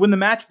 And when the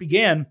match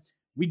began,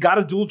 we got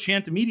a dual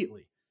chant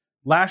immediately.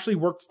 Lashley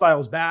worked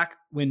Styles back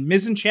when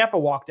Miz and Ciampa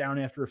walked down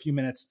after a few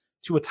minutes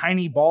to a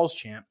tiny balls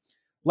chant.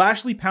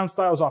 Lashley pounced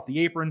Styles off the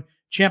apron.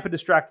 Ciampa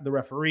distracted the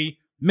referee.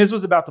 Miz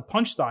was about to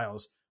punch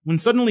Styles when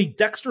suddenly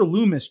Dexter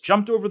Lumis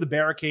jumped over the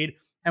barricade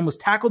and was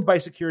tackled by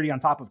security on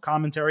top of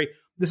commentary.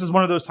 This is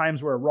one of those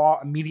times where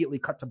Raw immediately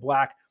cut to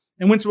black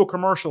and went to a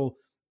commercial,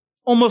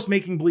 almost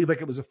making believe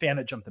it was a fan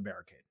that jumped the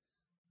barricade.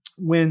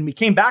 When we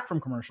came back from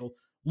commercial,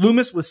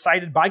 Lumis was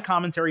cited by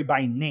commentary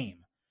by name.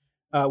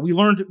 We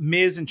learned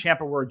Miz and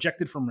Ciampa were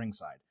ejected from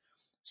ringside.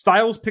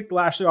 Styles picked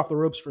Lashley off the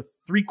ropes for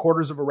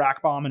 3/4 of a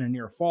rack bomb and a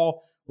near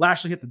fall.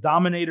 Lashley hit the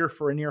Dominator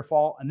for a near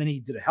fall, and then he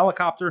did a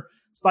helicopter.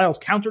 Styles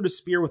countered a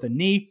spear with a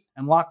knee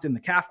and locked in the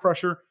calf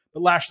crusher,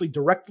 but Lashley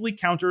directly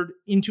countered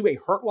into a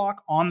hurt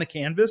lock on the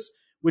canvas,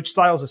 which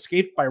Styles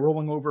escaped by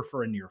rolling over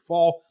for a near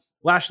fall.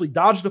 Lashley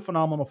dodged a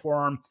phenomenal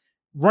forearm,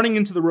 running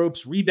into the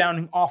ropes,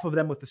 rebounding off of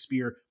them with the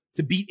spear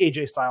to beat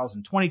AJ Styles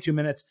in 22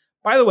 minutes.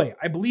 By the way,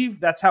 I believe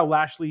that's how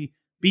Lashley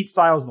beat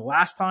Styles the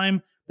last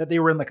time that they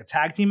were in a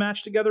tag team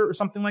match together or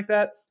something like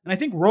that. And I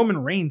think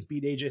Roman Reigns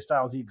beat AJ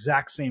Styles the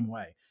exact same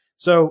way.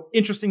 So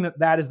interesting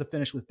that is the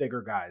finish with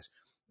bigger guys.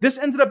 This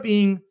ended up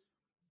being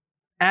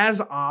as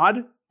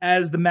odd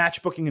as the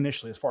match booking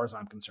initially, as far as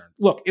I'm concerned.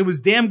 Look, it was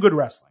damn good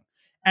wrestling,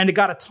 and it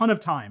got a ton of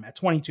time at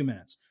 22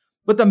 minutes.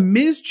 But the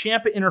Miz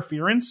Ciampa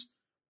interference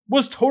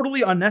was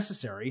totally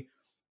unnecessary.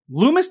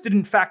 Lumis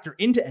didn't factor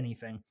into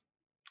anything,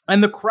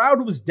 and the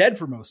crowd was dead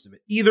for most of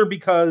it, either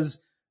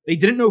because they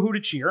didn't know who to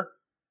cheer,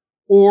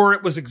 or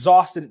it was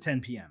exhausted at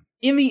 10 p.m.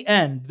 In the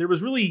end, there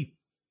was really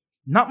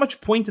not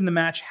much point in the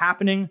match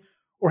happening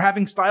or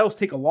having Styles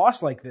take a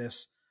loss like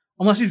this,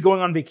 unless he's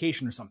going on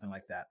vacation or something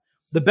like that.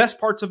 The best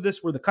parts of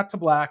this were the cut to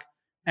black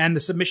and the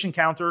submission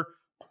counter.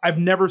 I've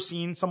never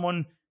seen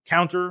someone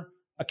counter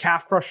a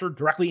calf crusher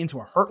directly into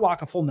a hurt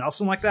lock, a full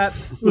Nelson like that.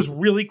 It was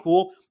really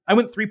cool. I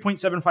went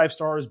 3.75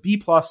 stars,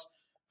 B+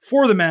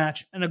 for the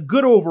match, and a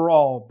good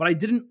overall, but I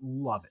didn't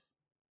love it.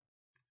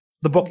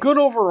 The book. Good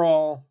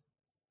overall.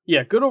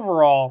 Yeah, good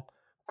overall.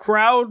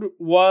 Crowd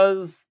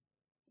was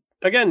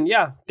again,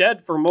 yeah,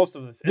 dead for most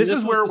of this. This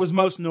is where it was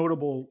most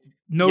noticeable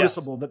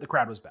that the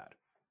crowd was bad.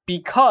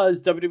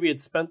 Because WWE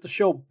had spent the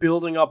show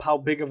building up how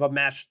big of a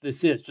match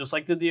this is, just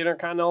like they did the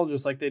Intercontinental,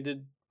 just like they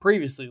did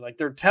previously. Like,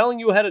 they're telling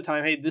you ahead of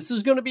time, hey, this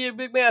is going to be a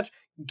big match.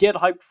 Get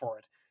hyped for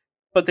it.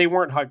 But they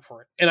weren't hyped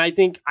for it. And I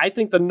think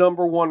the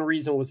number one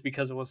reason was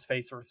because it was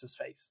face versus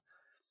face.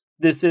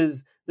 This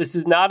is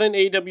not an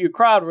AEW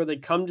crowd where they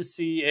come to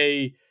see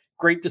a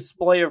great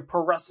display of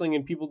pro wrestling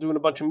and people doing a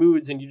bunch of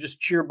moves and you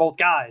just cheer both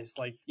guys.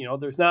 Like, you know,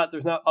 there's not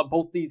a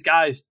both these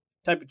guys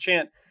type of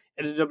chant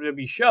at a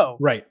WWE show.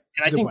 Right.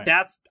 And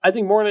I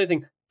think more than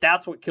anything,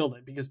 that's what killed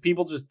it, because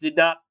people just did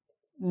not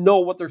know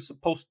what they're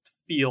supposed to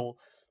feel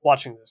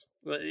watching this.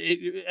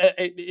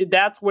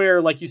 That's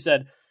where, like you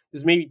said,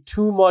 there's maybe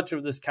too much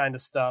of this kind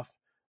of stuff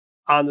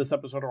on this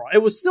episode of Raw.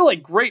 It was still a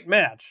great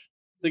match.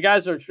 The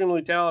guys are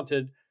extremely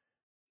talented.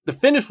 The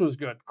finish was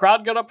good.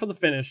 Crowd got up for the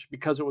finish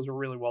because it was a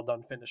really well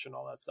done finish and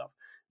all that stuff.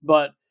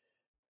 But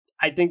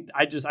I think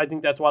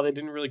that's why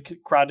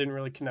crowd didn't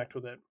really connect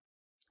with it.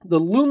 The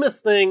Loomis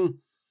thing.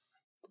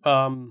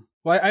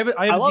 Well, I have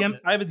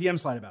a DM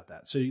slide about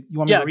that. So you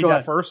want me to read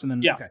that first, and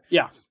then okay.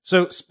 Yeah.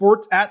 So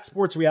Sports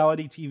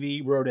Reality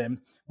TV wrote in,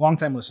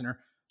 longtime listener.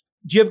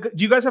 Do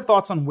you guys have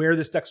thoughts on where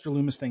this Dexter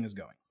Loomis thing is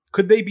going?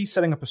 Could they be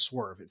setting up a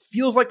swerve? It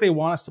feels like they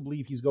want us to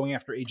believe he's going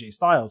after AJ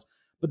Styles,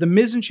 but the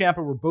Miz and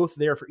Ciampa were both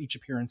there for each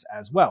appearance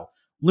as well.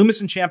 Loomis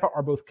and Ciampa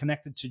are both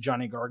connected to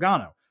Johnny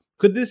Gargano.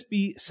 Could this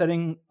be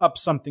setting up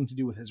something to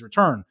do with his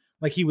return?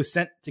 Like he was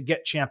sent to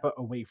get Ciampa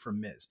away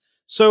from Miz.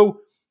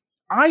 So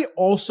I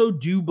also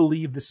do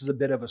believe this is a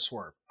bit of a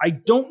swerve. I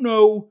don't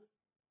know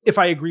if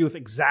I agree with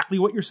exactly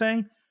what you're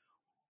saying,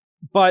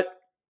 but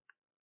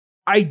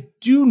I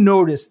do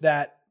notice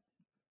that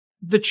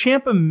the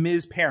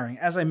Ciampa-Miz pairing,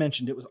 as I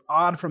mentioned, it was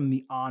odd from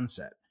the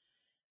onset.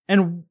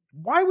 And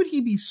why would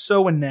he be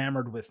so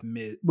enamored with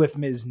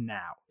Miz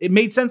now? It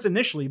made sense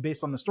initially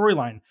based on the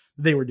storyline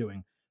they were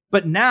doing.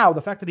 But now,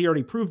 the fact that he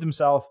already proved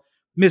himself,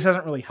 Miz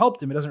hasn't really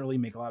helped him. It doesn't really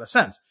make a lot of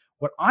sense.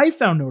 What I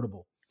found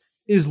notable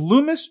is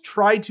Loomis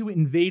tried to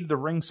invade the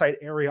ringside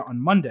area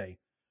on Monday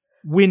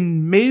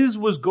when Miz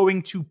was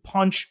going to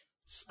punch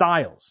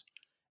Styles.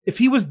 If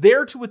he was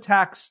there to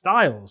attack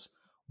Styles,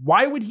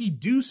 why would he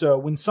do so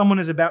when someone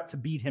is about to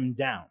beat him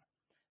down?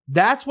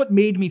 That's what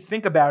made me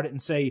think about it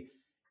and say,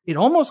 it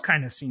almost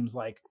kind of seems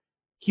like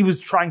he was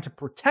trying to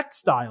protect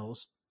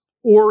Styles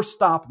or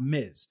stop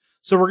Miz.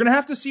 So we're going to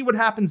have to see what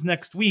happens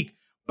next week,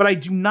 but I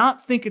do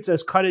not think it's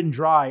as cut and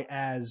dry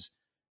as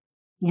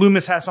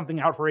Loomis has something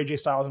out for AJ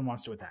Styles and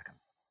wants to attack him.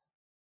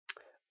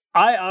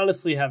 I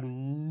honestly have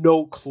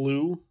no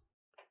clue,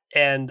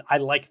 and I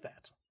like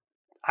that.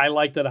 I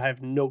like that I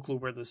have no clue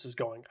where this is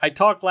going. I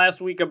talked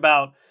last week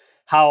about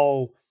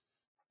how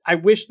I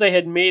wish they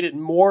had made it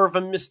more of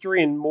a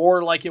mystery and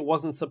more like it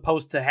wasn't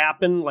supposed to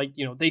happen. Like,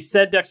 you know, they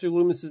said Dexter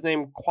Loomis's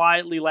name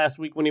quietly last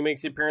week when he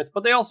makes the appearance,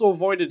 but they also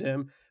avoided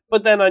him.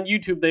 But then on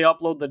YouTube, they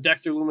upload the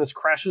Dexter Loomis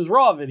Crashes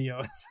Raw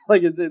videos.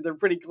 Like, they're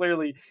pretty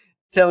clearly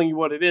telling you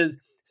what it is.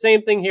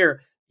 Same thing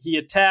here. He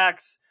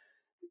attacks.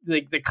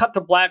 They cut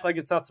to black like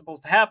it's not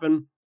supposed to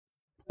happen.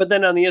 But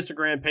then on the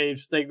Instagram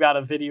page, they've got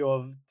a video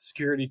of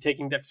security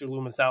taking Dexter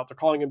Loomis out. They're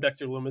calling him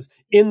Dexter Loomis.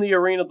 In the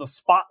arena, the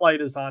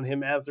spotlight is on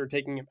him as they're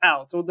taking him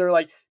out. So they're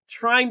like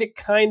trying to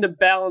kind of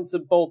balance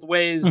it both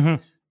ways.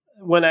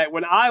 Mm-hmm. When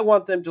I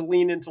want them to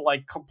lean into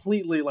like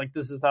completely like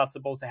this is not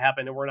supposed to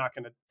happen and we're not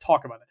going to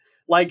talk about it.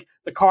 Like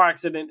the car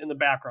accident in the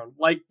background,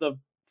 like the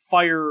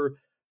fire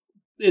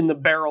in the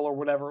barrel or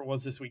whatever it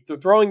was this week. They're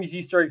throwing these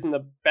Easter eggs in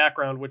the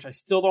background, which I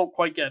still don't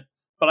quite get,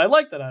 but I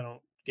like that I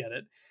don't get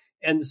it.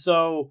 And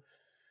so...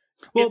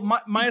 Well,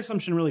 my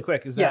assumption really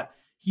quick is that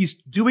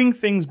he's doing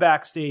things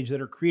backstage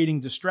that are creating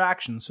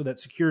distractions so that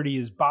security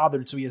is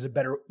bothered so he has a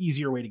better,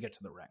 easier way to get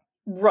to the ring.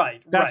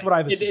 Right. That's what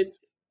I've assumed.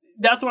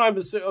 That's what I've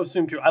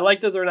assumed too. I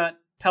like that they're not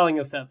telling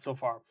us that so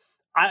far.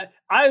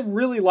 I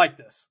really like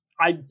this.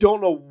 I don't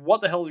know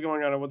what the hell is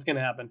going on and what's going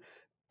to happen.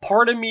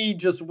 Part of me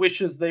just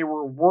wishes they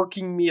were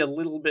working me a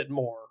little bit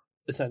more,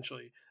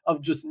 essentially,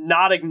 of just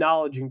not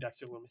acknowledging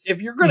Dexter Loomis.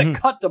 If you're going to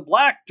cut to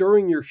black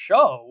during your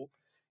show,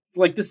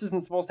 like this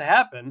isn't supposed to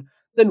happen,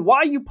 then why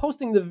are you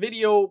posting the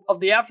video of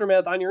the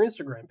aftermath on your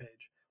Instagram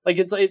page? Like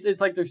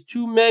it's like there's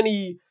too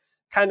many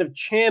kind of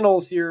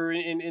channels here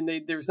and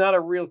there's not a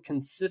real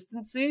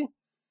consistency.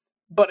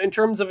 But in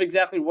terms of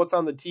exactly what's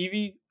on the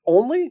TV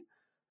only,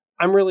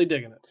 I'm really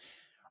digging it.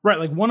 Right.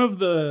 Like one of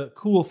the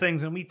cool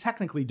things, and we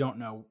technically don't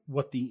know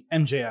what the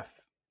MJF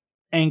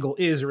angle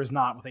is or is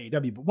not with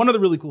AEW, but one of the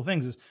really cool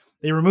things is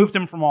they removed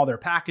him from all their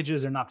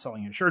packages. They're not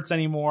selling his shirts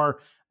anymore.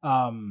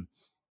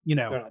 You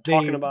know, they're not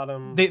talking about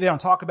him. They don't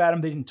talk about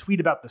him. They didn't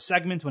tweet about the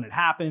segment when it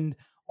happened,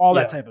 all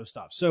that type of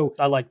stuff. So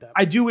I like that.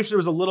 I do wish there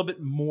was a little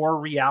bit more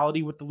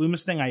reality with the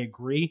Loomis thing. I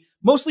agree.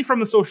 Mostly from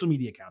the social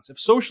media accounts. If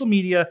social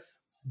media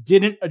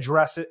didn't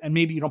address it and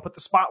maybe you don't put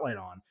the spotlight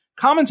on,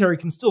 commentary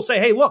can still say,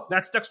 hey, look,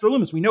 that's Dexter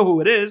Loomis. We know who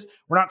it is.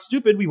 We're not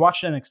stupid. We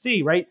watched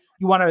NXT, right?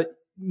 You want to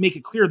make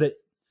it clear that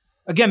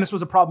again, this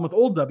was a problem with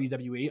old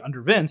WWE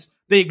under Vince.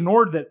 They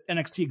ignored that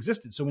NXT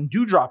existed. So when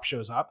Doudrop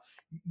shows up,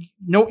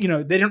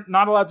 they're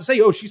not allowed to say,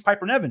 oh, she's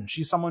Piper Niven.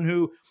 She's someone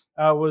who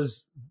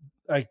was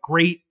a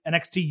great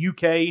NXT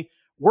UK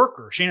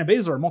worker. Shayna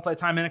Baszler,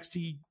 multi-time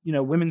NXT,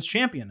 women's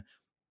champion.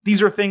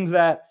 These are things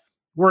that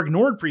were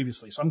ignored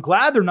previously. So I'm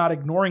glad they're not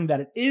ignoring that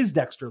it is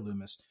Dexter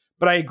Lumis,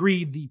 but I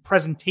agree the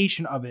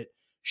presentation of it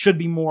should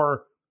be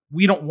more,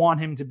 we don't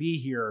want him to be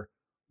here.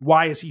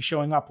 Why is he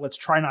showing up? Let's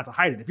try not to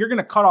hide it. If you're going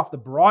to cut off the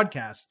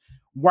broadcast,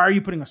 why are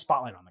you putting a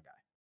spotlight on the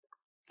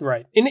guy?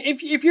 Right. And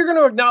if you're going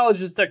to acknowledge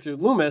this Dexter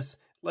Lumis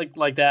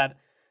like that,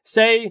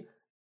 say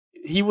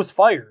he was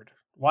fired.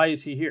 Why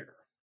is he here?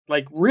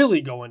 Like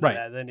really go into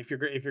that. Then if you're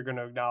going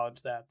to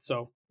acknowledge that.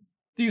 So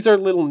these are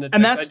little nitpicks.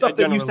 And that's stuff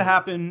that used to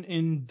happen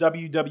in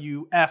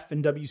WWF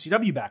and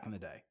WCW back in the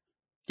day.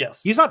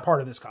 Yes. He's not part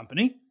of this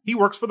company. He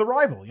works for the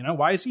rival.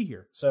 Why is he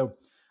here? So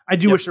I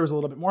do wish there was a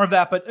little bit more of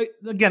that. But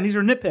again, these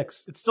are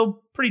nitpicks. It's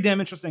still pretty damn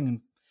interesting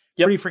and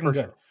pretty freaking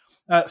good.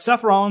 Sure.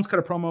 Seth Rollins cut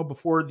a promo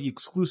before the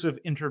exclusive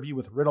interview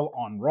with Riddle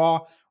on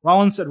Raw.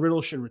 Rollins said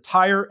Riddle should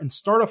retire and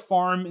start a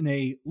farm in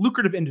a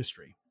lucrative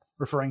industry,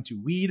 referring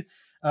to weed.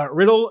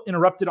 Riddle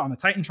interrupted on the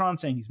Titantron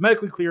saying he's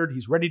medically cleared.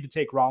 He's ready to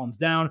take Rollins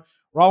down.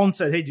 Rollins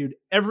said, hey, dude,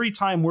 every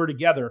time we're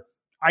together,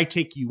 I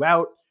take you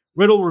out.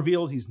 Riddle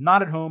revealed he's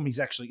not at home. He's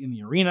actually in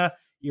the arena.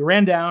 He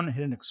ran down and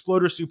hit an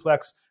exploder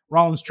suplex.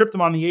 Rollins tripped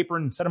him on the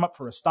apron and set him up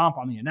for a stomp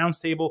on the announce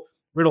table.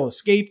 Riddle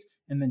escaped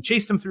and then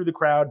chased him through the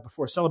crowd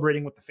before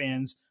celebrating with the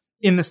fans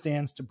in the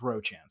stands to bro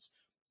chants.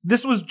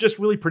 This was just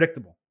really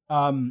predictable.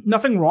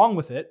 Nothing wrong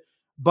with it,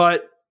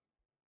 but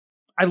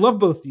I love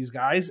both these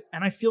guys,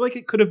 and I feel like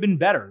it could have been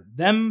better.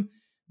 The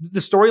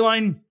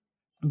storyline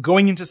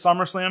going into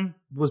SummerSlam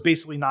was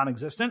basically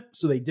non-existent,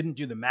 so they didn't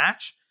do the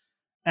match,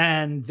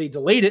 and they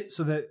delayed it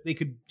so that they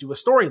could do a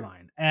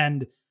storyline.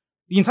 And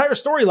the entire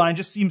storyline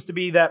just seems to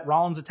be that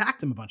Rollins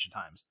attacked him a bunch of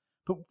times,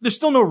 but there's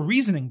still no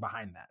reasoning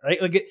behind that,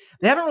 right? Like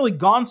they haven't really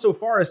gone so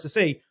far as to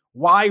say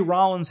why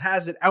Rollins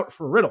has it out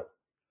for Riddle.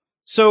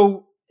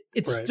 So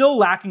it's still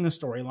lacking a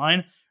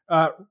storyline.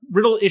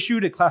 Riddle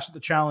issued a Clash at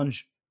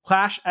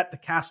the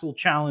Castle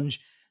challenge,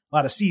 a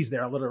lot of C's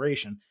there,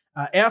 alliteration,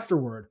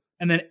 afterward.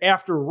 And then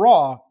after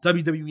Raw,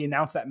 WWE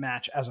announced that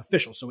match as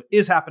official. So it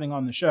is happening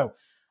on the show.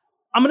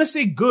 I'm going to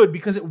say good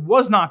because it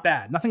was not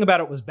bad. Nothing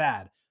about it was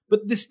bad.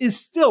 But this is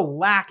still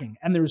lacking.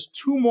 And there's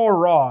 2 more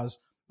Raws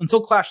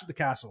until Clash at the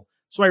Castle.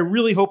 So I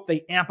really hope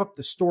they amp up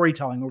the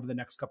storytelling over the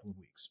next couple of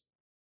weeks.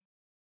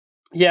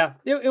 Yeah,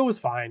 it was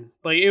fine.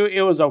 Like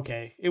it was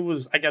okay. It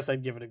was, I guess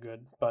I'd give it a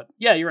good. But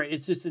yeah, you're right.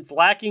 It's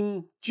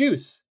lacking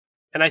juice.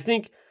 And I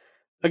think,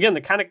 again,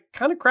 the kind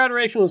of crowd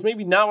reaction was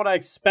maybe not what I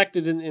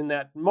expected in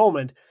that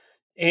moment.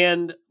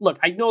 And look,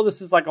 I know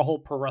this is like a whole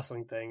pro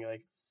wrestling thing.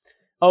 Like,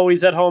 oh,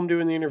 he's at home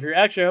doing the interview.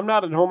 Actually, I'm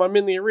not at home. I'm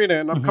in the arena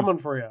and I'm coming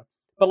for you.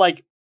 But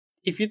like,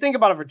 if you think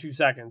about it for 2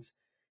 seconds,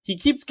 he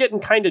keeps getting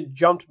kind of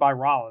jumped by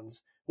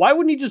Rollins. Why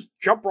wouldn't he just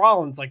jump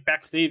Rollins like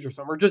backstage or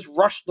something, or just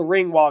rush the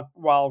ring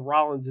while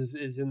Rollins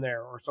is in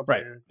there or something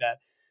like that?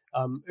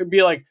 It'd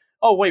be like,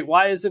 oh wait,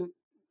 why isn't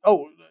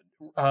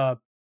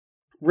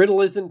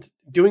Riddle isn't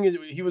doing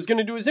he was going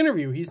to do his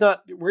interview. He's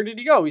not. Where did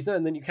he go? He's not.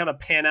 And then you kind of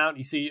pan out and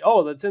you see,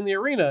 oh, that's in the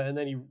arena, and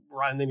then he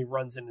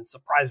runs in and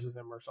surprises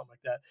him or something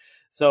like that.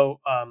 So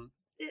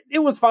it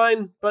was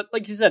fine, but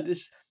like you said,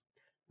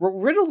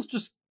 Riddle's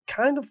just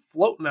kind of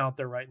floating out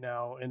there right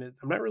now, and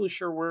I'm not really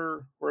sure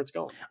where it's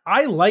going.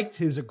 I liked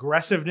his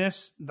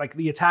aggressiveness. Like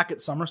the attack at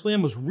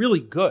SummerSlam was really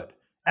good.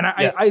 And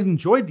I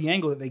enjoyed the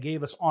angle that they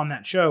gave us on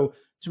that show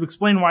to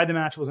explain why the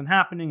match wasn't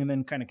happening and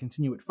then kind of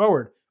continue it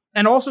forward.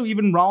 And also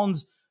even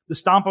Rollins, the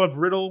stomp of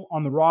Riddle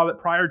on the Raw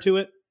prior to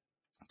it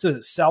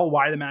to sell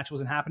why the match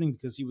wasn't happening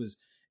because he was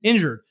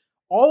injured.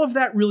 All of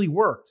that really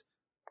worked.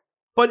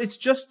 But it's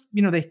just,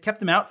 they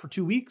kept him out for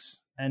 2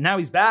 weeks and now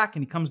he's back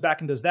and he comes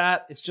back and does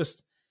that. It's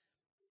just,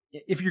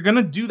 if you're going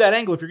to do that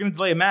angle, if you're going to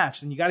delay a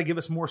match, then you got to give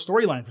us more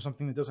storyline for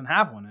something that doesn't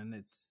have one.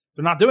 And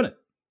they're not doing it.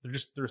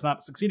 They're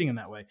not succeeding in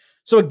that way.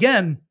 So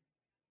again,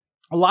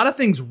 a lot of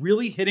things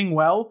really hitting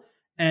well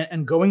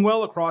and going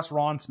well across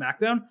Raw and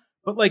SmackDown,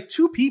 but like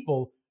 2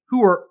 people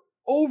who are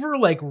over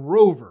like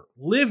Rover,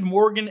 Liv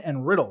Morgan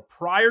and Riddle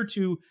prior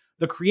to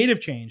the creative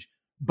change,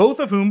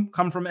 both of whom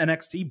come from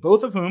NXT,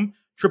 both of whom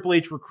Triple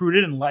H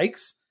recruited and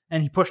likes,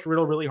 and he pushed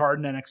Riddle really hard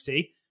in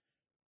NXT.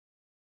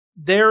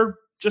 They're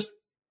just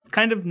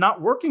kind of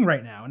not working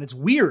right now. And it's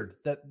weird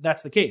that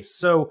that's the case.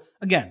 So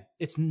again,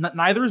 it's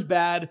neither is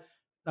bad.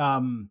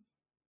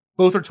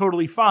 Both are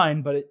totally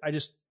fine, but I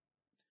just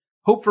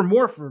hope for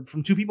more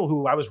from 2 people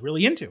who I was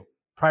really into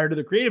prior to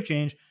the creative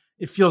change.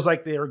 It feels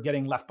like they are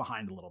getting left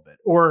behind a little bit,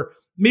 or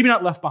maybe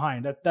not left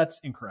behind. That's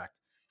incorrect.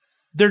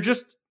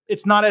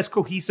 It's not as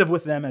cohesive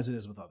with them as it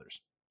is with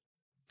others.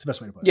 It's the best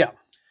way to put it.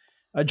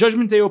 Yeah.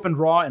 Judgment Day opened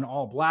Raw in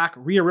all black.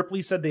 Rhea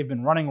Ripley said they've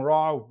been running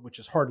Raw, which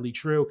is hardly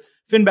true.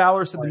 Finn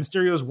Balor said the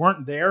Mysterios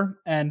weren't there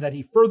and that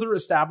he further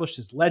established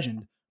his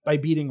legend by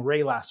beating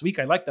Rey last week.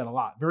 I like that a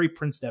lot. Very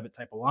Prince Devitt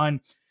type of line.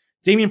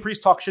 Damian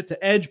Priest talked shit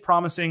to Edge,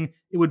 promising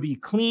it would be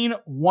clean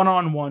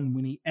one-on-one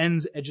when he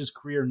ends Edge's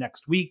career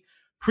next week.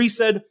 Priest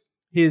said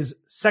Edge's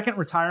second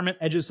retirement,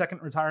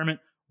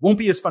 won't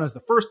be as fun as the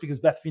first because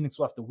Beth Phoenix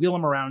will have to wheel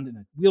him around in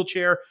a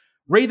wheelchair.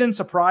 Ray then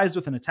surprised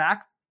with an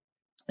attack,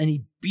 and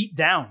he beat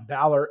down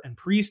Balor and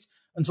Priest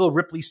until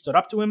Ripley stood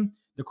up to him.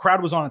 The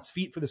crowd was on its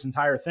feet for this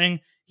entire thing.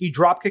 He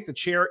drop-kicked a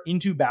chair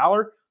into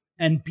Balor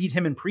and beat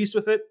him and Priest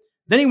with it.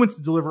 Then he went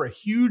to deliver a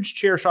huge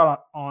chair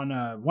shot on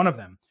one of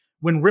them.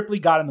 When Ripley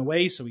got in the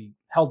way, so he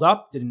held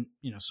up, didn't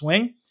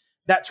swing.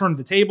 That turned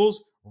the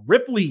tables.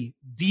 Ripley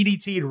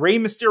DDT'd Rey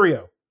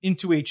Mysterio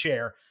into a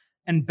chair,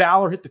 and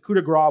Balor hit the coup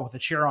de grace with a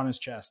chair on his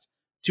chest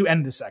to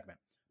end the segment.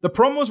 The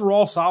promos were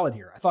all solid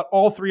here. I thought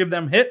all three of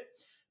them hit.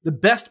 The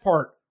best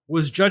part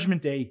was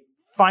Judgment Day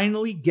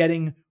finally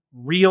getting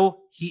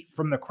real heat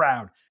from the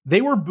crowd. They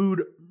were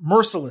booed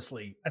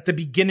mercilessly at the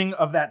beginning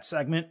of that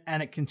segment,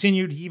 and it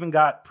continued.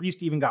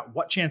 Priest even got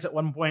what chance at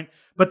one point,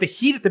 but the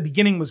heat at the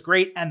beginning was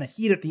great, and the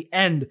heat at the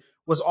end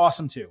was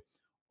awesome too.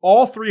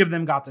 All three of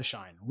them got to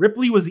shine.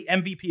 Ripley was the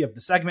MVP of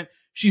the segment.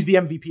 She's the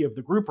MVP of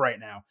the group right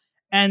now.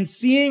 And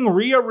seeing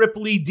Rhea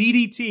Ripley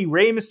DDT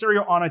Rey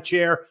Mysterio on a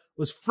chair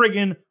was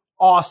friggin'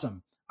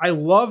 awesome. I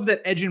love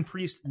that Edge and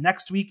Priest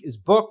next week is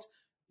booked.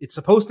 It's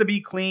supposed to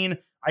be clean.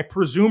 I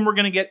presume we're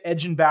going to get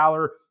Edge and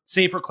Balor,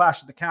 save for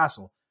Clash at the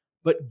Castle.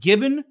 But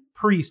given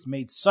Priest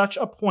made such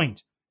a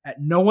point at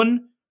no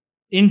one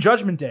in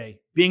Judgment Day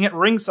being at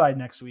ringside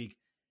next week,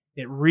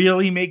 it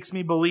really makes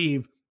me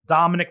believe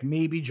Dominic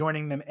may be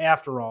joining them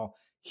after all.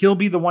 He'll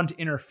be the one to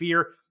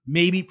interfere.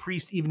 Maybe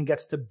Priest even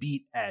gets to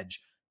beat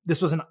Edge.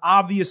 This was an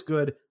obvious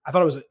good. I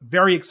thought it was a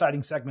very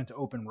exciting segment to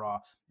open Raw.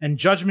 And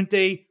Judgment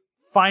Day,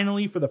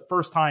 finally, for the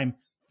first time,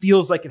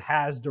 feels like it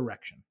has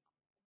direction.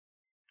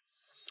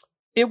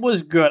 It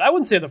was good. I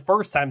wouldn't say the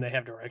first time they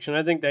have direction.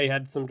 I think they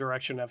had some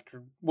direction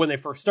after when they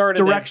first started.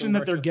 Direction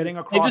that they're getting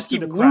across. They just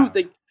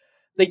keep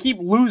they keep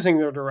losing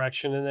their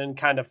direction and then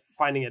kind of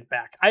finding it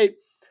back.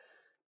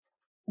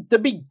 The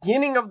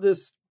beginning of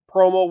this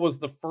promo was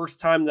the first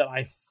time that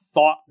I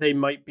thought they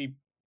might be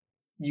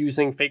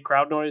using fake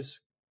crowd noise,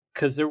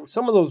 because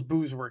some of those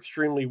boos were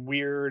extremely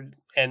weird,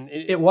 and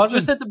it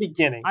wasn't just at the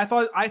beginning. I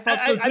thought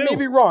so too. I may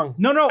be wrong.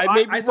 No,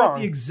 I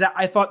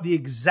thought the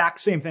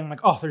exact same thing.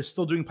 Like, oh, they're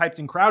still doing piped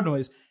in crowd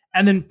noise,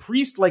 and then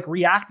Priest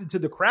reacted to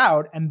the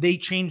crowd, and they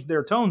changed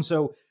their tone,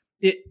 so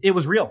it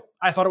was real.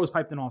 I thought it was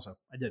piped in. Also,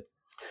 I did.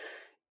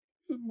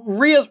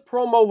 Rhea's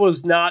promo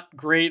was not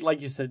great,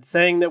 like you said,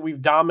 saying that we've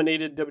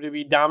dominated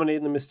WWE,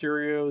 dominated the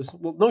Mysterios.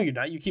 Well, no, you're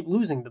not. You keep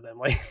losing to them.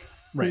 Right.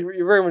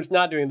 You're very much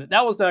not doing that.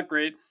 That was not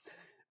great.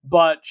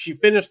 But she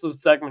finished the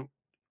segment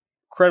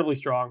incredibly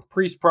strong.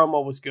 Priest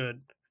promo was good.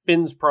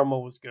 Finn's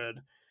promo was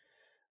good.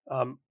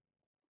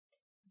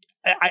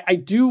 I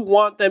do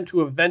want them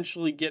to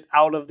eventually get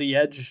out of the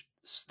Edge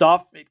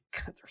stuff. They're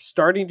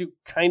starting to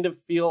kind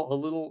of feel a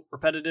little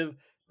repetitive,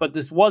 but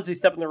this was a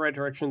step in the right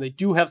direction. They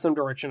do have some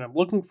direction. I'm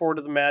looking forward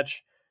to the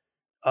match.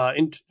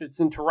 It's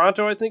in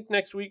Toronto, I think,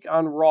 next week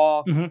on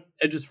Raw. Mm-hmm.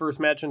 Edge's first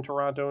match in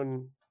Toronto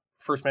and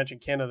first match in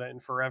Canada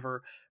in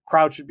forever.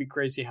 Crowd should be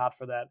crazy hot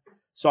for that.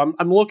 So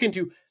I'm looking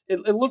to.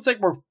 It looks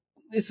like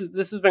this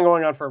has been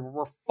going on forever.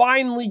 We're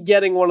finally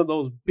getting one of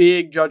those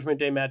big Judgment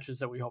Day matches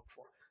that we hoped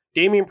for.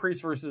 Damian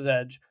Priest versus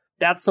Edge.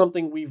 That's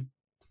something we've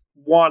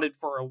wanted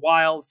for a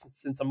while,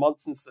 since a month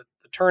since the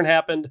turn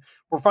happened.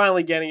 We're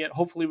finally getting it.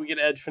 Hopefully we get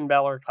Edge, Finn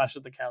Balor, Clash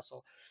at the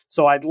Castle.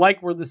 So I'd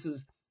like where this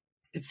is.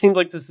 It seems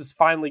like this is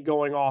finally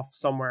going off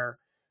somewhere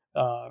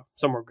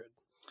good.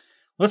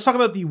 Let's talk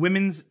about the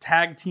Women's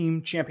Tag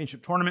Team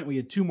Championship Tournament. We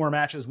had two more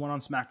matches, one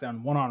on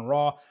SmackDown, one on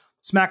Raw.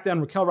 SmackDown,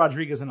 Raquel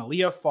Rodriguez and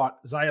Aaliyah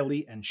fought Xia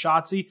Li and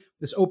Shotzi.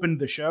 This opened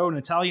the show.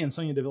 Natalya and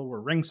Sonya Deville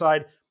were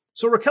ringside.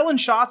 So Raquel and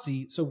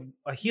Shotzi, so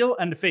a heel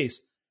and a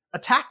face,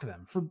 attacked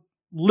them for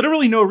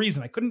literally no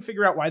reason. I couldn't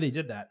figure out why they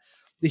did that.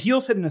 The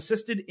heels hit an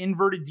assisted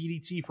inverted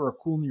DDT for a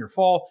cool near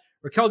fall.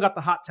 Raquel got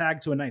the hot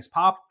tag to a nice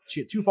pop. She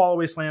hit two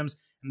fallaway slams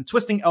and the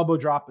twisting elbow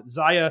drop, but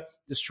Xia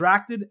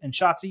distracted, and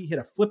Shotzi hit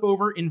a flip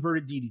over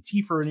inverted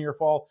DDT for a near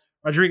fall.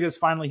 Rodriguez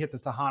finally hit the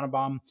Tejana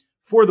Bomb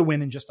for the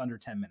win in just under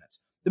 10 minutes.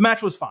 The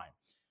match was fine.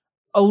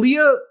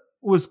 Aaliyah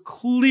was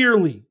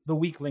clearly the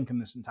weak link in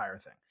this entire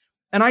thing.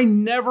 And I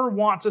never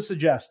want to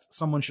suggest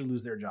someone should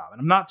lose their job, and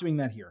I'm not doing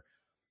that here.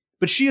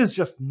 But she is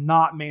just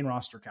not main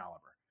roster caliber.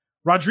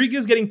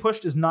 Rodriguez getting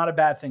pushed is not a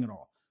bad thing at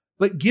all.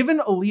 But given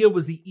Aaliyah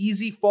was the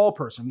easy fall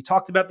person, we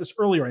talked about this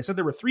earlier. I said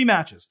there were 3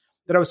 matches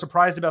that I was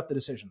surprised about the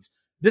decisions.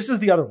 This is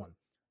the other one.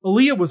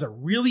 Aaliyah was a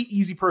really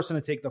easy person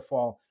to take the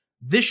fall.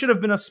 This should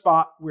have been a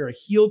spot where a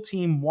heel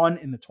team won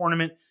in the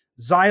tournament.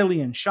 Xia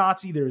Li and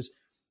Shotzi, there's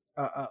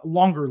a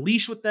longer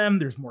leash with them.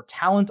 There's more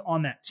talent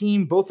on that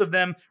team. Both of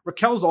them.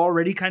 Raquel's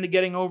already kind of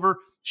getting over.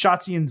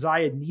 Shotzi and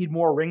Xia need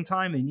more ring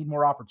time. They need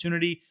more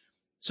opportunity.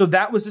 So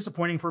that was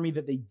disappointing for me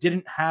that they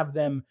didn't have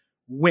them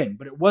win.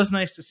 But it was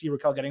nice to see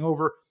Raquel getting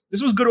over.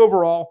 This was good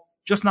overall,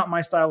 just not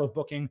my style of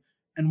booking.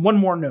 And one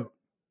more note.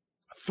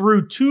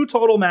 Through 2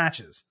 total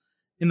matches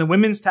in the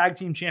Women's Tag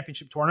Team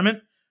Championship Tournament,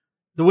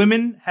 the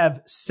women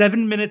have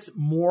 7 minutes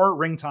more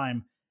ring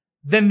time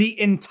than the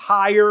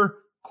entire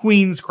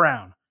Queen's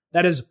Crown.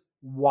 That is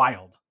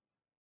wild.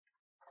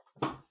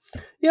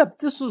 Yeah,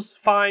 this was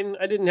fine.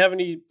 I didn't have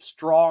any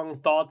strong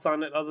thoughts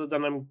on it other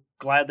than I'm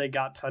glad they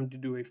got time to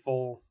do a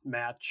full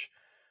match.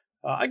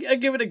 I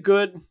give it a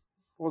good.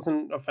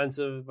 Wasn't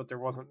offensive, but there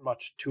wasn't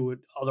much to it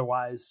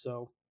otherwise.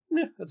 So,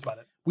 yeah, that's about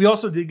it. We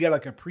also did get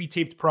like a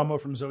pre-taped promo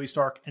from Zoe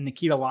Stark and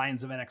Nikita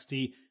Lyons of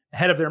NXT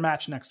ahead of their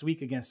match next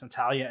week against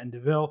Natalya and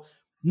Deville.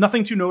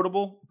 Nothing too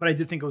notable, but I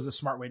did think it was a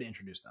smart way to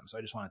introduce them. So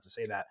I just wanted to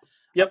say that.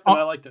 Yep,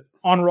 I liked it.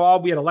 On Raw,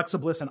 we had Alexa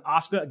Bliss and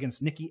Asuka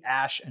against Nikki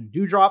Ash and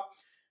Doudrop.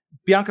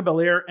 Bianca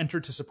Belair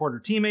entered to support her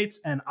teammates,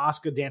 and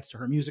Asuka danced to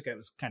her music. It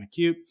was kind of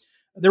cute.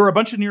 There were a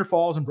bunch of near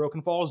falls and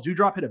broken falls.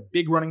 Doudrop hit a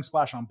big running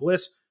splash on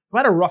Bliss, who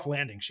had a rough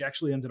landing. She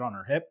actually ended on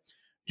her hip.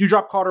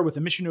 Doudrop caught her with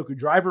a Michinoku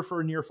driver for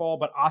a near fall,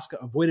 but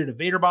Asuka avoided a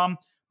Vader bomb.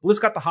 Bliss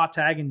got the hot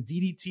tag and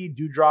DDT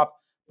Doudrop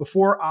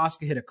before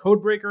Asuka hit a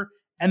code breaker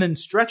and then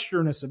stretched her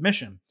in a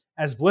submission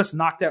as Bliss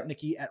knocked out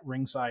Nikki at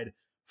ringside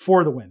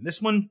for the win.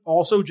 This one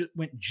also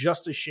went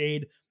just a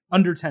shade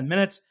under 10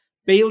 minutes.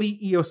 Bayley,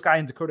 Io Sky,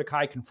 and Dakota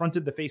Kai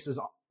confronted the faces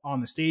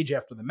on the stage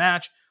after the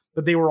match,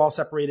 but they were all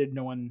separated.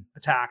 No one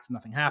attacked.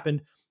 Nothing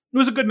happened. It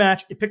was a good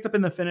match. It picked up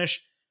in the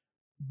finish,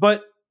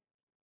 but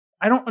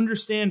I don't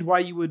understand why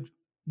you would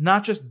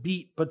not just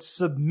beat, but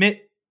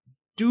submit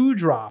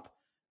Doudrop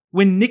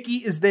when Nikki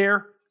is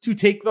there to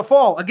take the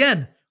fall.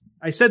 Again,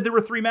 I said there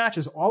were 3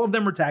 matches. All of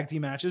them were tag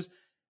team matches.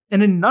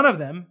 And in none of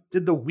them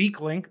did the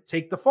weak link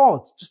take the fall.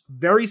 It's just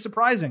very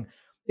surprising.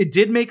 It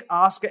did make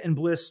Asuka and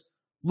Bliss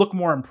look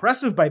more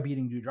impressive by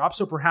beating Doudrop,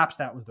 so perhaps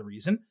that was the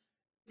reason.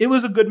 It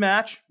was a good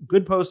match,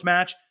 good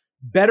post-match,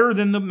 better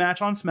than the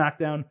match on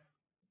SmackDown.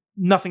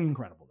 Nothing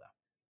incredible,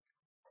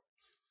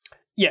 though.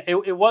 Yeah,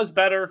 it was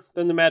better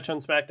than the match on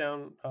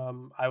SmackDown.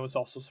 I was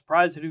also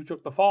surprised at who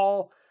took the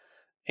fall.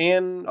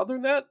 And other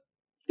than that,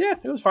 yeah,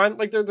 it was fine.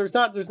 Like there's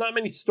not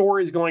many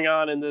stories going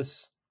on in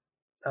this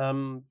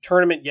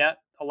tournament yet.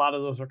 A lot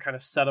of those are kind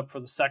of set up for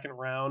the second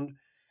round,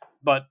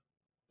 but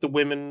the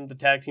women, the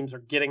tag teams are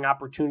getting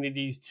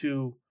opportunities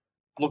to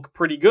look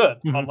pretty good,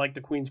 unlike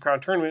the Queen's Crown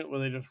tournament where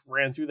they just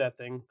ran through that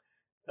thing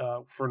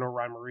for no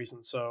rhyme or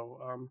reason. So,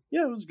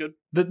 yeah, it was good.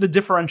 The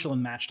differential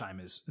in match time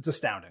it's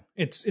astounding.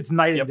 It's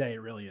night and day.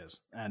 It really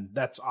is. And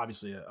that's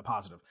obviously a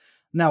positive.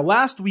 Now,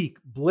 last week,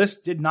 Bliss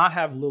did not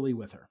have Lily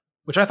with her,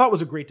 which I thought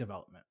was a great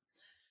development.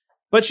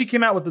 But she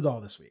came out with the doll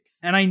this week.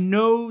 And I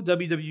know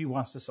WWE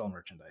wants to sell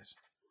merchandise,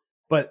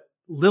 but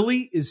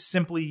Lily is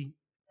simply,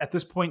 at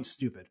this point,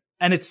 stupid.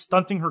 And it's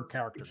stunting her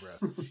character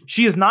growth.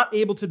 She is not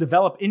able to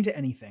develop into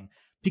anything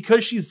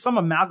because she's some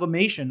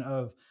amalgamation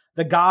of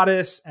the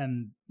goddess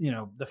and,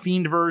 the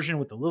Fiend version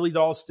with the Lily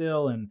doll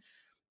still. And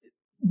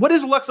what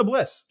is Alexa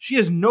Bliss? She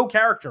has no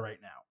character right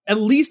now. At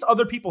least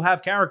other people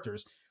have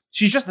characters.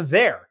 She's just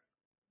there.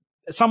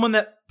 Someone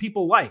that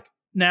people like.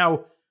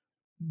 Now,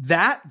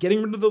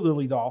 getting rid of the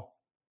Lily doll,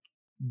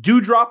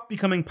 Doudrop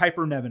becoming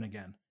Piper Niven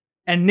again,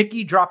 and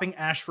Nikki dropping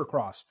Ash for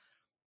Cross.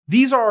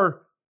 These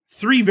are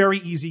 3 very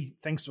easy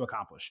things to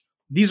accomplish.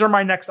 These are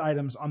my next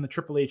items on the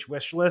Triple H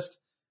wish list.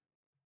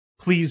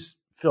 Please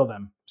fill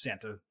them,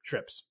 Santa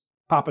Trips.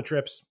 Papa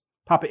Trips,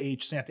 Papa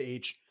H, Santa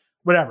H,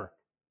 whatever.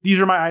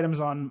 These are my items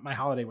on my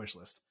holiday wish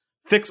list.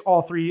 Fix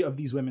all 3 of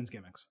these women's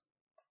gimmicks.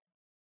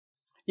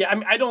 Yeah, I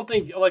mean, I don't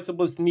think Alexa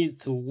Bliss needs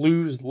to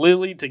lose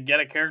Lily to get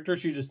a character.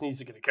 She just needs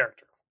to get a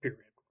character,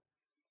 period.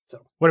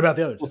 So, what about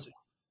the others? We'll see.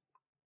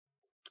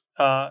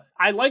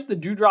 I like the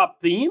Doudrop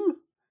theme,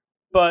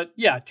 but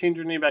yeah, change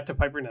her name back to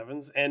Piper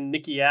Niven. And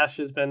Nikki Ash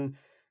has been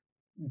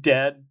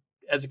dead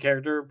as a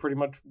character pretty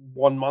much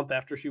 1 month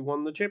after she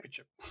won the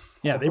championship.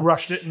 Yeah, they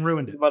rushed it and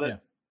ruined it. About it.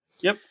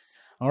 Yep.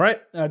 All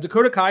right.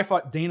 Dakota Kai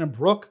fought Dana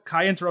Brooke.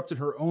 Kai interrupted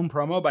her own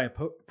promo by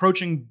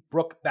approaching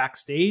Brooke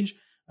backstage.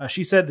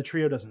 She said the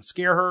trio doesn't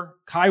scare her.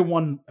 Kai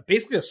won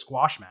basically a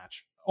squash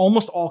match,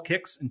 almost all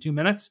kicks in 2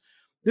 minutes.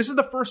 This is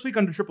the first week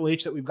under Triple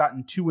H that we've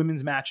gotten 2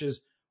 women's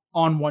matches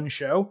on one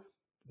show,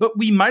 but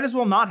we might as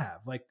well not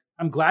have.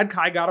 I'm glad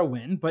Kai got a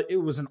win, but it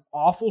was an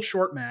awful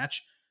short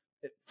match.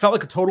 It felt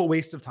like a total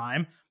waste of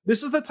time.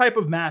 This is the type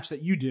of match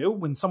that you do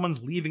when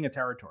someone's leaving a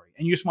territory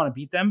and you just want to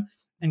beat them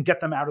and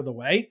get them out of the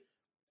way.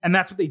 And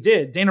that's what they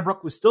did. Dana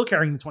Brooke was still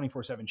carrying the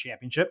 24/7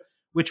 championship,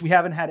 which we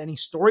haven't had any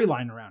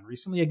storyline around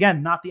recently.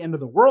 Again, not the end of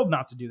the world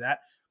not to do that,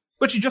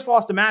 but she just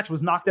lost a match,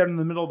 was knocked out in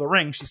the middle of the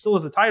ring. She still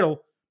has the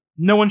title.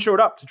 No one showed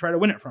up to try to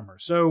win it from her.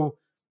 So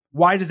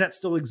why does that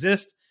still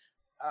exist?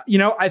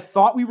 I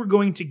thought we were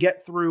going to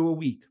get through a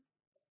week.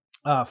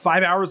 5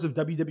 hours of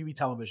WWE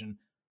television,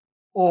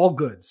 all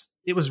goods.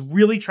 It was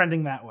really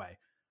trending that way.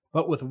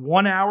 But with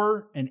 1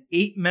 hour and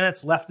 8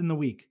 minutes left in the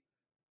week,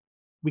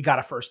 we got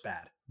a first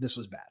bad. This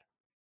was bad.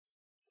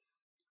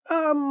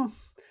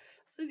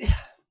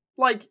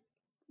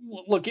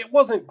 Look, it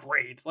wasn't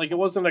great. It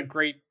wasn't a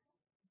great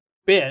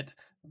bit,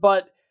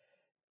 but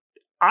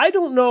I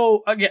don't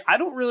know. Again, I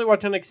don't really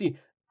watch NXT.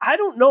 I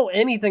don't know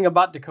anything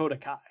about Dakota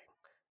Kai.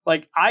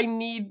 I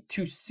need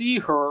to see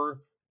her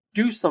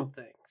do some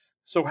things.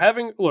 So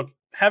having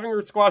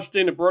her squash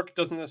Dana Brooke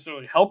doesn't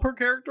necessarily help her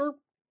character,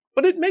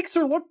 but it makes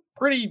her look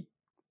pretty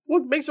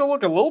makes her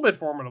look a little bit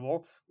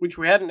formidable, which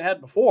we hadn't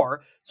had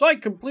before. So I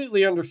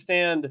completely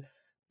understand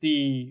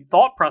the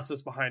thought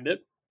process behind it.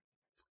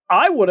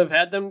 I would have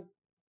had them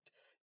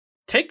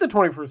take the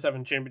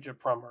 24/7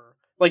 championship from her.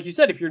 Like you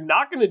said, if you're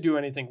not going to do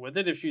anything with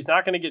it, if she's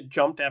not going to get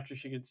jumped after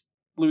she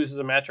loses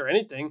a match or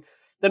anything,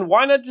 then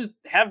why not just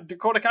have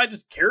Dakota Kai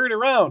just carry it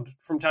around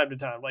from time to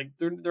time? Like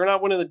they're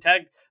not winning the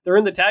tag, they're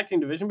in the tag team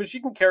division, but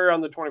she can carry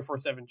on the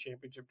 24/7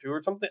 championship too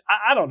or something.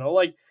 I don't know.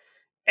 Like,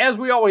 as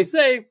we always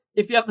say,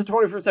 if you have the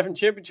 24/7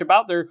 championship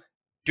out there,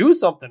 do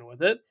something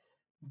with it.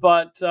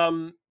 But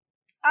I'll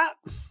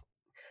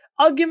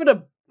give it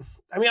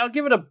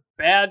a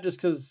bad just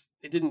because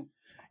it didn't.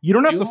 You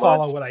don't have to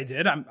follow what I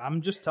did.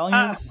 I'm just telling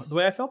you the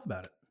way I felt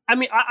about it. I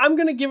mean, I'm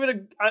gonna give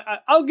it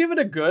I'll give it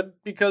a good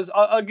because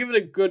I'll give it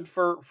a good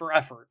for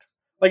effort.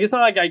 Like, it's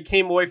not like I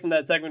came away from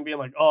that segment being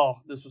like, oh,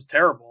 this was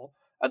terrible.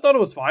 I thought it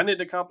was fine.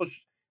 It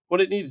accomplished what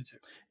it needed to.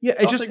 Yeah,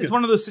 it's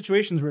one of those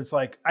situations where it's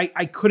like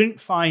I couldn't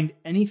find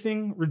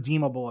anything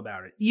redeemable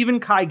about it. Even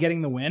Kai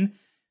getting the win,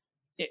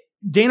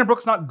 Dana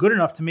Brooke's not good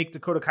enough to make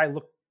Dakota Kai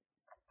look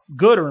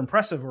good or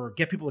impressive or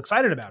get people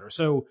excited about her.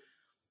 So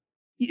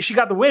she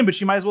got the win, but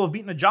she might as well have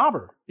beaten a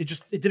jobber. It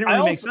didn't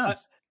really make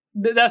sense.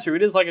 That's true.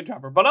 It is like a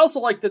jobber. But I also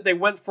like that they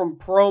went from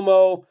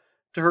promo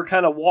to her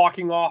kind of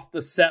walking off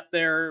the set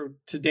there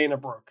to Dana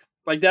Brooke.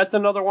 Like, that's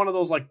another one of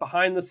those like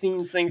behind the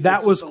scenes things.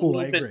 That was cool. A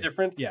little bit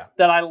different. Yeah.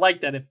 That I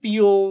like that. It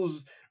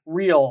feels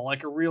real,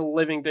 like a real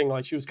living thing.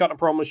 Like, she was cutting a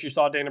promo, she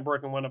saw Dana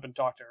Brooke and went up and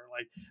talked to her.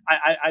 Like,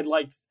 I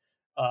liked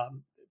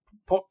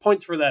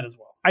points for that as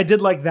well. I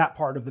did like that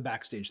part of the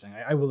backstage thing.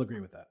 I will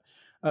agree with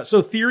that.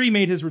 So Theory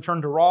made his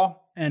return to Raw,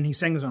 and he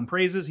sang his own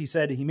praises. He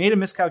said he made a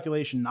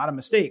miscalculation, not a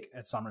mistake,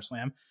 at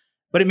SummerSlam,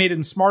 but it made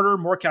him smarter,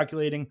 more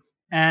calculating,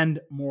 and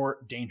more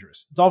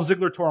dangerous. Dolph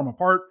Ziggler tore him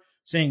apart,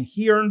 saying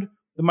he earned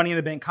the Money in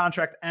the Bank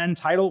contract and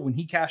title when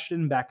he cashed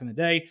in back in the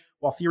day,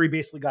 while Theory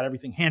basically got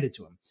everything handed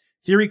to him.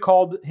 Theory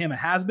called him a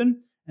has-been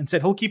and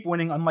said he'll keep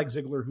winning, unlike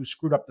Ziggler, who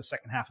screwed up the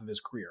second half of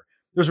his career.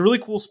 There's a really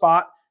cool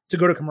spot to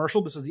go to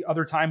commercial. This is the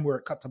other time where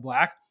it cut to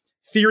black.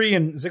 Theory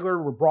and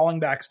Ziggler were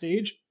brawling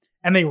backstage,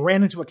 and they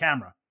ran into a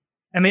camera,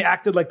 and they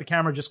acted like the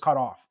camera just cut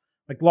off,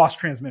 like lost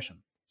transmission.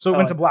 So it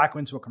went to black,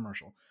 went to a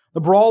commercial. The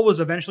brawl was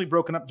eventually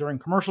broken up during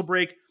commercial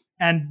break,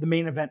 and the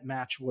main event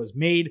match was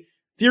made.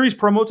 Theory's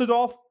promo to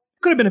Dolph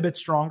could have been a bit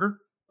stronger,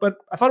 but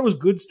I thought it was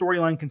good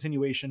storyline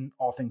continuation,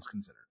 all things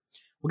considered.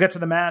 We'll get to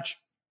the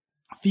match.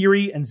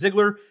 Theory and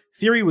Ziggler.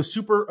 Theory was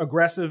super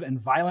aggressive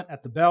and violent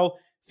at the bell.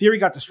 Theory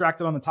got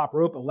distracted on the top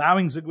rope,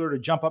 allowing Ziggler to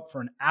jump up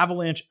for an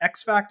avalanche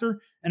X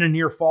Factor and a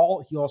near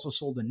fall. He also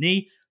sold a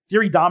knee.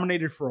 Theory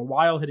dominated for a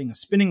while, hitting a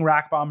spinning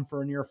rack bomb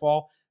for a near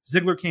fall.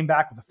 Ziggler came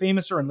back with a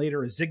famouser and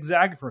later a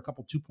zigzag for a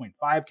couple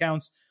 2.5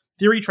 counts.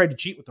 Theory tried to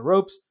cheat with the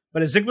ropes,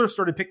 but as Ziggler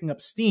started picking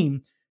up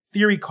steam,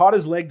 Theory caught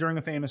his leg during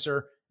a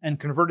famouser and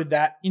converted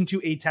that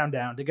into A-Town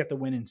Down to get the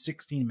win in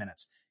 16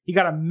 minutes. He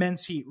got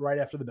immense heat right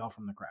after the bell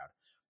from the crowd.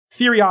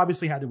 Theory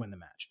obviously had to win the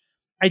match.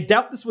 I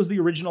doubt this was the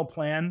original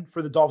plan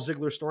for the Dolph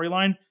Ziggler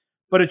storyline,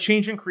 but a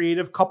change in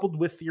creative coupled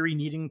with Theory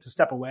needing to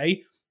step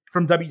away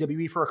from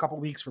WWE for a couple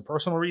weeks for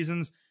personal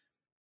reasons,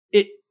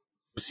 it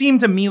seemed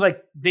to me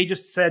like they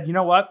just said, you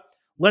know what,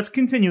 let's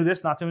continue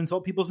this, not to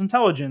insult people's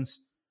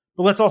intelligence,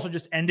 but let's also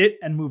just end it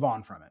and move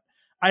on from it.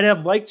 I'd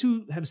have liked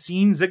to have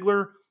seen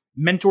Ziggler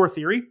mentor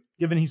Theory,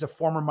 given he's a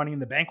former Money in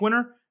the Bank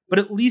winner, but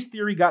at least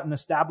Theory got an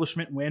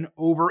establishment win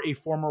over a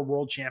former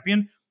world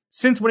champion.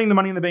 Since winning the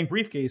Money in the Bank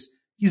briefcase,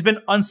 he's been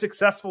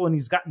unsuccessful and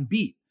he's gotten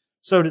beat.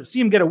 So to see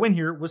him get a win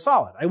here was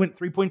solid. I went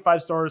 3.5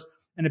 stars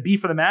and a B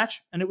for the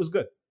match, and it was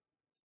good.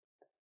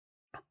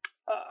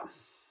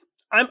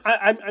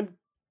 I'm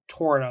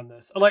torn on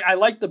this. Like, I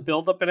like the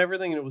build-up and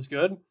everything, and it was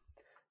good,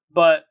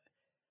 but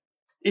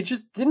it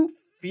just didn't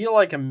feel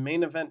like a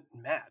main event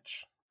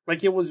match.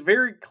 Like, it was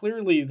very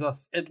clearly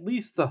at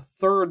least the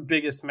third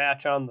biggest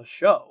match on the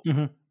show,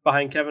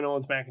 behind Kevin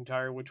Owens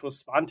McIntyre, which was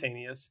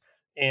spontaneous,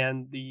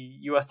 and the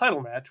U.S.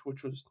 title match,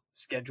 which was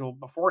scheduled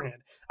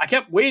beforehand. I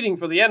kept waiting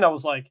for the end. I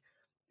was like,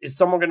 is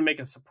someone going to make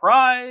a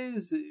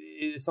surprise?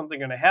 Is something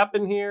going to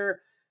happen here?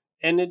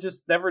 And it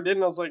just never did.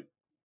 And I was like,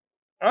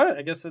 all right,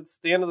 I guess it's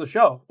the end of the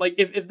show. Like,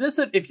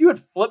 if you had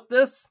flipped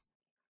this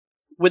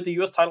with the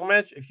U.S. title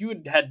match, if you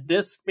had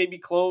this maybe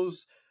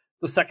close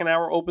the second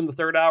hour, open the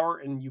third hour,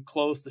 and you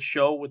close the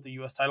show with the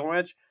U.S. title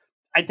match,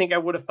 I think I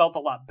would have felt a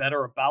lot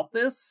better about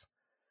this.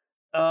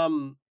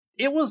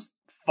 It was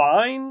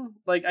fine.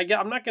 Like,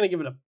 I'm not going to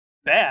give it a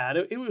bad.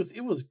 It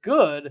was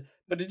good,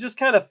 but it just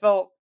kind of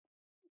felt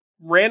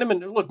random.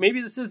 And look,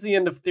 maybe this is the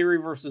end of Theory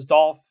versus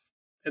Dolph,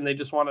 and they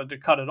just wanted to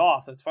cut it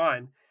off. That's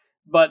fine.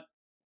 But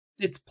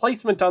its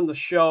placement on the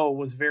show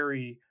was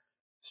very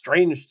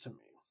strange to me.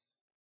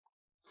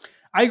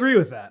 I agree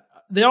with that.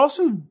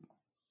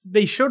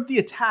 They showed the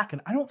attack,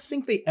 and I don't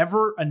think they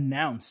ever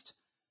announced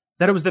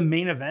that it was the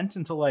main event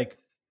until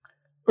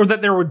or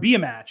that there would be a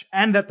match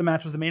and that the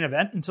match was the main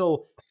event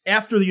until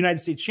after the United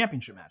States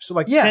Championship match. So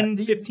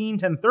 10:15,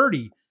 10:30,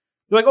 they're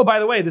like, oh, by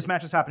the way, this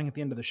match is happening at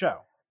the end of the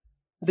show.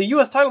 the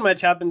U.S. title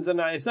match happens, and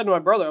I said to my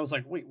brother, I was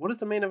like, wait, what is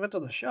the main event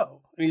of the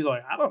show? And he's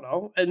like, I don't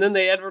know. And then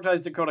they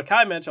advertised Dakota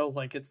Kai match. I was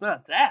like, it's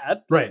not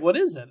that. Right. What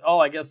is it? Oh,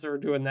 I guess they're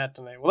doing that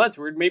tonight. Well, that's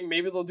weird.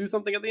 Maybe they'll do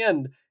something at the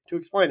end to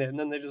explain it. And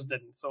then they just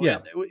didn't. So yeah.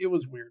 it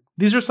was weird.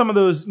 These are some of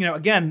those,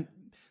 again,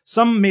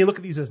 some may look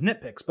at these as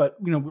nitpicks, but,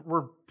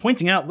 we're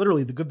pointing out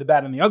literally the good, the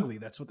bad, and the ugly.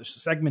 That's what the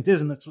segment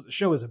is, and that's what the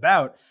show is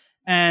about.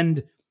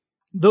 And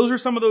those are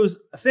some of those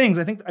things.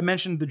 I think I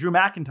mentioned the Drew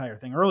McIntyre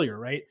thing earlier,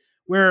 right?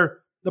 Where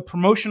the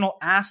promotional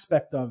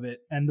aspect of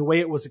it and the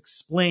way it was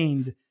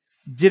explained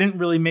didn't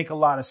really make a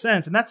lot of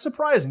sense. And that's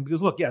surprising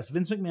because, look, yes,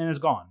 Vince McMahon is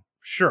gone,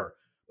 sure.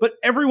 But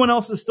everyone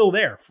else is still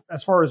there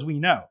as far as we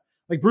know.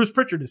 Like Bruce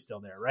Pritchard is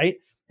still there, right?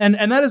 And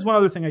that is one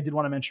other thing I did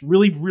want to mention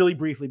really, really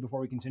briefly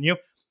before we continue.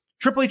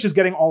 Triple H is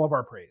getting all of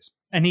our praise,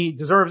 and he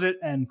deserves it,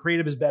 and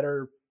creative is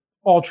better,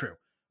 all true.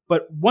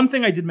 But one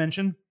thing I did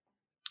mention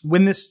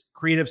when this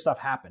creative stuff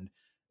happened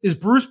is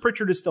Bruce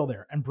Pritchard is still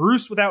there. And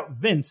Bruce, without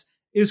Vince,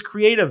 is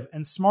creative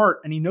and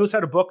smart, and he knows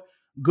how to book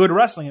good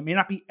wrestling. It may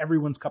not be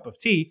everyone's cup of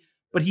tea,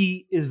 but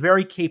he is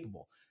very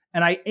capable.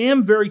 And I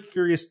am very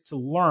curious to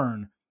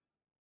learn,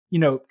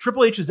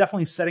 Triple H is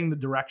definitely setting the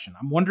direction.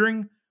 I'm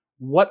wondering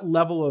what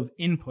level of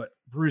input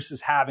Bruce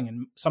is having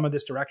in some of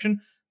this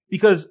direction,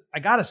 because I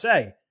got to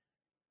say,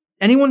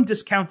 anyone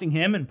discounting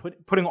him and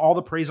putting all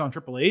the praise on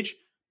Triple H,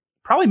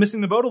 probably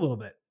missing the boat a little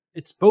bit.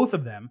 It's both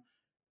of them.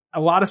 A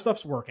lot of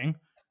stuff's working.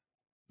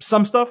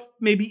 Some stuff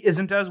maybe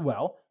isn't as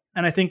well.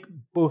 And I think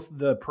both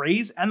the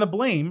praise and the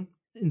blame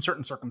in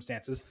certain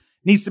circumstances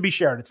needs to be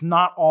shared. It's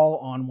not all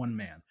on one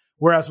man.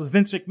 Whereas with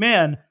Vince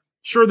McMahon,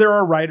 sure, there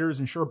are writers,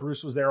 and sure,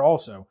 Bruce was there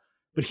also.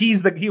 But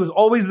he was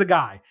always the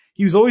guy.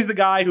 He was always the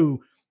guy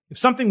who, if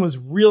something was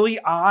really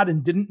odd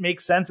and didn't make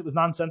sense, it was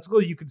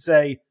nonsensical, you could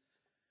say,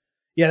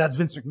 yeah, that's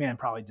Vince McMahon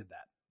probably did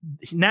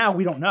that. Now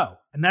we don't know.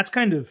 And that's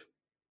kind of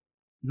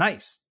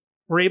nice.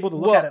 We're able to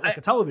look at it like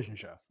a television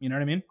show. You know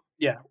what I mean?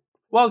 Yeah.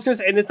 Well, I was going to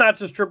say, and it's not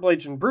just Triple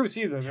H and Bruce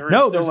either.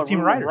 There's a team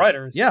of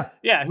writers.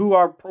 Yeah, who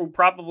are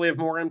probably have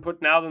more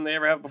input now than they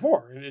ever have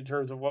before in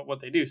terms of what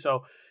they do.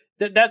 So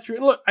that's true.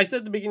 And look, I said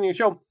at the beginning of the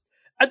show,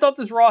 I thought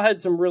this Raw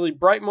had some really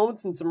bright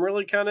moments and some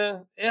really kind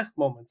of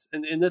moments.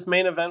 And this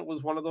main event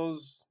was one of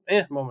those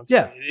moments.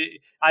 Yeah.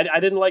 I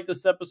didn't like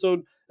this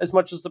episode as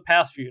much as the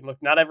past few. And look,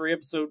 not every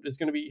episode is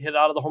going to be hit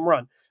out of the home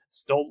run.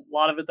 Still a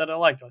lot of it that I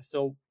liked. I'm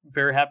still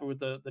very happy with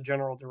the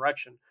general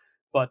direction.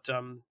 But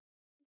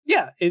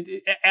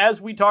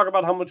as we talk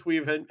about how much we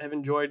have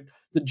enjoyed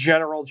the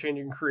general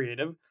changing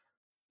creative,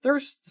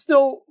 there's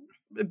still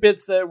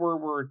bits that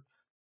we're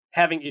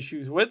having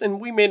issues with,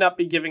 and we may not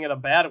be giving it a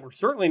bad. We're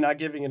certainly not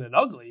giving it an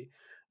ugly.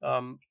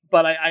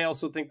 But I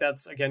also think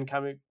that's, again,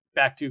 coming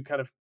back to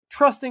kind of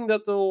trusting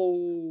that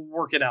they'll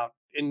work it out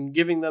and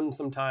giving them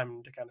some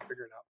time to kind of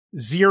figure it out.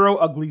 0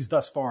 uglies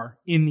thus far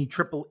in the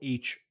Triple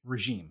H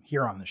regime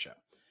here on the show.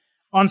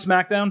 On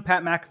SmackDown,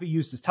 Pat McAfee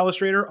used his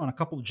telestrator on a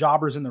couple of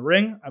jobbers in the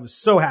ring. I was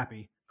so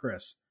happy,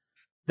 Chris,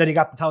 that he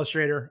got the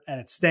telestrator and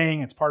it's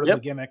staying. It's part of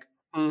the gimmick.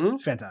 Mm-hmm.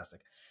 It's fantastic.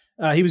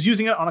 He was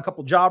using it on a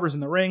couple of jobbers in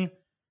the ring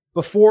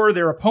before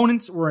their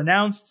opponents were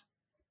announced.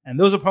 And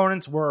those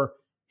opponents were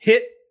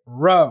Hit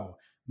Row,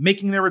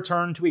 making their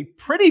return to a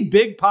pretty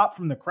big pop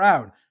from the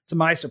crowd, to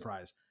my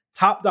surprise.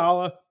 Top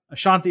Dollar,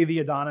 Ashante the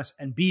Adonis,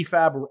 and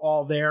B-Fab were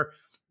all there.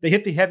 They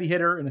hit the heavy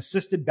hitter, an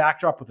assisted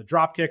backdrop with a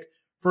drop kick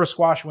for a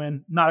squash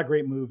win. Not a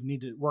great move.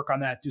 Need to work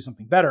on that, do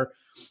something better.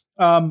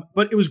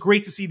 But it was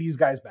great to see these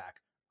guys back.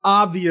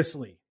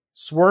 Obviously,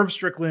 Swerve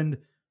Strickland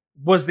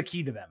was the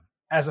key to them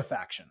as a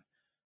faction.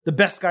 The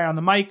best guy on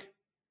the mic,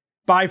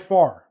 by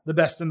far the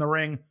best in the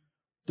ring,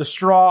 the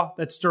straw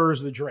that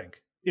stirs the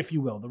drink, if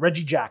you will, the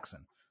Reggie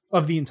Jackson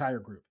of the entire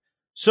group.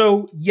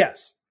 So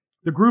yes,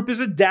 the group is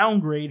a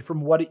downgrade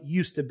from what it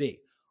used to be,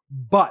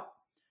 but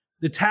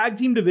the tag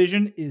team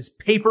division is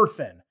paper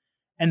thin,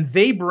 and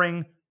they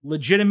bring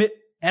legitimate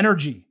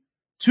energy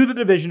to the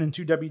division and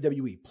to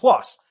WWE.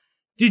 Plus,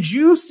 did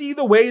you see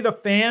the way the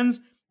fans,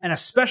 and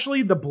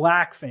especially the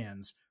black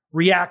fans,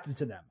 reacted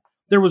to them?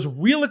 There was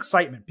real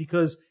excitement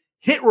because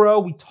Hit Row,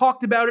 we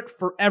talked about it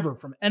forever,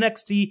 from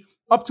NXT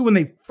up to when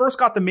they first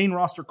got the main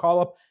roster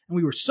call-up, and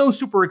we were so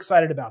super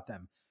excited about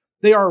them.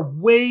 They are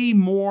way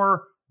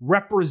more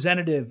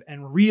representative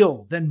and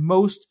real than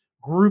most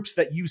groups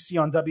that you see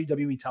on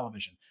WWE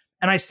television.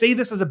 And I say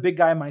this as a big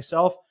guy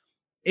myself.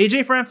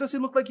 AJ Francis, he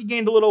looked like he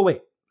gained a little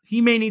weight.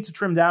 He may need to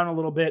trim down a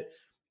little bit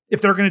if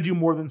they're going to do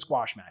more than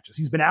squash matches.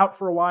 He's been out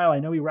for a while. I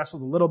know he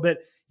wrestled a little bit.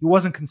 He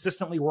wasn't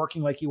consistently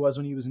working like he was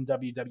when he was in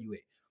WWE.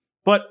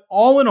 But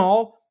all in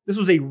all, this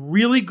was a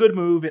really good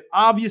move. It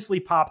obviously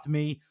popped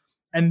me.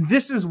 And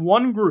this is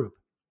one group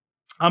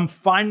I'm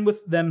fine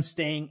with them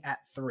staying at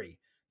 3.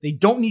 They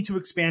don't need to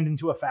expand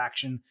into a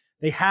faction.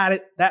 They had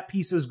it. That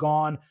piece is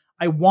gone.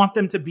 I want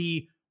them to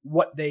be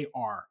what they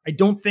are. I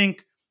don't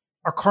think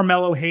our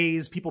Carmelo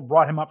Hayes, people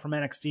brought him up from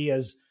NXT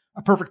as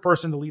a perfect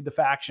person to lead the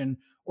faction,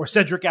 or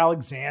Cedric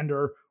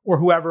Alexander, or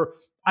whoever.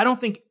 I don't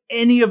think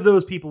any of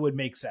those people would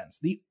make sense.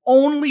 The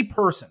only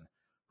person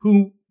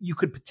who you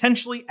could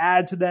potentially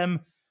add to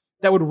them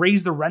that would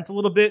raise the rent a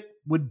little bit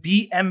would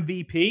be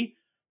MVP.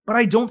 but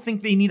I don't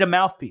think they need a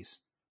mouthpiece.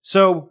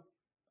 So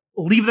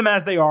leave them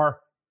as they are.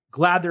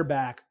 Glad they're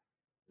back.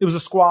 It was a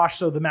squash,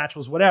 so the match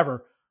was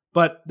whatever,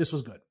 but this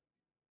was good.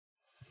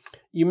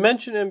 You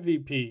mentioned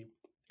MVP,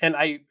 and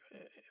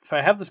if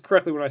I have this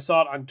correctly, when I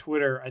saw it on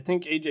Twitter, I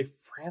think AJ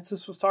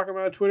Francis was talking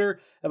about on Twitter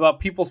about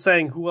people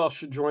saying who else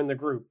should join the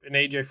group. And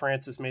AJ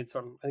Francis made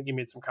some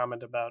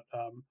comment about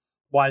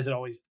why is it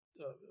always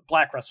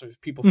black wrestlers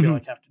people feel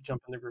like have to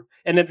jump in the group.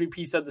 And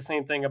MVP said the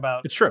same thing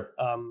about it's true.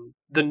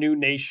 The New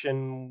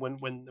Nation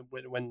when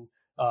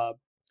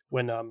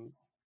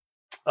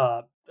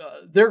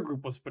their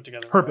group was put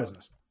together. Hurt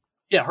Business.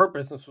 Yeah, Hurt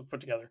Business was put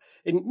together.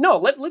 And no,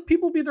 let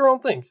people be their own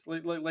things.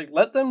 Like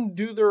let them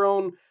do their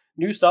own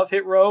new stuff.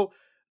 Hit Row.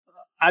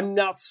 I'm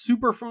not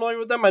super familiar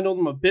with them. I know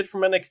them a bit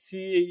from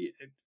NXT.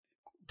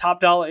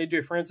 Top Dollar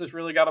AJ Francis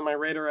really got on my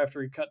radar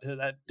after he cut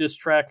that diss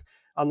track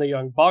on the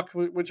Young Buck,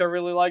 which I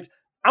really liked.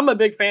 I'm a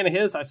big fan of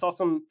his. I saw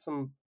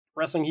some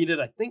wrestling he did,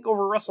 I think,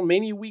 over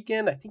WrestleMania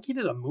weekend. I think he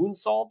did a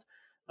moonsault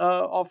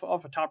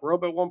off a top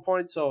rope at one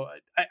point. So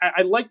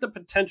I like the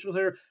potential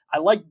here. I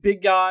like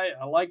big guy.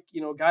 I like,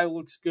 guy who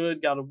looks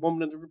good, got a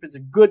woman in the group. It's a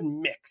good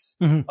mix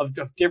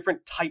of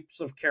different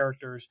types of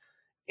characters.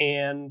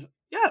 And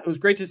yeah, it was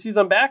great to see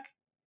them back.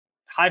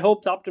 High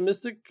hopes,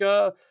 optimistic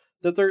that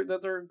they're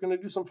going to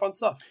do some fun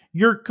stuff.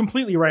 You're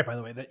completely right, by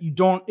the way, that you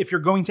don't, if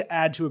you're going to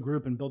add to a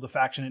group and build a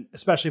faction,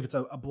 especially if it's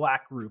a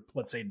black group,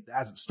 let's say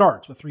as it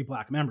starts with 3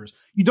 black members,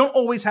 you don't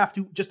always have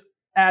to just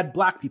add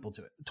black people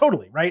to it.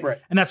 Totally, right?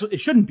 And that's what it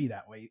shouldn't be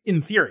that way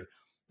in theory.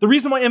 The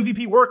reason why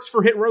MVP works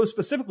for Hit Row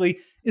specifically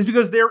is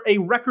because they're a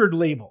record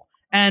label.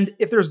 And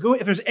if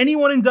there's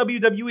anyone in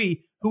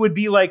WWE who would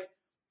be like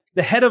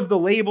the head of the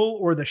label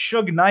or the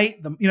Suge Knight,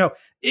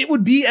 it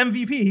would be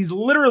MVP. He's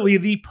literally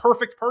the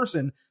perfect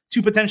person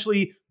to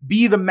potentially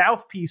be the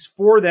mouthpiece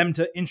for them,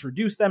 to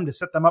introduce them, to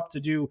set them up to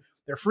do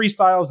their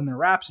freestyles and their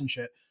raps and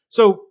shit.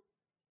 So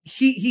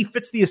he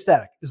fits the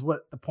aesthetic is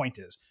what the point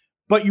is.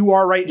 But you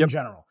are right in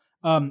general.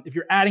 If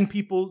you're adding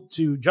people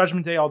to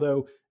Judgment Day,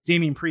 although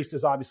Damian Priest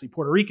is obviously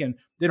Puerto Rican,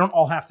 they don't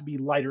all have to be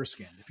lighter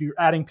skinned. If you're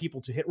adding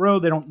people to Hit Row,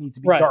 they don't need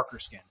to be darker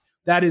skinned.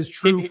 That is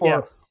true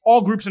for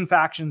all groups and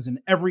factions in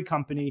every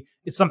company.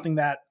 It's something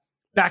that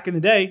back in the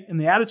day, in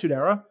the Attitude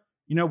Era,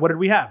 what did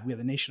we have? We had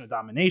the Nation of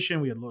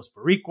Domination. We had Los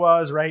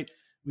Boricuas, right?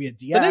 We had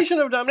DX. The Nation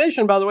of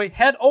Domination, by the way,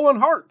 had Owen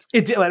Hart.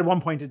 It did. At one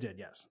point, it did,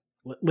 yes.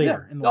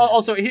 Later. Yeah.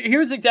 Also,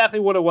 here's exactly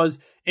what it was.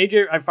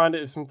 AJ, I found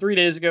it from 3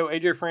 days ago.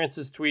 AJ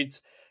Francis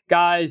tweets,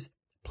 guys,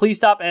 please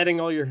stop adding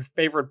all your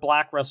favorite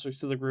black wrestlers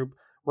to the group.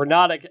 We're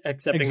not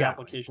accepting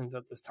applications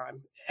at this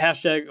time.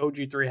 Hashtag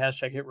OG3,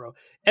 hashtag Hit Row.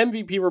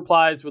 MVP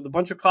replies with a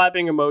bunch of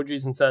clapping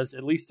emojis and says,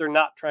 at least they're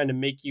not trying to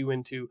make you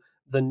into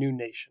the New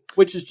Nation,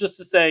 which is just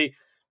to say,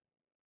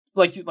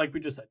 like we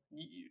just said,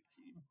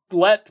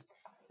 let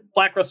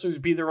black wrestlers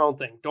be their own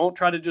thing. Don't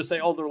try to just say,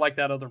 oh, they're like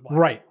that other black.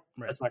 Right.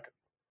 That's not good.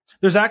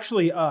 There's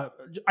actually,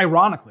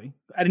 ironically,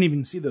 I didn't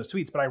even see those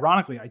tweets, but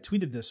ironically, I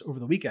tweeted this over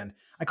the weekend.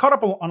 I caught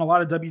up on a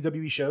lot of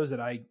WWE shows that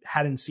I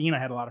hadn't seen. I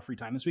had a lot of free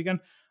time this weekend.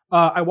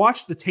 I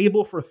watched The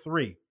Table for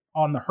 3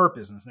 on the Hurt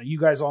Business. Now, you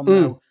guys all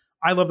know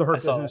I love the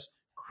Hurt Business.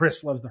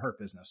 Chris loves the Hurt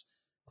Business.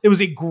 It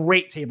was a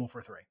great Table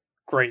for 3.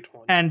 Great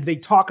one. And they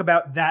talk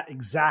about that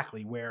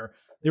exactly, where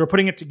they were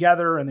putting it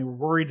together and they were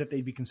worried that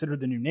they'd be considered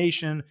the New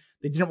Nation.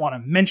 They didn't want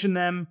to mention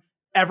them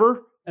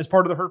ever as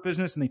part of the Hurt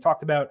Business. And they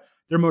talked about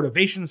their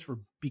motivations for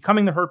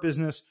becoming the Hurt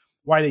Business,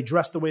 why they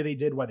dressed the way they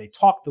did, why they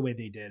talked the way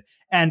they did.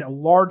 And a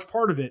large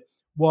part of it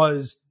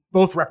was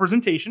both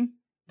representation.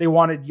 They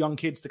wanted young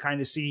kids to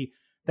kind of see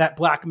that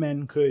black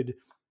men could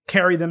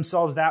carry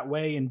themselves that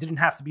way and didn't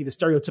have to be the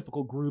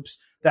stereotypical groups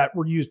that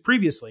were used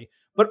previously,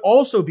 but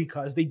also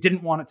because they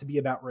didn't want it to be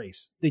about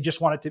race. They just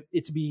wanted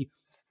it to be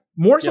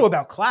more so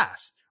about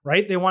class,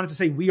 right? They wanted to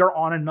say, we are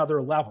on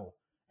another level.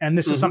 And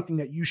this is something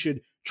that you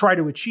should try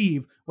to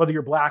achieve, whether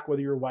you're black,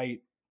 whether you're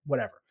white,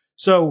 whatever.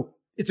 So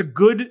it's a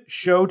good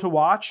show to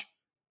watch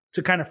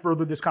to kind of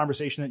further this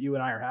conversation that you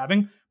and I are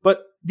having.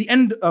 But the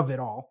end of it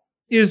all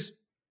is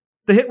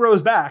the Hit Row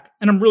is back,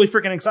 and I'm really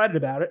freaking excited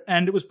about it.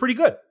 And it was pretty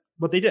good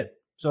what they did.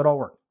 So it all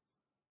worked.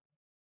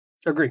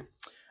 Agree.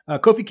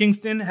 Kofi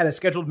Kingston had a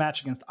scheduled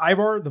match against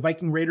Ivar. The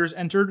Viking Raiders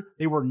entered.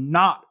 They were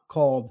not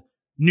called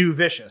New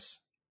Vicious,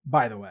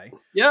 by the way.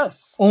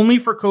 Yes. Only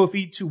for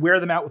Kofi to wear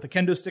them out with a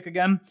kendo stick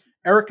again.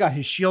 Eric got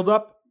his shield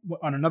up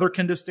on another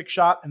kendo stick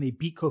shot, and they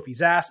beat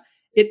Kofi's ass.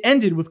 It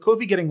ended with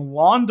Kofi getting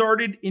lawn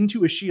darted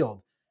into a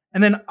shield.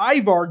 And then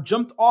Ivar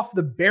jumped off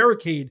the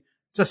barricade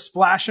to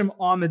splash him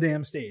on the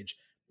damn stage.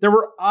 There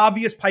were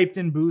obvious piped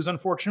in boos,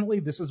 unfortunately.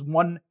 This is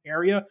one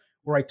area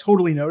where I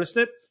totally noticed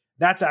it.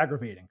 That's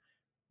aggravating.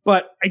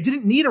 But I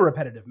didn't need a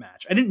repetitive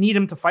match. I didn't need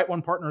him to fight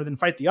one partner then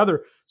fight the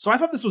other. So I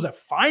thought this was a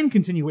fine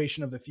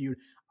continuation of the feud.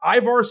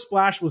 Ivar's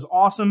splash was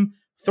awesome.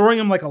 Throwing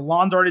him like a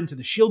lawn dart into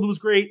the shield was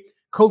great.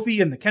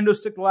 Kofi and the kendo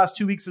stick the last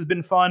 2 weeks has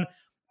been fun.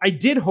 I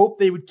did hope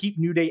they would keep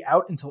New Day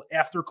out until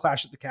after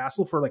Clash at the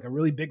Castle for like a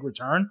really big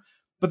return.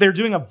 But they're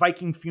doing a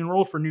Viking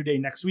funeral for New Day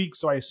next week.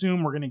 So I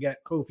assume we're going to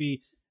get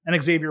Kofi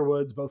and Xavier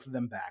Woods, both of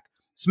them back.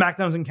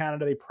 SmackDown's in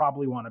Canada. They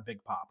probably want a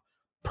big pop.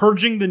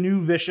 Purging the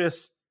new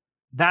Vicious,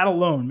 that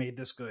alone made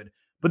this good.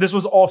 But this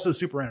was also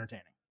super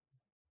entertaining.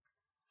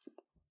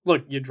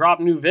 Look, you drop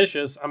new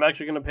Vicious, I'm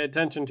actually going to pay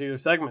attention to your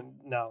segment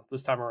now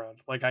this time around.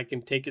 Like, I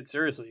can take it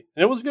seriously.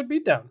 And it was a good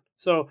beatdown.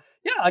 So,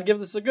 yeah, I give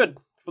this a good.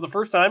 For the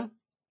first time,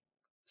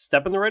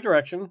 step in the right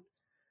direction.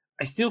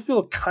 I still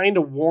feel kind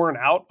of worn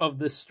out of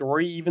this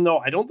story, even though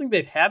I don't think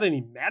they've had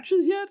any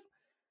matches yet.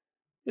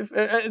 If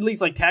at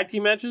least like tag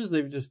team matches,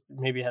 they've just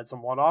maybe had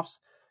some one-offs.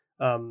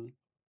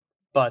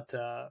 But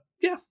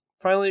yeah,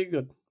 finally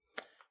good.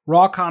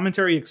 Raw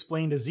commentary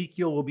explained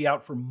Ezekiel will be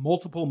out for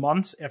multiple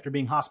months after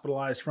being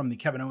hospitalized from the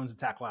Kevin Owens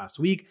attack last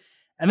week.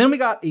 And then we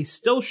got a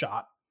still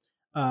shot,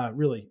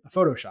 really a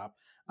Photoshop,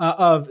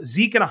 of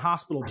Zeke in a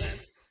hospital bed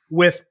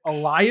with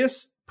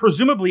Elias,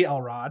 presumably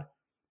Elrod,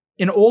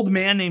 an old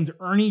man named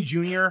Ernie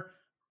Jr.,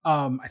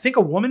 I think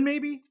a woman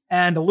maybe,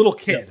 and a little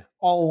kid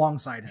all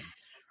alongside him.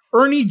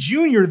 Ernie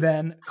Jr.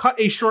 then cut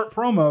a short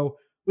promo,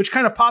 which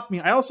kind of popped me.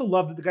 I also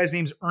love that the guy's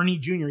name's Ernie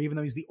Jr., even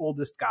though he's the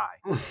oldest guy.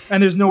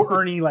 And there's no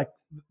Ernie like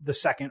the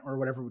second or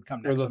whatever would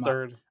come next. Or the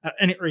third.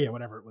 Or yeah,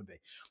 whatever it would be.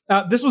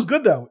 This was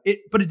good, though.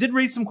 But it did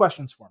raise some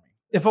questions for me.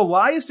 If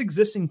Elias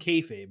exists in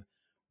kayfabe,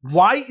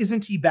 why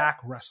isn't he back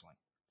wrestling?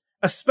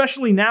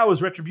 Especially now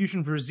as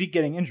retribution for Zeke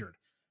getting injured.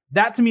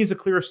 That to me is a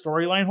clear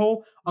storyline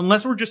hole,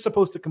 unless we're just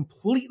supposed to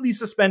completely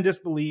suspend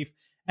disbelief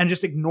and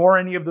just ignore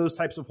any of those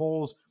types of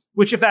holes,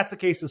 which if that's the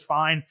case is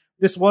fine.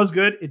 This was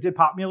good. It did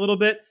pop me a little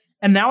bit.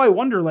 And now I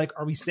wonder, like,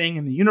 are we staying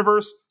in the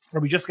universe?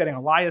 Are we just getting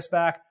Elias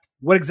back?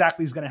 What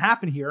exactly is going to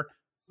happen here?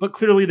 But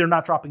clearly they're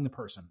not dropping the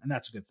person, and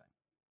that's a good thing.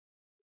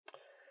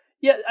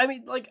 Yeah, I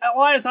mean, like,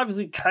 Elias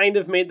obviously kind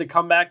of made the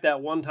comeback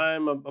that one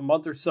time a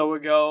month or so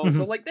ago. Mm-hmm.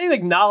 So, like, they've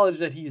acknowledged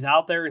that he's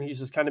out there and he's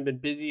just kind of been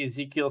busy.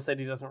 Ezekiel said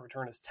he doesn't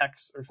return his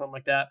texts or something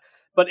like that.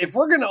 But if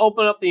we're going to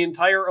open up the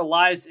entire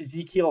Elias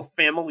Ezekiel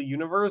family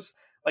universe,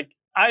 like,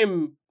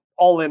 I'm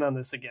all in on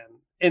this again.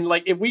 And,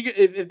 like,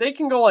 if they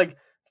can go, like,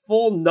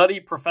 full Nutty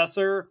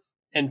Professor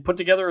and put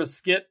together a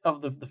skit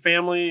of the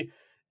family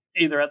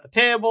either at the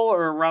table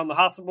or around the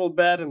hospital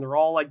bed and they're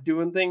all, like,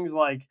 doing things,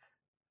 like,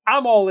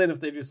 I'm all in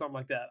if they do something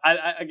like that.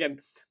 I again,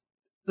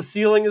 the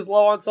ceiling is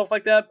low on stuff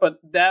like that, but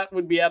that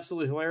would be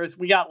absolutely hilarious.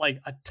 We got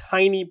like a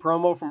tiny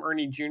promo from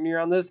Ernie Jr.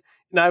 on this,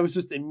 and I was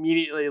just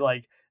immediately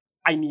like,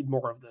 I need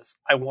more of this.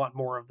 I want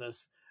more of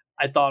this.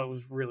 I thought it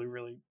was really,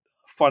 really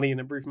funny in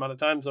a brief amount of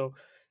time. So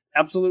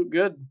absolute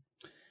good.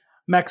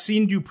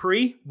 Maxine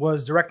Dupree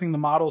was directing the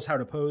models how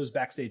to pose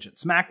backstage at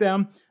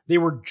SmackDown. They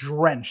were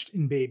drenched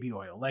in baby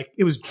oil. Like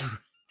it was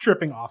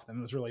tripping off them.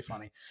 It was really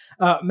funny.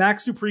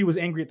 Max Dupree was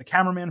angry at the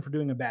cameraman for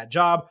doing a bad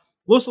job.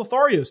 Los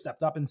Lothario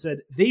stepped up and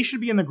said they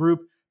should be in the group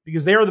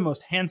because they are the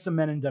most handsome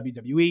men in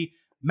WWE.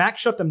 Max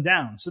shut them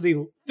down. So they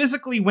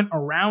physically went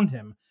around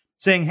him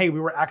saying, hey, we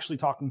were actually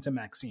talking to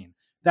Maxine.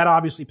 That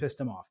obviously pissed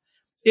him off.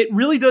 It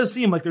really does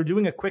seem like they're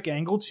doing a quick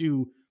angle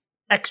to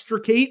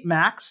extricate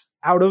Max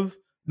out of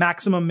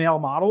Maximum Male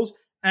Models.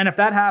 And if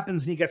that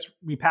happens and he gets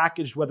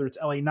repackaged, whether it's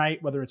LA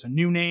Knight, whether it's a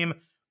new name,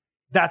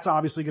 that's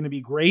obviously going to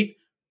be great.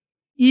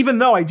 Even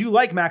though I do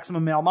like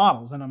Maximum Male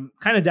Models and I'm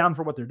kind of down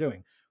for what they're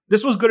doing.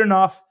 This was good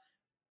enough.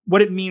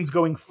 What it means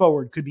going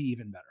forward could be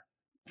even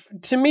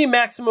better. To me,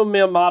 Maximum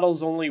Male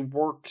Models only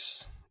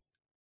works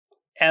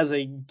as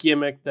a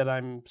gimmick that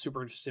I'm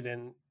super interested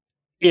in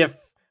if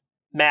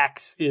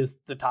Max is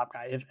the top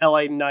guy. If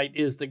LA Knight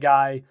is the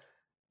guy,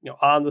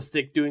 on the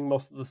stick doing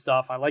most of the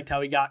stuff. I liked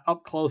how he got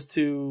up close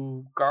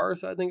to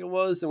Garza, I think it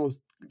was, and was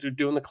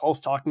doing the close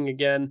talking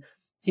again.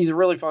 He's a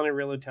really funny,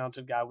 really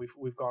talented guy.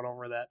 We've gone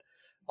over that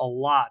a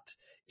lot.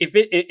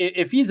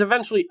 If he's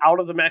eventually out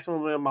of the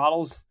Maximum Male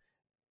Models,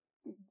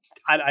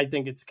 I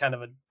think it's kind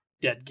of a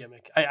dead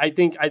gimmick. I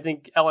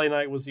think LA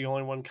Knight was the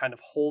only one kind of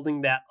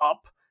holding that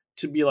up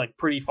to be like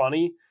pretty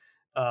funny.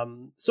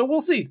 So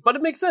we'll see, but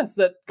it makes sense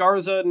that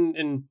Garza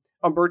and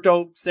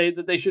Humberto say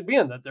that they should be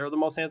in that. They're the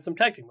most handsome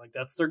tag team. Like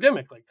that's their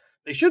gimmick. Like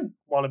they should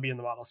want to be in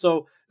the model.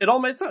 So it all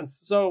made sense.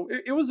 So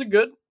it was a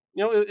good,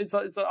 it's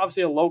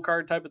obviously a low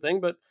card type of thing,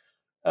 but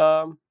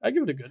I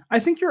give it a good. I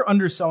think you're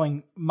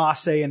underselling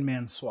Masse and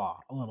Mansoor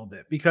a little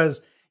bit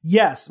because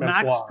yes,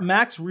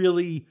 Max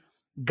really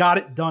got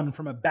it done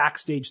from a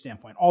backstage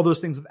standpoint. All those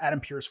things with Adam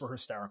Pearce were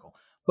hysterical.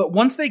 But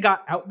once they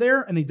got out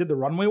there and they did the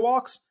runway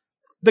walks,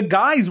 the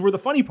guys were the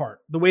funny part.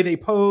 The way they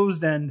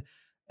posed and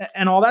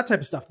all that type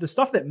of stuff. The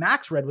stuff that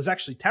Max read was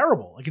actually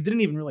terrible. Like it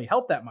didn't even really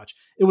help that much.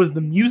 It was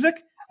the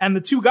music and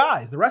the two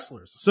guys, the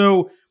wrestlers.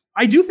 So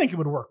I do think it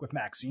would work with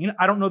Maxine.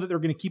 I don't know that they're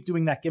going to keep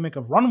doing that gimmick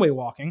of runway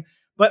walking,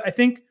 but I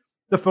think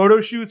the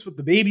photo shoots with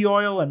the baby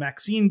oil and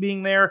Maxine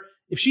being there,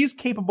 if she's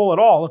capable at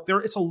all, look,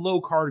 it's a low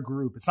card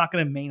group. It's not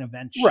going to main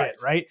event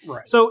shit, right?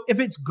 So if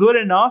it's good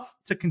enough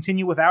to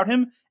continue without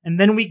him, and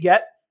then we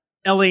get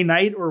LA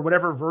Knight or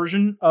whatever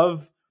version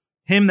of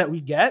him that we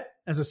get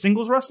as a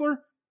singles wrestler,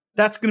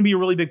 that's going to be a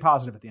really big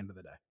positive at the end of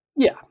the day.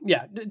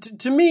 Yeah.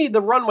 To me,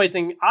 the runway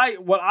thing,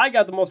 what I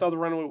got the most out of the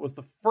runway was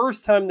the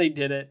first time they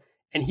did it,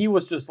 and he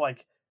was just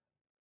like,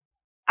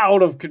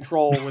 out of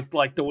control with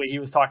like the way he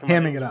was talking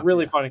about Hamming it. It was up,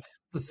 really funny.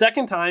 The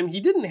second time he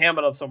didn't ham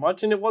it up so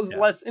much and it was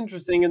less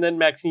interesting. And then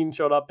Maxine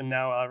showed up and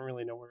now I don't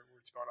really know where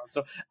it's going on.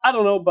 So I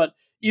don't know, but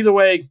either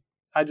way,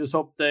 I just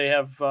hope they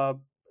have,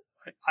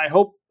 I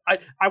hope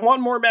I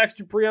want more Max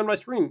Dupree on my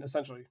screen.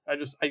 Essentially. I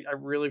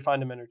really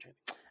find him entertaining.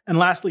 And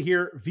lastly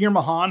here, Veer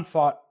Mahaan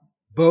fought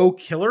Bo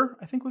Killer,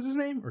 I think was his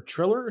name, or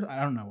Triller.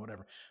 I don't know,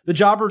 whatever. The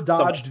jobber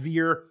dodged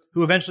Veer,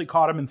 who eventually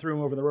caught him and threw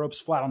him over the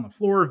ropes flat on the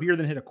floor. Veer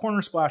then hit a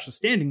corner splash, a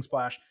standing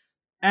splash,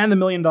 and the $1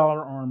 million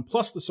arm,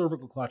 plus the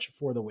cervical clutch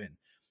for the win.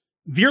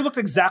 Veer looked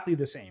exactly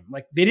the same.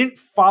 Like, they didn't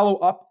follow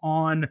up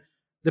on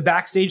the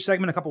backstage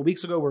segment a couple of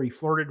weeks ago where he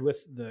flirted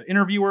with the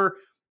interviewer,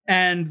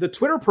 and the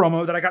Twitter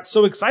promo that I got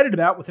so excited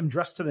about with him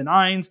dressed to the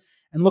nines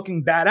and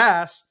looking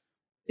badass.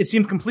 It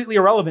seemed completely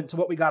irrelevant to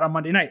what we got on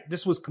Monday night.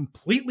 This was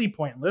completely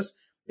pointless.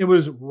 It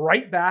was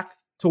right back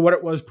to what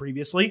it was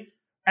previously.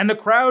 And the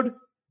crowd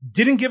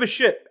didn't give a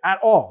shit at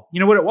all. You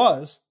know what it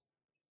was?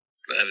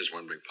 That is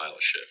one big pile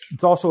of shit.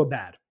 It's also a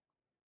bad.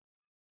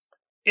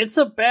 It's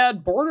a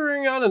bad,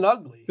 bordering on an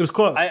ugly. It was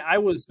close.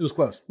 It was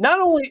close.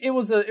 Not only it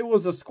was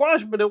a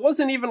squash, but it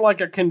wasn't even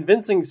like a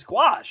convincing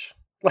squash.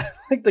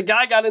 Like the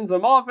guy got in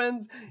some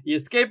offense. He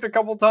escaped a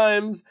couple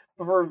times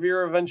before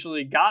Veer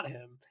eventually got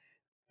him.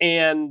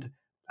 And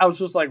I was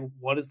just like,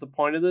 what is the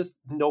point of this?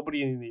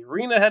 Nobody in the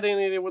arena had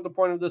any idea what the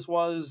point of this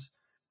was.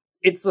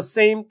 It's the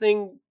same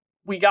thing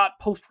we got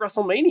post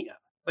WrestleMania.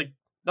 Like,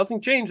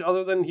 nothing changed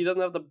other than he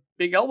doesn't have the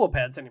big elbow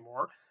pads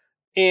anymore.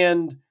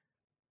 And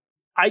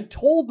I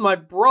told my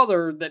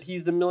brother that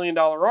he's the $1 million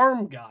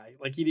arm guy.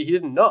 Like, he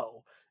didn't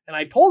know. And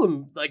I told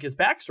him like his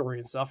backstory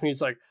and stuff. And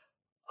he's like,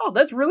 oh,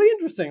 that's really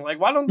interesting.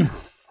 Like, why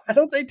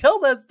don't they tell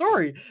that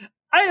story?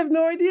 I have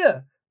no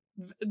idea.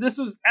 This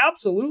was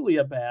absolutely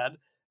a bad.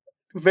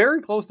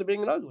 Very close to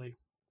being an ugly.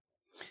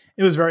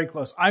 It was very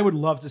close. I would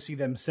love to see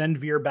them send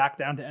Veer back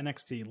down to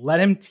NXT,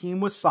 let him team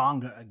with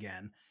Sangha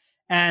again,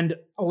 and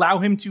allow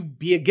him to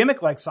be a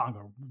gimmick like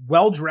Sangha.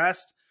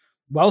 Well-dressed,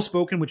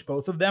 well-spoken, which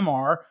both of them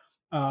are.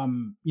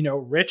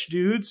 Rich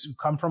dudes who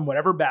come from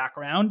whatever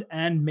background,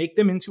 and make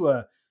them into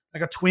a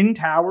Twin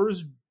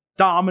Towers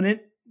dominant,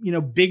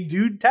 big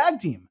dude tag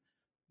team.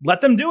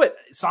 Let them do it.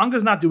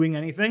 Sangha's not doing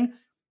anything.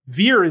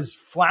 Veer is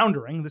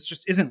floundering. This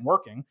just isn't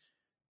working.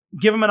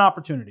 Give him an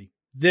opportunity.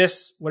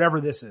 This, whatever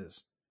this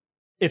is,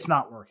 it's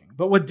not working.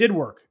 But what did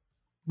work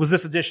was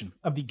this edition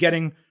of the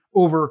Getting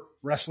Over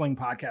Wrestling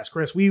podcast.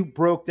 Chris, we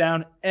broke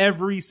down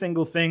every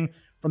single thing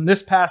from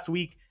this past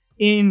week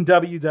in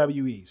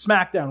WWE.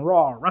 SmackDown,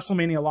 Raw,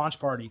 WrestleMania launch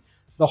party,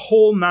 the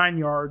whole 9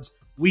 yards.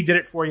 We did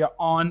it for you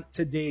on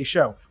today's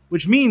show,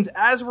 which means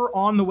as we're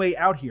on the way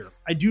out here,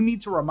 I do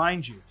need to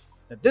remind you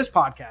that this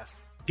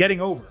podcast,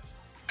 Getting Over,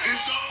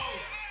 It's all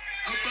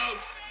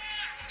about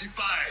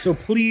Defy. so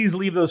please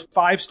leave those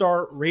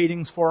 5-star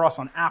ratings for us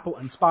on Apple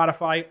and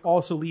Spotify.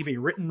 Also leave a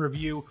written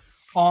review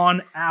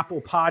on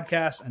Apple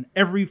Podcasts, and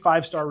every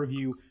 5-star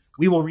review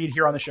we will read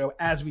here on the show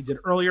as we did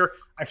earlier.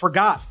 I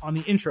forgot on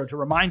the intro to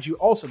remind you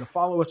also to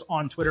follow us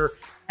on Twitter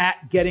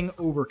at Getting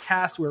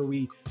Overcast, where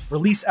we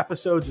release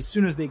episodes as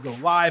soon as they go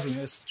live. We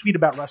just tweet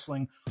about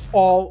wrestling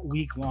all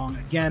week long.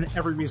 Again,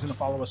 every reason to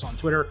follow us on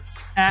Twitter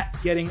at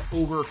Getting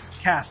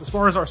Overcast. As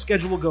far as our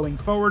schedule going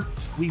forward,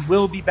 we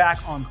will be back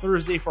on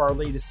Thursday for our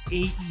latest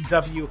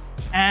AEW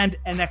and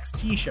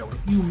NXT show.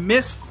 If you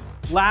missed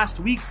last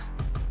week's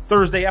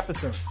Thursday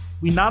episode,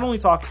 we not only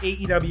talk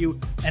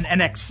AEW and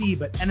NXT,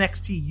 but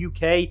NXT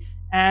UK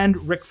and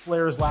Ric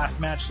Flair's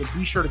last match. So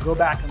be sure to go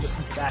back and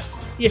listen to that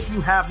if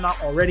you have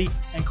not already.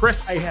 And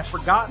Chris, I have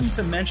forgotten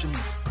to mention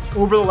this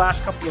over the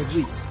last couple of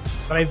weeks,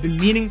 but I've been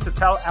meaning to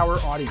tell our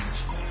audience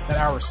that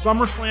our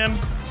SummerSlam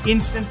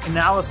instant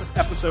analysis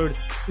episode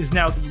is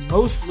now the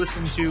most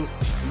listened to,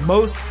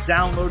 most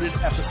downloaded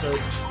episode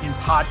in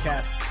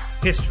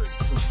podcast history.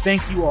 So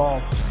thank you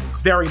all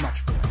very much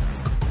for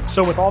that.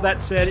 So with all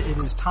that said, it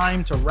is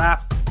time to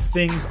wrap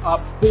things up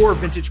for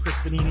Vintage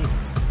Chris Vanini.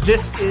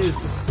 This is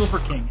the Silver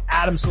King,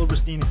 Adam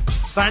Silverstein,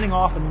 signing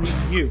off and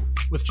leaving you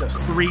with just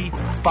 3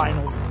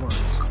 final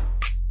words.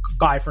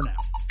 Bye for now.